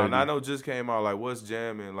 No, I know just came out. Like, what's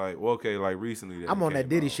jamming? Like, well, okay, like recently. I'm on that came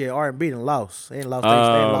Diddy out. shit. R&B done lost. They ain't lost. They ain't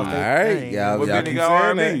lost. all right, thing. yeah. What Y'all Benny keep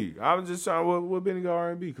got saying R&B? I'm just trying. What Benny got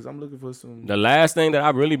R&B? Because I'm looking for some. The last thing that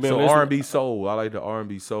I've really been So listening. R&B soul. I like the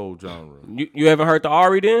R&B soul genre. You haven't heard the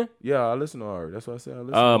Ari then? Yeah, I listen to R. That's what I said. I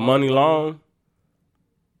listen to Money R&B. Long.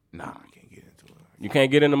 Nah, I can't get into it. You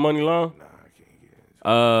can't get into Money Long. Nah, I can't get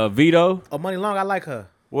into it. Vito. Oh, Money Long, I like her.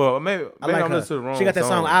 Well, maybe I like I'm her. listening to the wrong She got that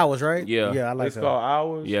song Hours, right? Yeah. Yeah, I like It's her. called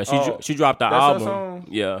Hours. Yeah, Oh, she dropped the that's her album. song?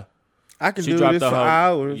 Yeah. I can She do dropped this the for whole-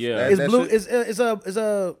 hours. yeah. Is That Blue shit-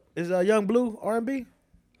 is Young Blue R&B?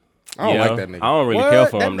 I don't Yeah. like that nigga. I don't really What? care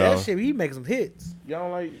for that, him though. That shit, he makes some hits. Y'all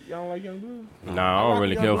don't like Young Blue? Nah, I don't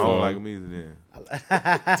really care I for don't him. like him either. Then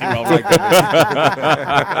I don't like that.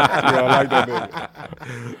 I don't like that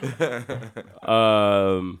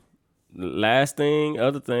nigga. Last thing,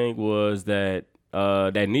 other thing was that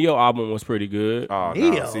that Neo album was pretty good. oh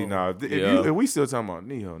Neo. no, see now Yeah. if we still talking about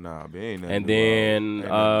Neo, nah, but ain't nothing. And to do with then Ain't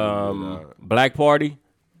nothing to do with that. Black Party,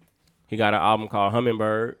 he got an album called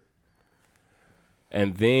Hummingbird.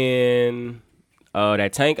 And then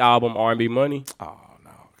that Tank album, R&B Money. Oh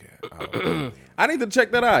no, okay. I need to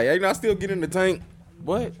check that out. You know, I still get in the Tank.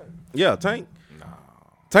 What? Yeah, Tank. No.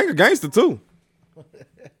 Tank a gangster too.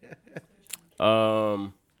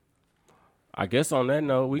 I guess on that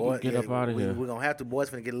note, we can get up out of here. We're going to have to. Boys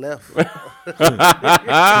finna get left.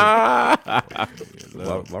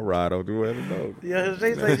 My ride don't do it. No. Yeah,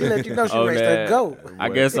 she let you know she On ready to that- go. I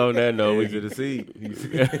guess on that note, we Edge of can. the seat.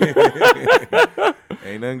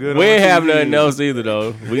 Ain't nothing good. We on ain't have TV. nothing else either,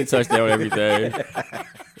 though. We touched on everything.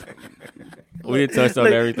 We touched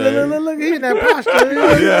on everything. Look, he in that posture.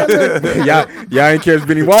 y'all ain't catch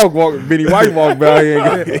Benny White walk by here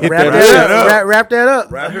and hit Wrap that that up. Wrap that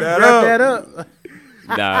up. Wrap Wrap that that up.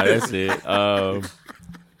 Nah, that's it.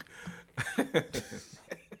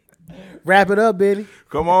 Wrap it up, Benny.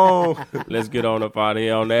 Come on. Let's get on up out of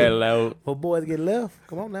here on that loud. For boys get left.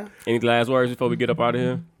 Come on now. Any last words before we get up out of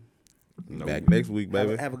here? Back next week,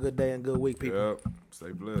 baby. Have a good day and good week, people. Yep.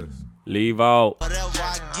 Stay blessed. Leave out. Whatever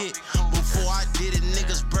I get, before I did it,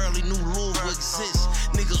 niggas barely knew Lou exist.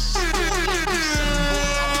 Niggas